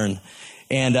want to learn.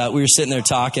 And we were sitting there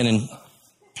talking, and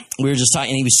we were just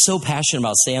talking. And he was so passionate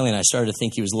about sailing, I started to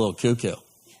think he was a little cuckoo.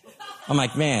 I'm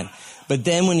like, man. But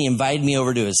then when he invited me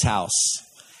over to his house,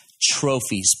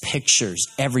 trophies, pictures,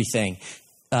 everything,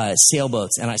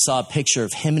 sailboats, and I saw a picture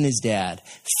of him and his dad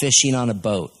fishing on a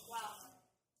boat.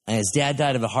 And his dad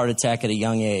died of a heart attack at a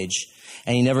young age,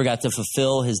 and he never got to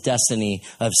fulfill his destiny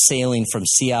of sailing from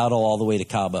Seattle all the way to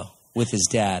Cabo with his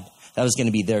dad. That was going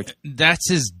to be their... That's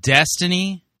his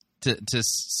destiny, to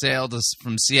sail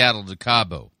from Seattle to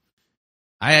Cabo.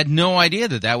 I had no idea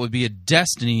that would be a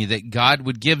destiny that God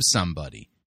would give somebody.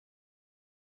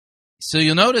 So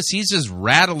you'll notice he's just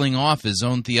rattling off his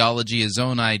own theology, his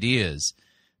own ideas.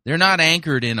 They're not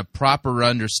anchored in a proper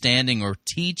understanding or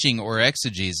teaching or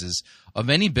exegesis of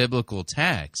any biblical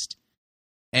text.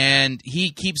 And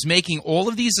he keeps making all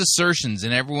of these assertions,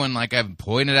 and everyone, like I've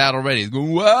pointed out already, is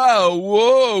going, wow,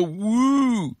 whoa,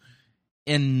 woo.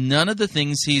 And none of the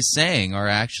things he's saying are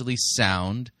actually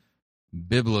sound,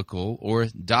 biblical, or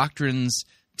doctrines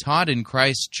taught in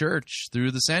Christ's church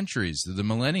through the centuries, through the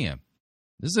millennia.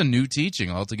 This is a new teaching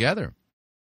altogether.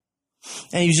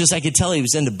 And he was just, I could tell he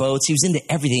was into boats. He was into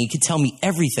everything. He could tell me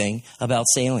everything about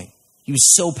sailing. He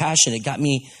was so passionate. It got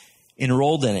me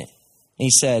enrolled in it. And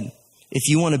he said, if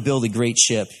you want to build a great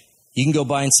ship, you can go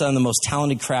buy some of the most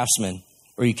talented craftsmen,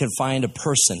 or you can find a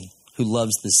person who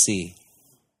loves the sea.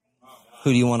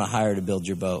 Who do you want to hire to build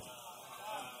your boat?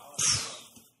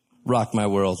 Rock my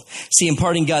world. See,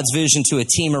 imparting God's vision to a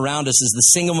team around us is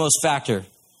the single most factor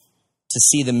to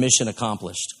see the mission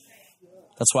accomplished.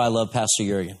 That's why I love Pastor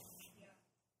Jurgen.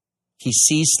 He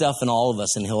sees stuff in all of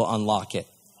us and he'll unlock it.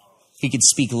 He could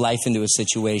speak life into a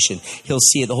situation. He'll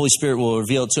see it. The Holy Spirit will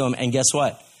reveal it to him. And guess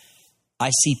what?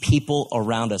 I see people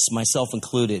around us, myself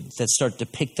included, that start to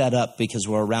pick that up because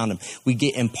we're around them. We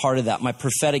get imparted that. My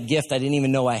prophetic gift, I didn't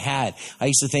even know I had. I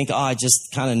used to think, I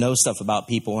just kind of know stuff about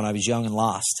people when I was young and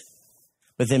lost.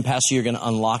 But then, Pastor, you're going to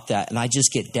unlock that. And I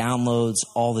just get downloads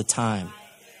all the time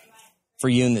for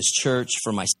you in this church,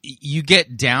 for my... You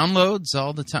get downloads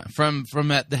all the time from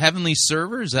the heavenly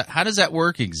servers? How does that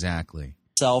work exactly?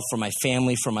 For my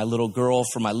family, for my little girl,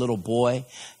 for my little boy.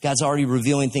 God's already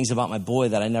revealing things about my boy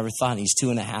that I never thought. He's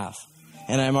 2.5.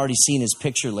 And I'm already seeing his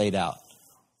picture laid out.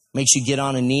 Makes you get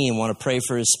on a knee and want to pray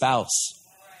for his spouse,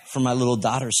 for my little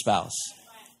daughter's spouse,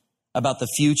 about the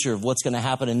future of what's going to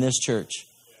happen in this church,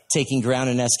 taking ground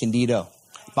in Escondido,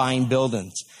 buying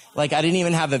buildings. Like, I didn't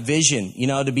even have a vision,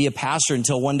 to be a pastor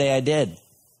until one day I did.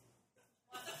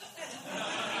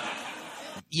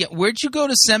 Yeah, where'd you go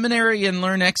to seminary and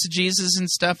learn exegesis and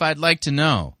stuff? I'd like to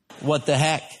know. What the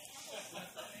heck?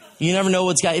 You never know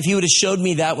what's got. If you would have showed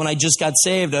me that when I just got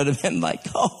saved, I would have been like,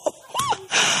 oh,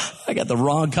 I got the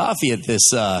wrong coffee at this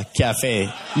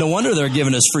cafe. No wonder they're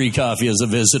giving us free coffee as a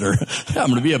visitor. I'm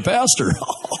going to be a pastor.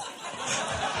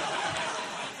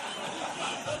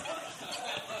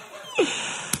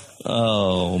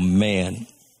 Oh, man.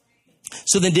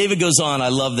 So then David goes on. I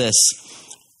love this.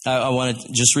 I want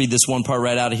to just read this one part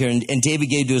right out of here. And David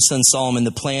gave to his son Solomon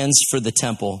the plans for the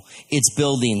temple, its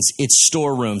buildings, its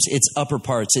storerooms, its upper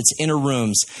parts, its inner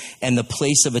rooms, and the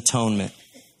place of atonement.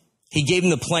 He gave him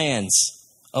the plans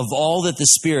of all that the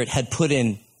Spirit had put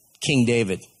in King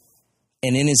David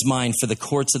and in his mind for the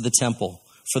courts of the temple,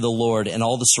 for the Lord, and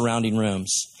all the surrounding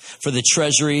rooms, for the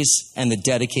treasuries and the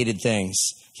dedicated things.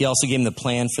 He also gave him the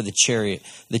plan for the chariot,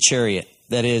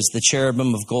 that is, the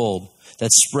cherubim of gold,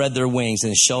 that spread their wings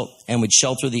and would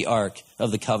shelter the ark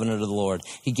of the covenant of the Lord.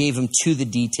 He gave him to the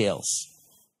details.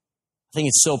 I think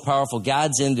it's so powerful.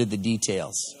 God's into the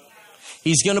details.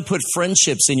 He's going to put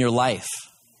friendships in your life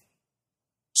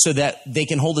so that they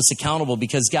can hold us accountable,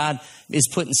 because God is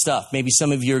putting stuff. Maybe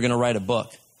some of you are going to write a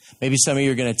book. Maybe some of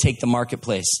you are going to take the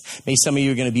marketplace. Maybe some of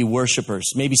you are going to be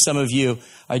worshipers. Maybe some of you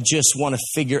just want to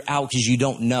figure out, because you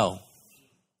don't know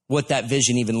what that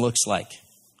vision even looks like.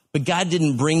 But God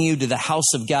didn't bring you to the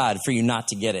house of God for you not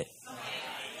to get it.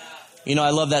 I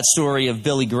love that story of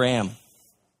Billy Graham.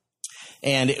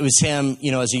 And it was him,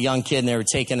 as a young kid, and they were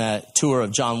taking a tour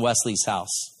of John Wesley's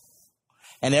house.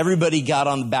 And everybody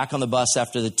got back on the bus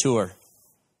after the tour,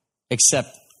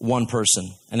 except one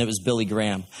person, and it was Billy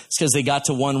Graham. It's because they got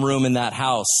to one room in that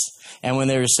house, and when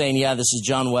they were saying, yeah, this is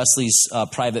John Wesley's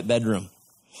private bedroom.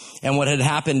 And what had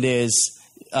happened is,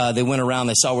 they went around,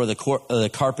 they saw where the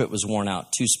carpet was worn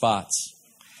out, 2 spots.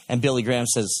 And Billy Graham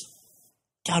says,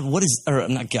 what is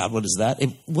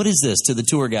that? What is this, to the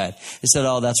tour guide? He said,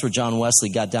 oh, that's where John Wesley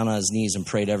got down on his knees and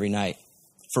prayed every night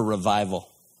for revival.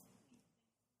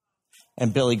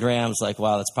 And Billy Graham's like,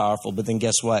 wow, that's powerful. But then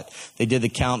guess what? They did the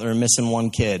count, they were missing one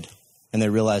kid, and they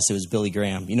realized it was Billy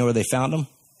Graham. You know where they found him?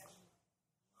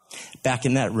 Back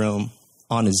in that room,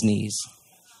 on his knees,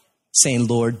 saying,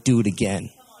 Lord, do it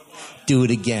again. Do it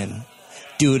again.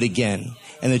 Do it again.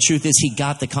 And the truth is, he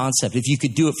got the concept. If you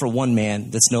could do it for one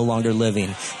man that's no longer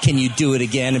living, can you do it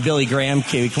again? And Billy Graham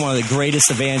became one of the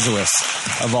greatest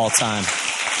evangelists of all time.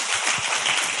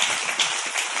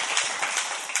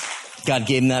 God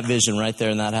gave him that vision right there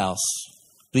in that house.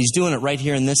 But he's doing it right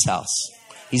here in this house.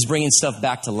 He's bringing stuff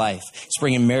back to life. He's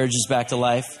bringing marriages back to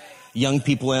life. Young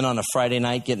people in on a Friday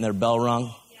night getting their bell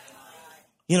rung.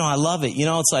 I love it.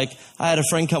 It's like, I had a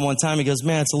friend come one time. He goes,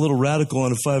 man, it's a little radical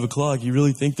on a 5 o'clock. You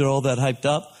really think they're all that hyped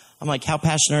up? I'm like, how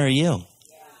passionate are you?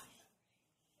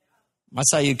 I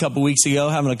saw you a couple weeks ago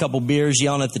having a couple beers,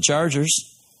 yelling at the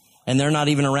Chargers, and they're not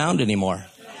even around anymore.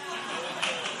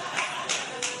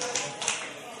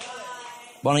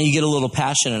 Why don't you get a little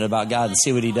passionate about God and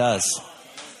see what he does?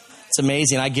 It's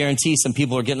amazing. I guarantee some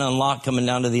people are getting unlocked coming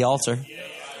down to the altar.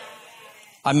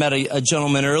 I met a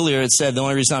gentleman earlier that said, the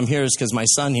only reason I'm here is because my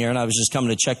son here, and I was just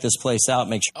coming to check this place out,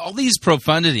 make sure. All these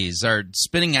profundities are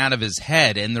spinning out of his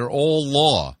head, and they're all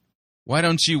law. Why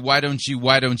don't you, la,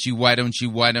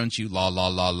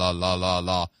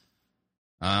 la.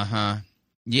 Uh-huh.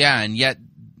 Yeah, and yet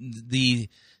the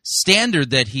standard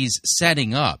that he's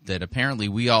setting up, that apparently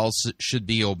we all should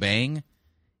be obeying,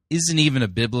 isn't even a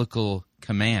biblical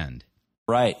command.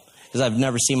 Right, because I've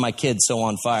never seen my kid so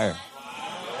on fire.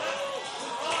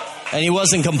 And he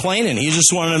wasn't complaining. He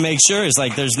just wanted to make sure. He's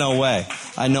like, there's no way.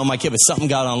 I know my kid, but something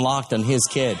got unlocked on his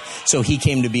kid. So he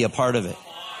came to be a part of it.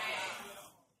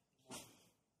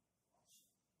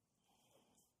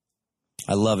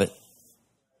 I love it.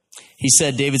 He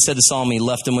said, David said to Solomon, he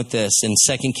left him with this in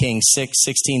 2 Kings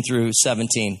 6:16 through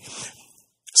 17.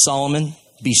 Solomon,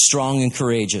 be strong and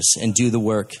courageous and do the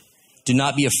work. Do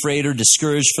not be afraid or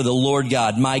discouraged, for the Lord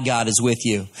God, my God, is with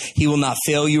you. He will not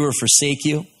fail you or forsake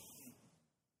you.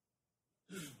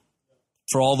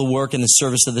 For all the work and the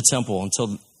service of the temple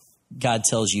until God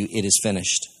tells you it is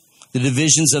finished. The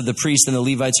divisions of the priests and the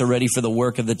Levites are ready for the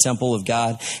work of the temple of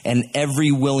God, and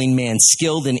every willing man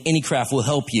skilled in any craft will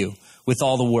help you with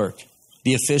all the work.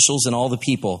 The officials and all the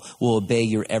people will obey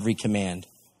your every command.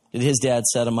 Did his dad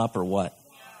set him up or what?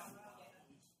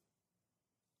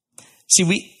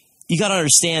 See, you got to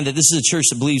understand that this is a church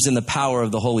that believes in the power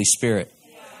of the Holy Spirit.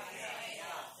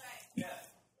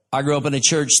 I grew up in a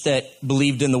church that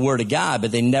believed in the Word of God,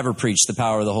 but they never preached the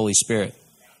power of the Holy Spirit.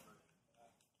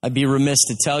 I'd be remiss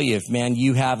to tell you if, man,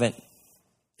 you haven't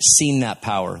seen that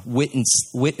power,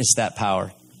 witnessed that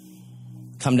power,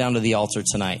 come down to the altar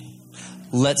tonight.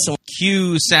 Let someone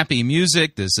cue sappy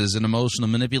music. This is an emotional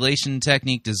manipulation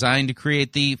technique designed to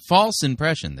create the false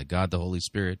impression that God the Holy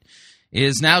Spirit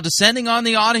is now descending on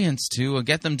the audience to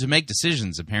get them to make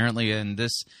decisions, apparently, and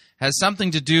this has something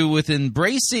to do with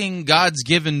embracing God's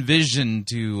given vision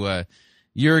to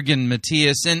Jürgen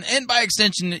Matthias, and by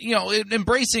extension,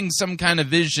 embracing some kind of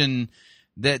vision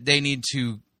that they need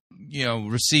to,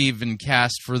 receive and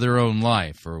cast for their own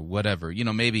life or whatever.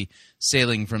 Maybe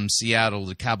sailing from Seattle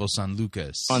to Cabo San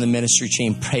Lucas. On the ministry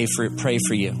chain, pray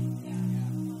for you.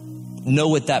 Know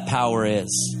what that power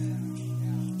is.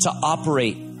 To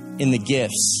operate in the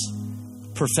gifts,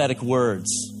 prophetic words,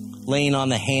 laying on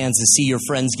the hands and see your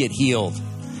friends get healed,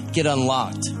 get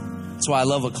unlocked. That's why I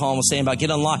love what Colin was saying about get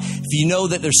unlocked. If you know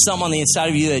that there's something on the inside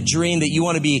of you, that dream that you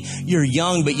want to be, you're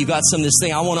young, but you got this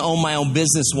thing, I want to own my own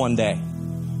business one day.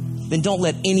 Then don't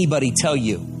let anybody tell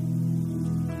you.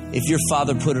 If your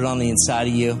Father put it on the inside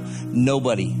of you,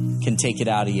 nobody can take it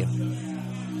out of you.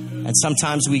 And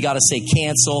sometimes we got to say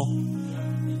cancel,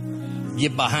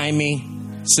 get behind me,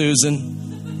 Susan.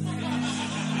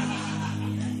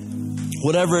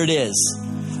 Whatever it is.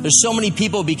 There's so many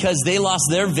people, because they lost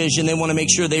their vision, they want to make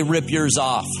sure they rip yours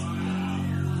off.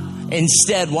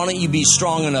 Instead, why don't you be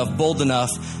strong enough, bold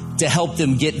enough to help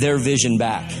them get their vision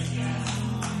back?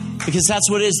 Because that's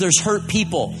what it is. There's hurt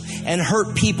people, and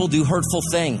hurt people do hurtful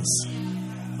things.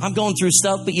 I'm going through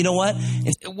stuff, but you know what?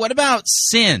 What about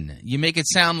sin? You make it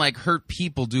sound like hurt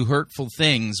people do hurtful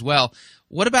things. Well,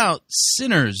 what about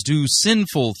sinners do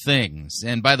sinful things?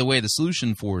 And by the way, the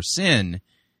solution for sin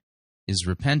is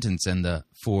repentance and the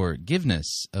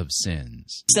forgiveness of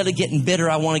sins. Instead of getting bitter,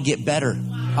 I want to get better.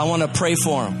 I want to pray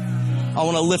for them. I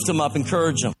want to lift them up,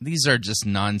 encourage them. These are just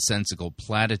nonsensical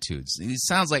platitudes. It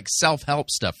sounds like self-help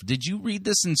stuff. Did you read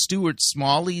this in Stuart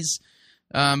Smalley's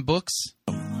books?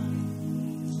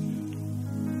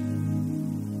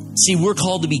 See, we're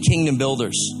called to be kingdom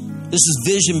builders. This is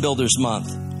Vision Builders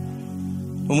Month.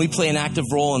 When we play an active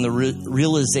role in the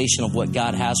realization of what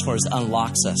God has for us,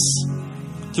 unlocks us.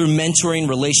 Through mentoring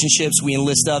relationships, we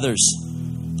enlist others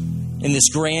in this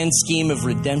grand scheme of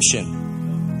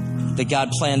redemption that God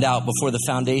planned out before the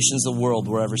foundations of the world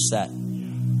were ever set.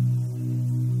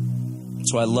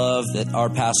 So I love that our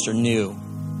pastor knew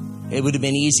it would have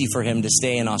been easy for him to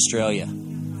stay in Australia.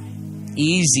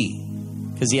 Easy,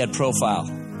 because he had profile.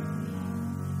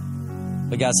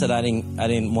 But God said, I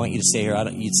didn't want you to stay here.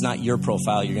 It's not your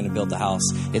profile you're going to build the house.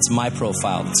 It's my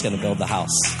profile that's going to build the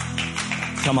house.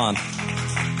 Come on.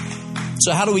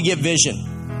 So how do we get vision?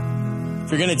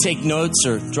 If you're going to take notes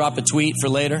or drop a tweet for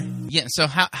later. Yeah, so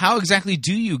how exactly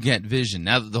do you get vision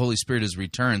now that the Holy Spirit has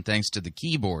returned, thanks to the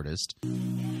keyboardist?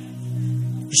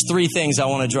 There's 3 things I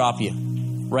want to drop you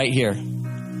right here.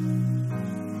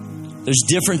 There's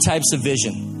different types of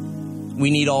vision. We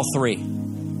need all 3.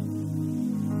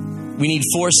 We need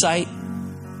foresight,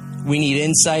 we need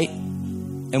insight,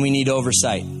 and we need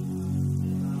oversight.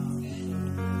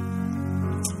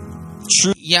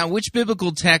 Yeah, which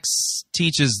biblical text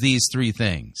teaches these 3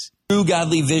 things? True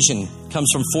godly vision comes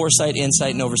from foresight,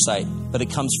 insight, and oversight, but it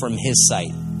comes from His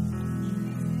sight.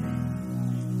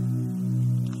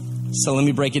 So let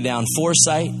me break it down.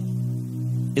 Foresight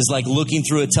is like looking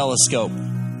through a telescope.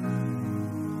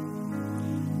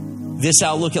 This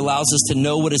outlook allows us to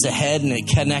know what is ahead, and it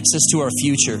connects us to our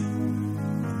future.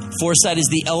 Foresight is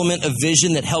the element of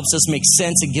vision that helps us make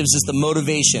sense and gives us the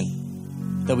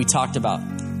motivation that we talked about.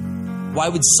 Why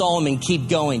would Solomon keep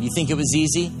going? Do you think it was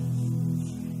easy?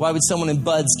 Why would someone in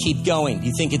Buds keep going? Do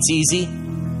you think it's easy?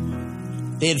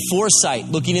 They had foresight,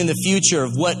 looking in the future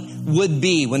of what would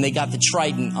be when they got the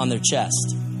trident on their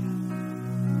chest.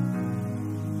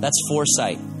 That's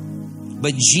foresight.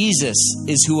 But Jesus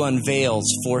is who unveils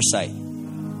foresight.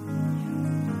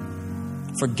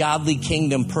 For godly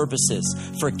kingdom purposes,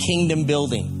 for kingdom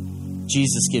building,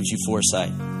 Jesus gives you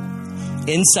foresight.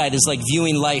 Insight is like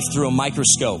viewing life through a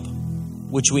microscope,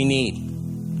 which we need.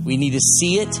 We need to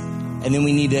see it, and then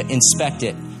we need to inspect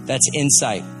it. That's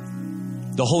insight.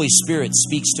 The Holy Spirit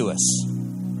speaks to us.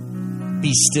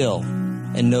 Be still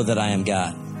and know that I am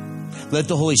God. Let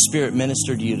the Holy Spirit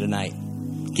minister to you tonight.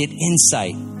 Get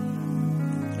insight.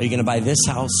 Are you going to buy this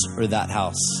house or that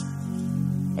house?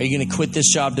 Are you going to quit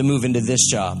this job to move into this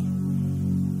job?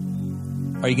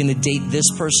 Are you going to date this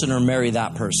person or marry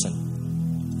that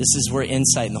person? This is where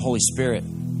insight and the Holy Spirit.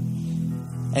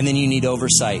 And then you need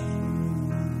oversight.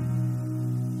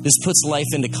 This puts life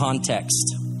into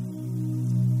context.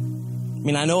 I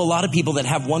mean, I know a lot of people that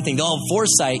have one thing. They'll have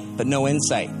foresight, but no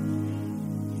insight.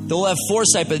 They'll have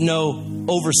foresight, but no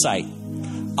oversight.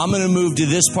 I'm going to move to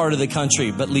this part of the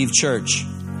country, but leave church,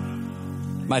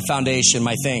 my foundation,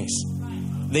 my things.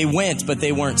 They went, but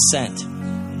they weren't sent.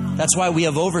 That's why we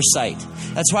have oversight.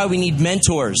 That's why we need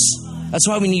mentors. That's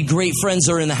why we need great friends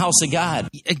that are in the house of God.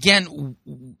 Again,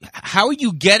 how are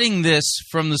you getting this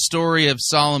from the story of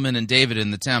Solomon and David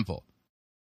in the temple?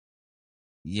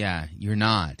 Yeah, you're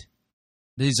not.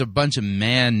 These are a bunch of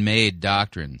man-made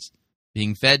doctrines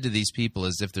being fed to these people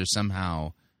as if they're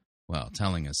somehow, well,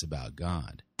 telling us about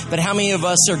God. But how many of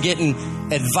us are getting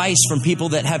advice from people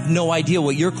that have no idea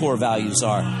what your core values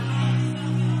are?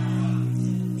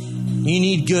 You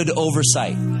need good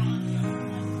oversight.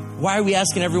 Why are we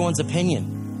asking everyone's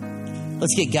opinion?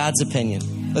 Let's get God's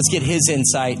opinion. Let's get His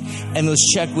insight. And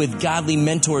let's check with godly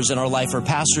mentors in our life or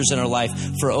pastors in our life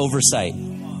for oversight.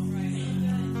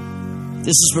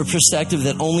 This is a perspective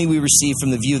that only we receive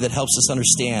from the view that helps us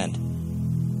understand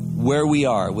where we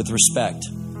are with respect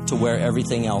to where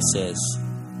everything else is.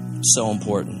 So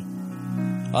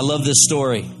important. I love this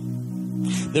story.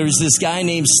 There was this guy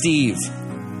named Steve.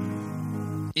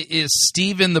 Is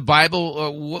Steve in the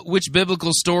Bible? Which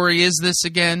biblical story is this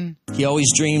again? He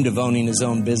always dreamed of owning his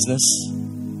own business.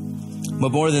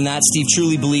 But more than that, Steve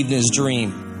truly believed in his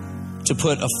dream to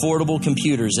put affordable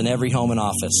computers in every home and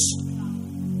office.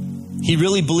 He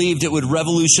really believed it would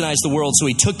revolutionize the world, so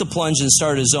he took the plunge and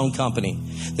started his own company.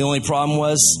 The only problem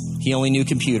was he only knew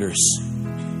computers.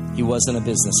 He wasn't a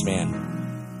businessman.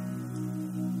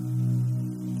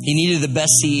 He needed the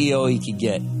best CEO he could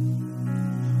get.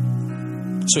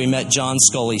 So he met John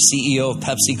Scully, CEO of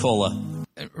Pepsi Cola.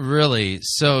 Really?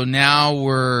 So now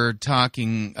we're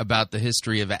talking about the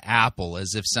history of Apple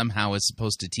as if somehow it's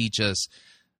supposed to teach us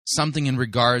something in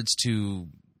regards to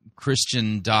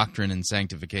Christian doctrine and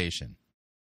sanctification.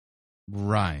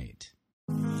 Right.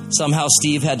 Somehow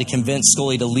Steve had to convince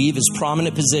Scully to leave his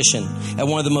prominent position at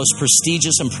one of the most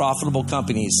prestigious and profitable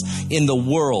companies in the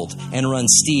world and run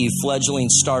Steve's fledgling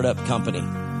startup company.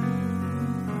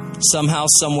 Somehow,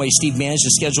 someway, Steve managed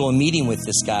to schedule a meeting with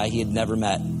this guy he had never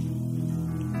met,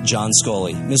 John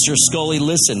Scully. Mr. Scully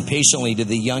listened patiently to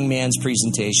the young man's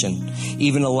presentation,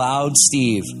 even allowed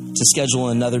Steve to schedule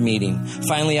another meeting.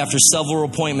 Finally, after several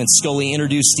appointments, Scully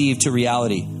introduced Steve to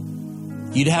reality.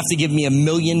 You'd have to give me $1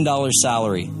 million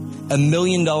salary, $1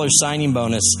 million signing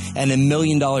bonus, and $1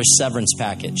 million severance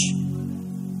package.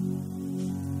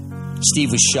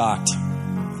 Steve was shocked.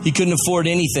 He couldn't afford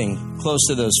anything close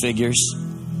to those figures.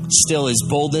 Still, his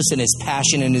boldness and his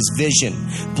passion and his vision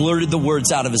blurted the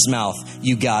words out of his mouth.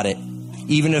 You got it.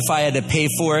 Even if I had to pay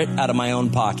for it out of my own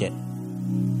pocket.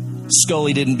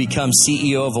 Scully didn't become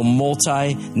CEO of a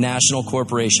multinational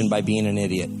corporation by being an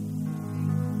idiot.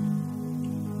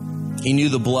 He knew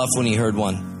the bluff when he heard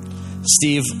one.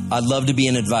 Steve, I'd love to be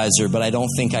an advisor, but I don't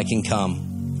think I can come.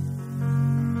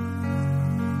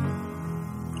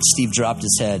 Steve dropped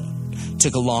his head,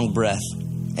 took a long breath,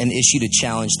 and issued a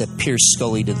challenge that pierced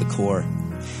Scully to the core.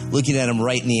 Looking at him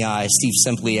right in the eye, Steve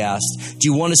simply asked, do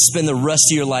you want to spend the rest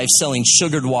of your life selling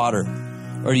sugared water,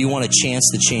 or do you want a chance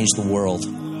to change the world?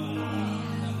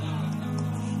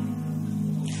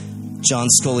 John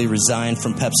Scully resigned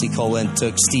from Pepsi Cola and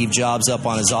took Steve Jobs up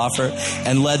on his offer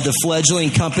and led the fledgling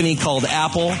company called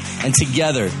Apple, and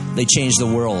together they changed the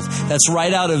world. That's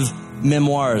right out of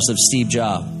Memoirs of Steve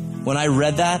Jobs. When I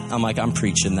read that, I'm like, I'm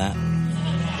preaching that.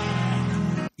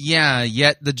 Yeah,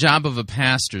 yet the job of a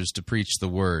pastor is to preach the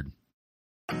word.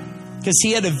 Because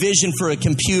he had a vision for a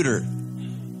computer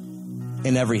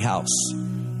in every house.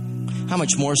 How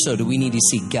much more so do we need to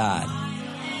see God?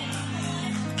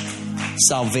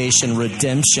 Salvation,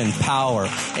 redemption, power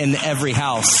in every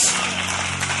house.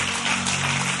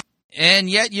 And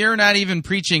yet you're not even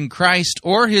preaching Christ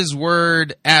or His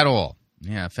word at all.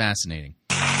 Yeah, fascinating.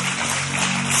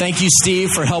 Thank you,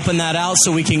 Steve, for helping that out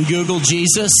so we can Google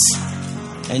Jesus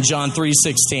and John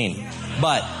 3:16.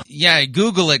 But yeah,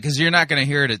 Google it because you're not going to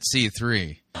hear it at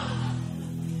C3.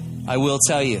 I will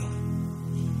tell you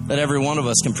that every one of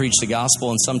us can preach the gospel,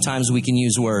 and sometimes we can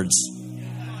use words.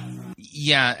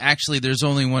 Yeah, actually, there's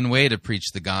only one way to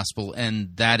preach the gospel,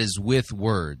 and that is with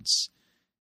words.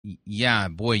 Yeah,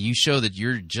 boy, you show that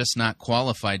you're just not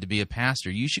qualified to be a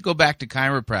pastor. You should go back to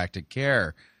chiropractic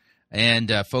care.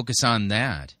 and focus on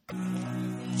that.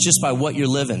 Just by what you're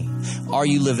living. Are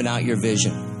you living out your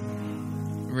vision?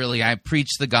 Really, I preach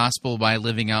the gospel by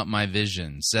living out my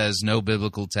vision, says no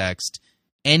biblical text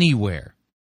anywhere.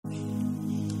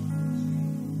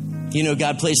 You know,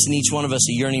 God placed in each one of us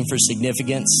a yearning for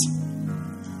significance,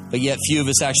 but yet few of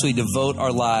us actually devote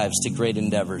our lives to great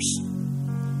endeavors.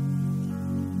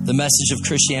 The message of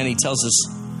Christianity tells us,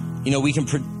 you know, we can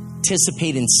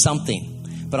participate in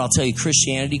something, but I'll tell you,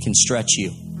 Christianity can stretch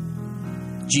you.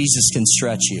 Jesus can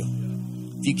stretch you.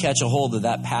 If you catch a hold of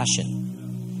that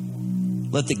passion,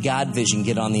 let the God vision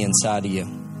get on the inside of you.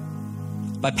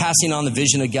 By passing on the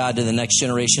vision of God to the next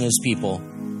generation as people,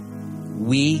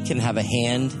 we can have a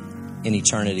hand in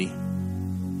eternity.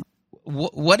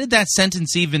 What did that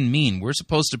sentence even mean? We're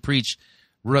supposed to preach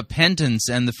repentance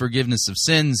and the forgiveness of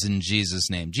sins in Jesus'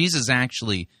 name. Jesus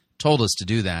actually told us to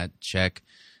do that. Check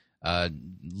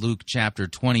Luke chapter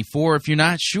 24 if you're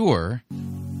not sure.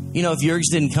 You know, if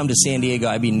Jurgs didn't come to San Diego,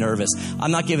 I'd be nervous.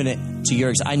 I'm not giving it to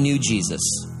Jurgs. I knew Jesus,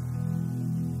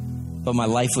 but my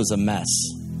life was a mess.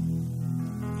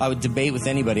 I would debate with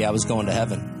anybody I was going to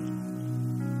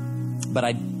heaven, but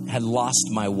I had lost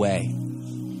my way.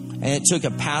 And it took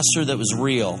a pastor that was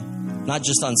real, not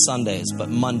just on Sundays, but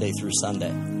Monday through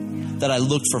Sunday, that I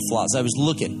looked for flaws. I was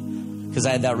looking because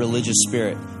I had that religious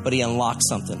spirit, but he unlocked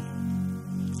something.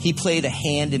 He played a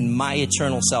hand in my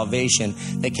eternal salvation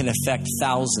that can affect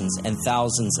thousands and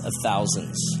thousands of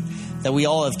thousands. That we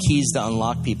all have keys to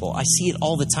unlock people. I see it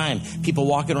all the time. People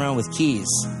walking around with keys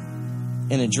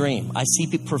in a dream. I see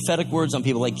prophetic words on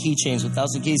people like keychains with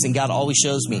 1,000 keys, and God always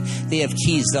shows me they have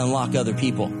keys to unlock other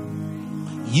people.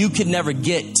 You could never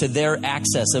get to their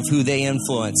access of who they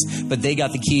influence, but they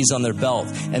got the keys on their belt,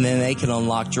 and then they can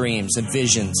unlock dreams and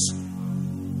visions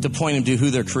to point them to who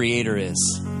their creator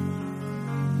is.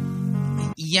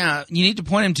 Yeah, you need to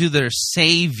point them to their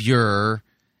Savior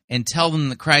and tell them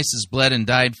that Christ has bled and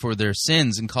died for their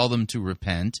sins and call them to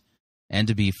repent and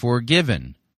to be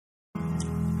forgiven.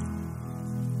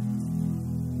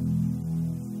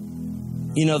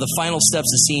 You know, the final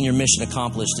steps to seeing your mission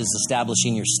accomplished is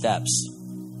establishing your steps.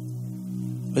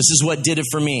 This is what did it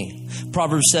for me.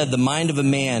 Proverbs said, the mind of a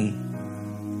man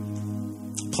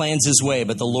plans his way,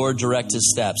 but the Lord directs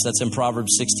his steps. That's in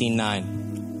Proverbs 16:9.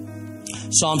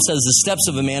 Psalm says, the steps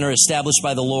of a man are established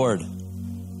by the Lord,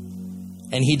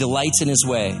 and he delights in his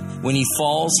way. When he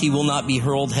falls, he will not be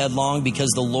hurled headlong,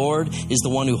 because the Lord is the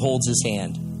one who holds his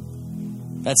hand.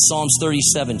 That's Psalms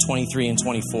 37, 23, and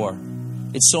 24.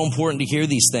 It's so important to hear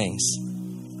these things.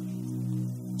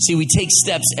 See, we take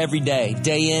steps every day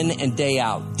in and day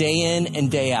out, day in and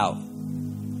day out.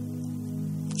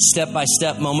 Step by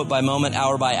step, moment by moment,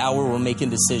 hour by hour, we're making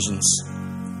decisions.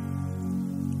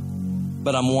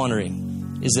 But I'm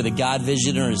wondering, is it a God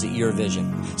vision or is it your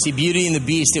vision? See, Beauty and the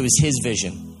Beast, it was his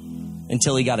vision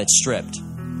until he got it stripped.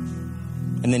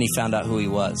 And then he found out who he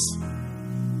was.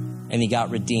 And he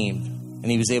got redeemed. And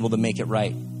he was able to make it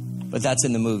right. But that's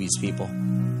in the movies, people.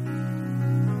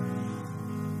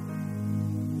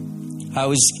 I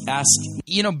was asked...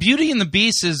 You know, Beauty and the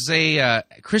Beast is a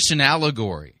Christian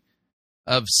allegory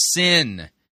of sin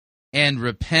and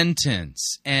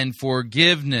repentance and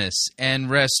forgiveness and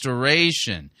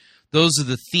restoration. Those are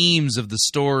the themes of the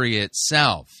story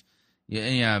itself.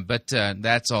 Yeah, but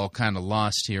that's all kind of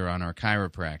lost here on our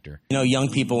chiropractor. You know, young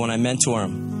people, when I mentor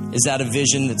them, is that a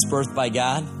vision that's birthed by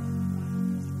God?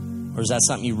 Or is that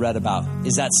something you read about?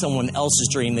 Is that someone else's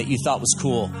dream that you thought was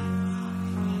cool?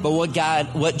 But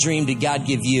what dream did God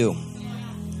give you?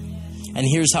 And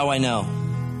here's how I know.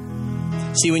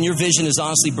 See, when your vision is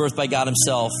honestly birthed by God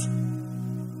himself,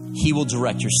 he will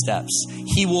direct your steps.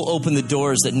 He will open the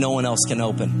doors that no one else can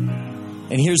open.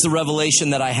 And here's the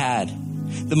revelation that I had.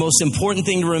 The most important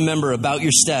thing to remember about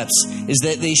your steps is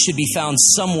that they should be found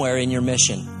somewhere in your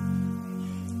mission.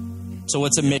 So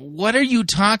what's a mission? What are you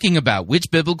talking about?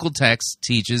 Which biblical text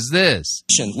teaches this?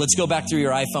 Let's go back through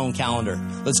your iPhone calendar.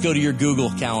 Let's go to your Google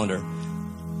calendar.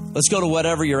 Let's go to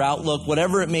whatever, your Outlook,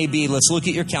 whatever it may be. Let's look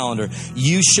at your calendar.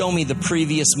 You show me the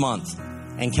previous month.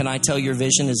 And can I tell your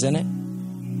vision is in it?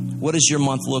 What does your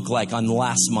month look like on the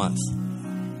last month?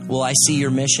 Will I see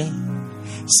your mission?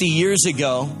 See, years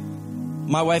ago,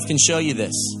 my wife can show you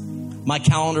this. My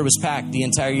calendar was packed the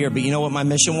entire year, but you know what my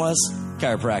mission was?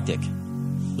 Chiropractic.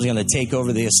 I was going to take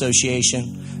over the association.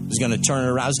 I was going to turn it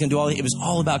around. I was going to do it was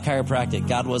all about chiropractic.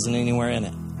 God wasn't anywhere in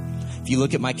it. If you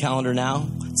look at my calendar now,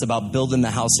 it's about building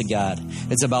the house of God.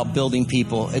 It's about building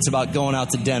people. It's about going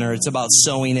out to dinner. It's about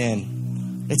sewing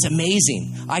in. It's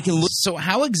amazing. I can look. So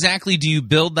how exactly do you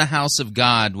build the house of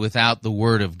God without the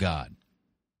Word of God?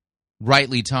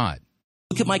 Rightly taught.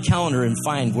 Look at my calendar and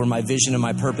find where my vision and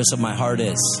my purpose of my heart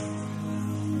is.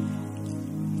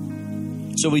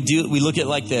 So we look at it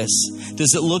like this.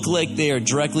 Does it look like they are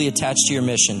directly attached to your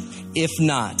mission? If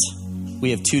not,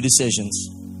 we have two decisions.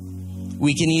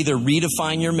 We can either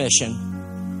redefine your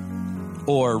mission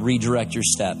or redirect your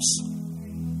steps.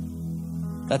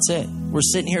 That's it. We're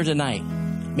sitting here tonight.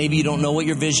 Maybe you don't know what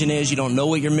your vision is. You don't know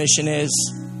what your mission is.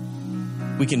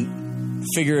 We can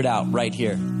figure it out right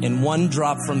here. And one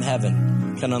drop from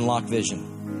heaven can unlock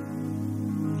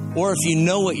vision. Or if you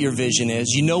know what your vision is,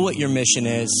 you know what your mission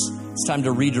is, it's time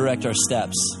to redirect our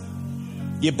steps.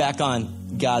 Get back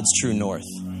on God's true north.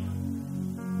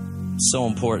 So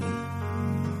important.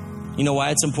 You know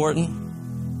why it's important?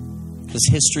 Because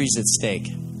history's at stake.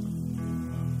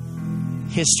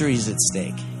 History's at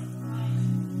stake.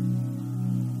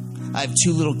 I have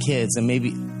 2 little kids and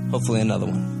hopefully another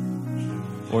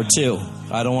one. Or 2.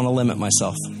 I don't want to limit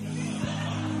myself.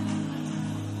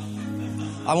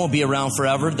 I won't be around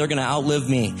forever. They're going to outlive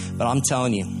me. But I'm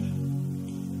telling you.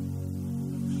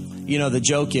 You know, the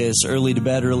joke is early to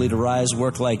bed, early to rise,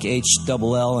 work like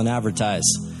HLL and advertise.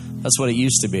 That's what it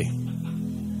used to be.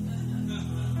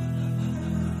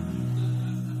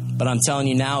 But I'm telling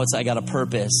you now, I got a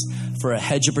purpose for a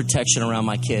hedge of protection around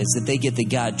my kids, that they get the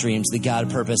God dreams, the God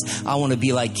purpose. I want to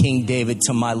be like King David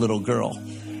to my little girl.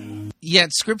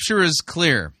 Yet Scripture is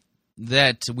clear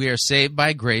that we are saved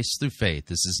by grace through faith.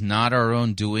 This is not our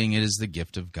own doing. It is the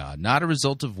gift of God, not a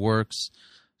result of works,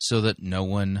 so that no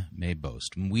one may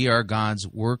boast. We are God's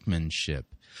workmanship,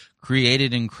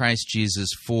 created in Christ Jesus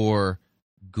for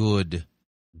good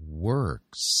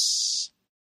works.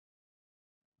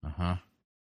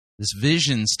 This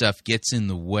vision stuff gets in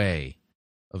the way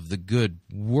of the good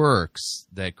works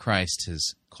that Christ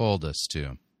has called us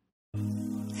to.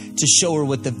 To show her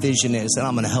what the vision is, and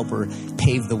I'm going to help her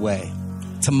pave the way.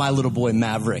 To my little boy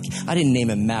Maverick. I didn't name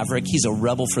him Maverick. He's a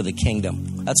rebel for the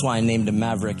kingdom. That's why I named him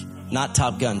Maverick, not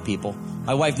Top Gun, people.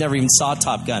 My wife never even saw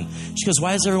Top Gun. She goes,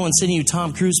 why is everyone sending you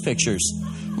Tom Cruise pictures?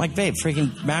 I'm like, babe,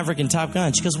 freaking Maverick and Top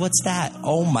Gun. She goes, what's that?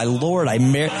 Oh, my Lord, I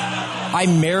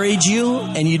married you,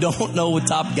 and you don't know what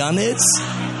Top Gun is?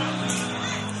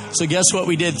 So guess what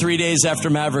we did 3 days after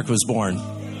Maverick was born?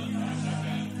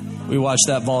 We watched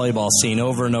that volleyball scene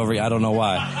over and over. I don't know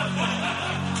why.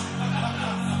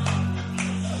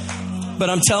 But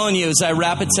I'm telling you, as I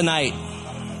wrap it tonight,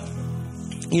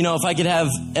 you know, if I could have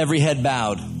every head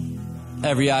bowed,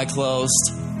 every eye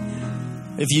closed.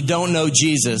 If you don't know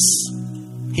Jesus,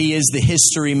 He is the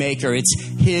history maker. It's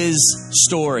His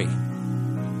story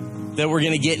that we're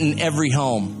going to get in every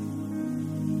home,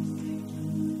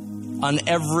 on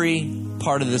every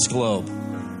part of this globe.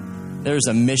 There's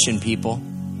a mission, people.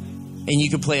 And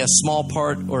you can play a small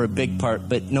part or a big part,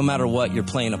 but no matter what, you're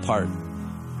playing a part.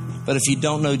 But if you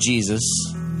don't know Jesus,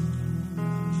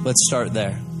 let's start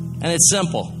there. And it's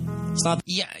simple. It's not.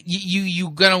 Yeah, you're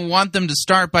going to want them to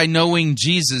start by knowing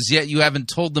Jesus, yet you haven't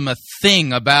told them a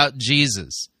thing about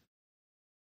Jesus.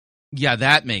 Yeah,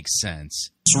 that makes sense.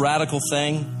 It's a radical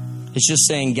thing. It's just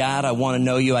saying, God, I want to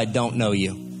know you. I don't know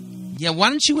you. Yeah, why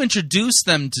don't you introduce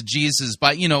them to Jesus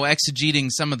by, exegeting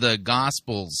some of the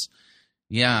Gospels?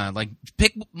 Yeah,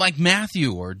 pick like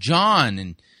Matthew or John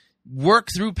and work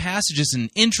through passages and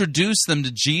introduce them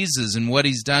to Jesus and what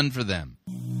He's done for them.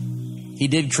 He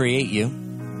did create you.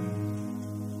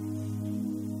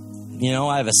 You know,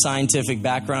 I have a scientific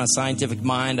background, a scientific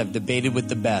mind. I've debated with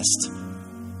the best.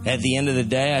 At the end of the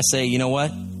day, I say, you know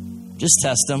what? Just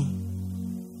test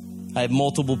them. I have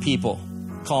multiple people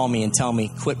call me and tell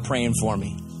me, quit praying for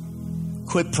me.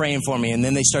 Quit praying for me. And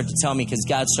then they start to tell me because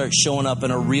God starts showing up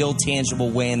in a real tangible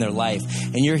way in their life.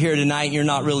 And you're here tonight and you're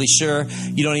not really sure.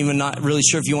 You don't even not really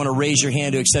sure if you want to raise your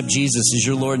hand to accept Jesus as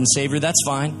your Lord and Savior. That's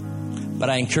fine. But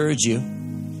I encourage you.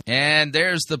 And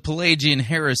there's the Pelagian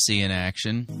heresy in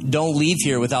action. Don't leave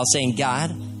here without saying,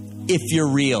 God, if you're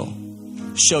real,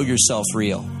 show yourself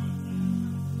real.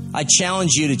 I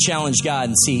challenge you to challenge God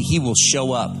and see He will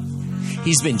show up.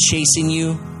 He's been chasing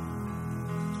you.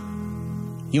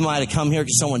 You might have come here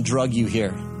because someone drug you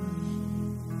here.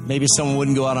 Maybe someone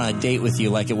wouldn't go out on a date with you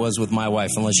like it was with my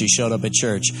wife unless you showed up at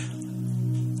church.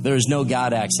 There is no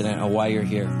God accident on why you're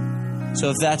here. So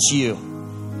if that's you,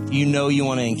 you know you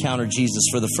want to encounter Jesus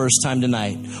for the first time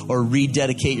tonight or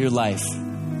rededicate your life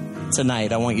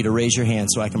tonight, I want you to raise your hand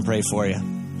so I can pray for you.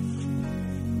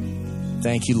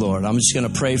 Thank you, Lord. I'm just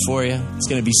going to pray for you. It's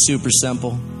going to be super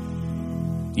simple.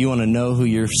 You want to know who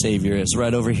your Savior is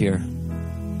right over here.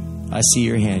 I see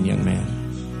your hand, young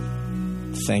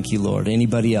man. Thank you, Lord.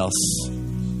 Anybody else?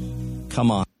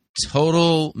 Come on.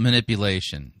 Total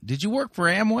manipulation. Did you work for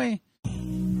Amway?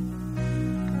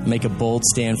 Make a bold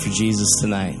stand for Jesus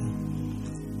tonight.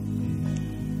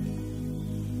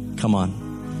 Come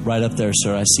on. Right up there,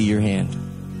 sir. I see your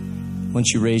hand.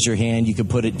 Once you raise your hand, you can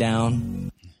put it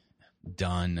down.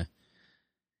 Done.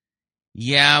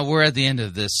 Yeah, we're at the end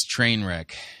of this train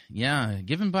wreck. Yeah,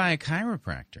 given by a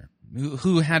chiropractor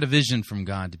who had a vision from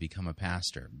God to become a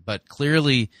pastor, but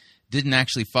clearly didn't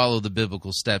actually follow the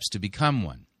biblical steps to become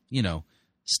one. You know,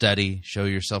 study, show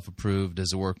yourself approved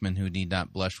as a workman who need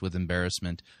not blush with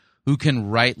embarrassment, who can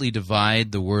rightly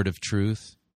divide the word of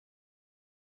truth.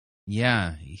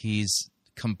 Yeah, he's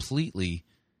completely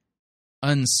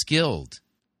unskilled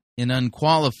and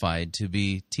unqualified to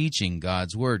be teaching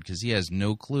God's word because he has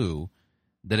no clue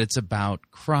that it's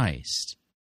about Christ.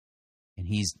 And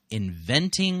he's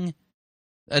inventing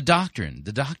a doctrine,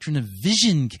 the doctrine of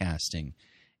vision casting,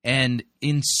 and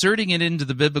inserting it into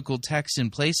the biblical text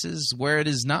in places where it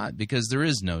is not, because there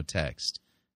is no text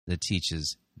that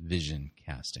teaches vision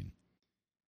casting.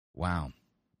 Wow.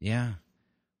 Yeah.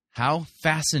 How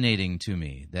fascinating to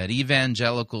me that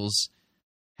evangelicals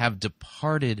have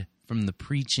departed from the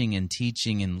preaching and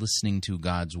teaching and listening to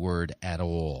God's word at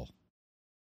all,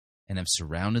 and have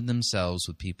surrounded themselves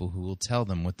with people who will tell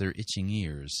them what their itching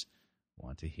ears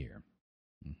want to hear.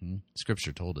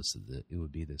 Scripture told us that it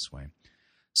would be this way.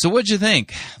 So what'd you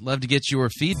think? Love to get your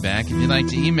feedback. If you'd like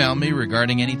to email me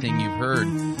regarding anything you've heard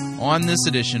on this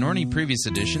edition or any previous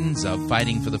editions of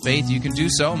Fighting for the Faith, you can do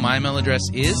so. My email address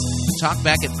is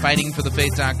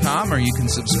talkback@fightingforthefaith.com, or you can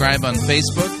subscribe on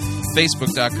Facebook,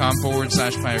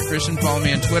 facebook.com/Pirate Christian. Follow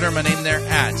me on Twitter. My name there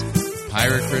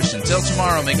 @Pirate Christian. Till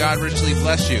tomorrow, may God richly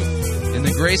bless you in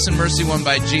the grace and mercy won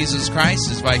by Jesus Christ,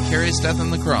 his vicarious death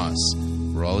on the cross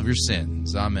for all of your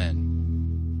sins. Amen.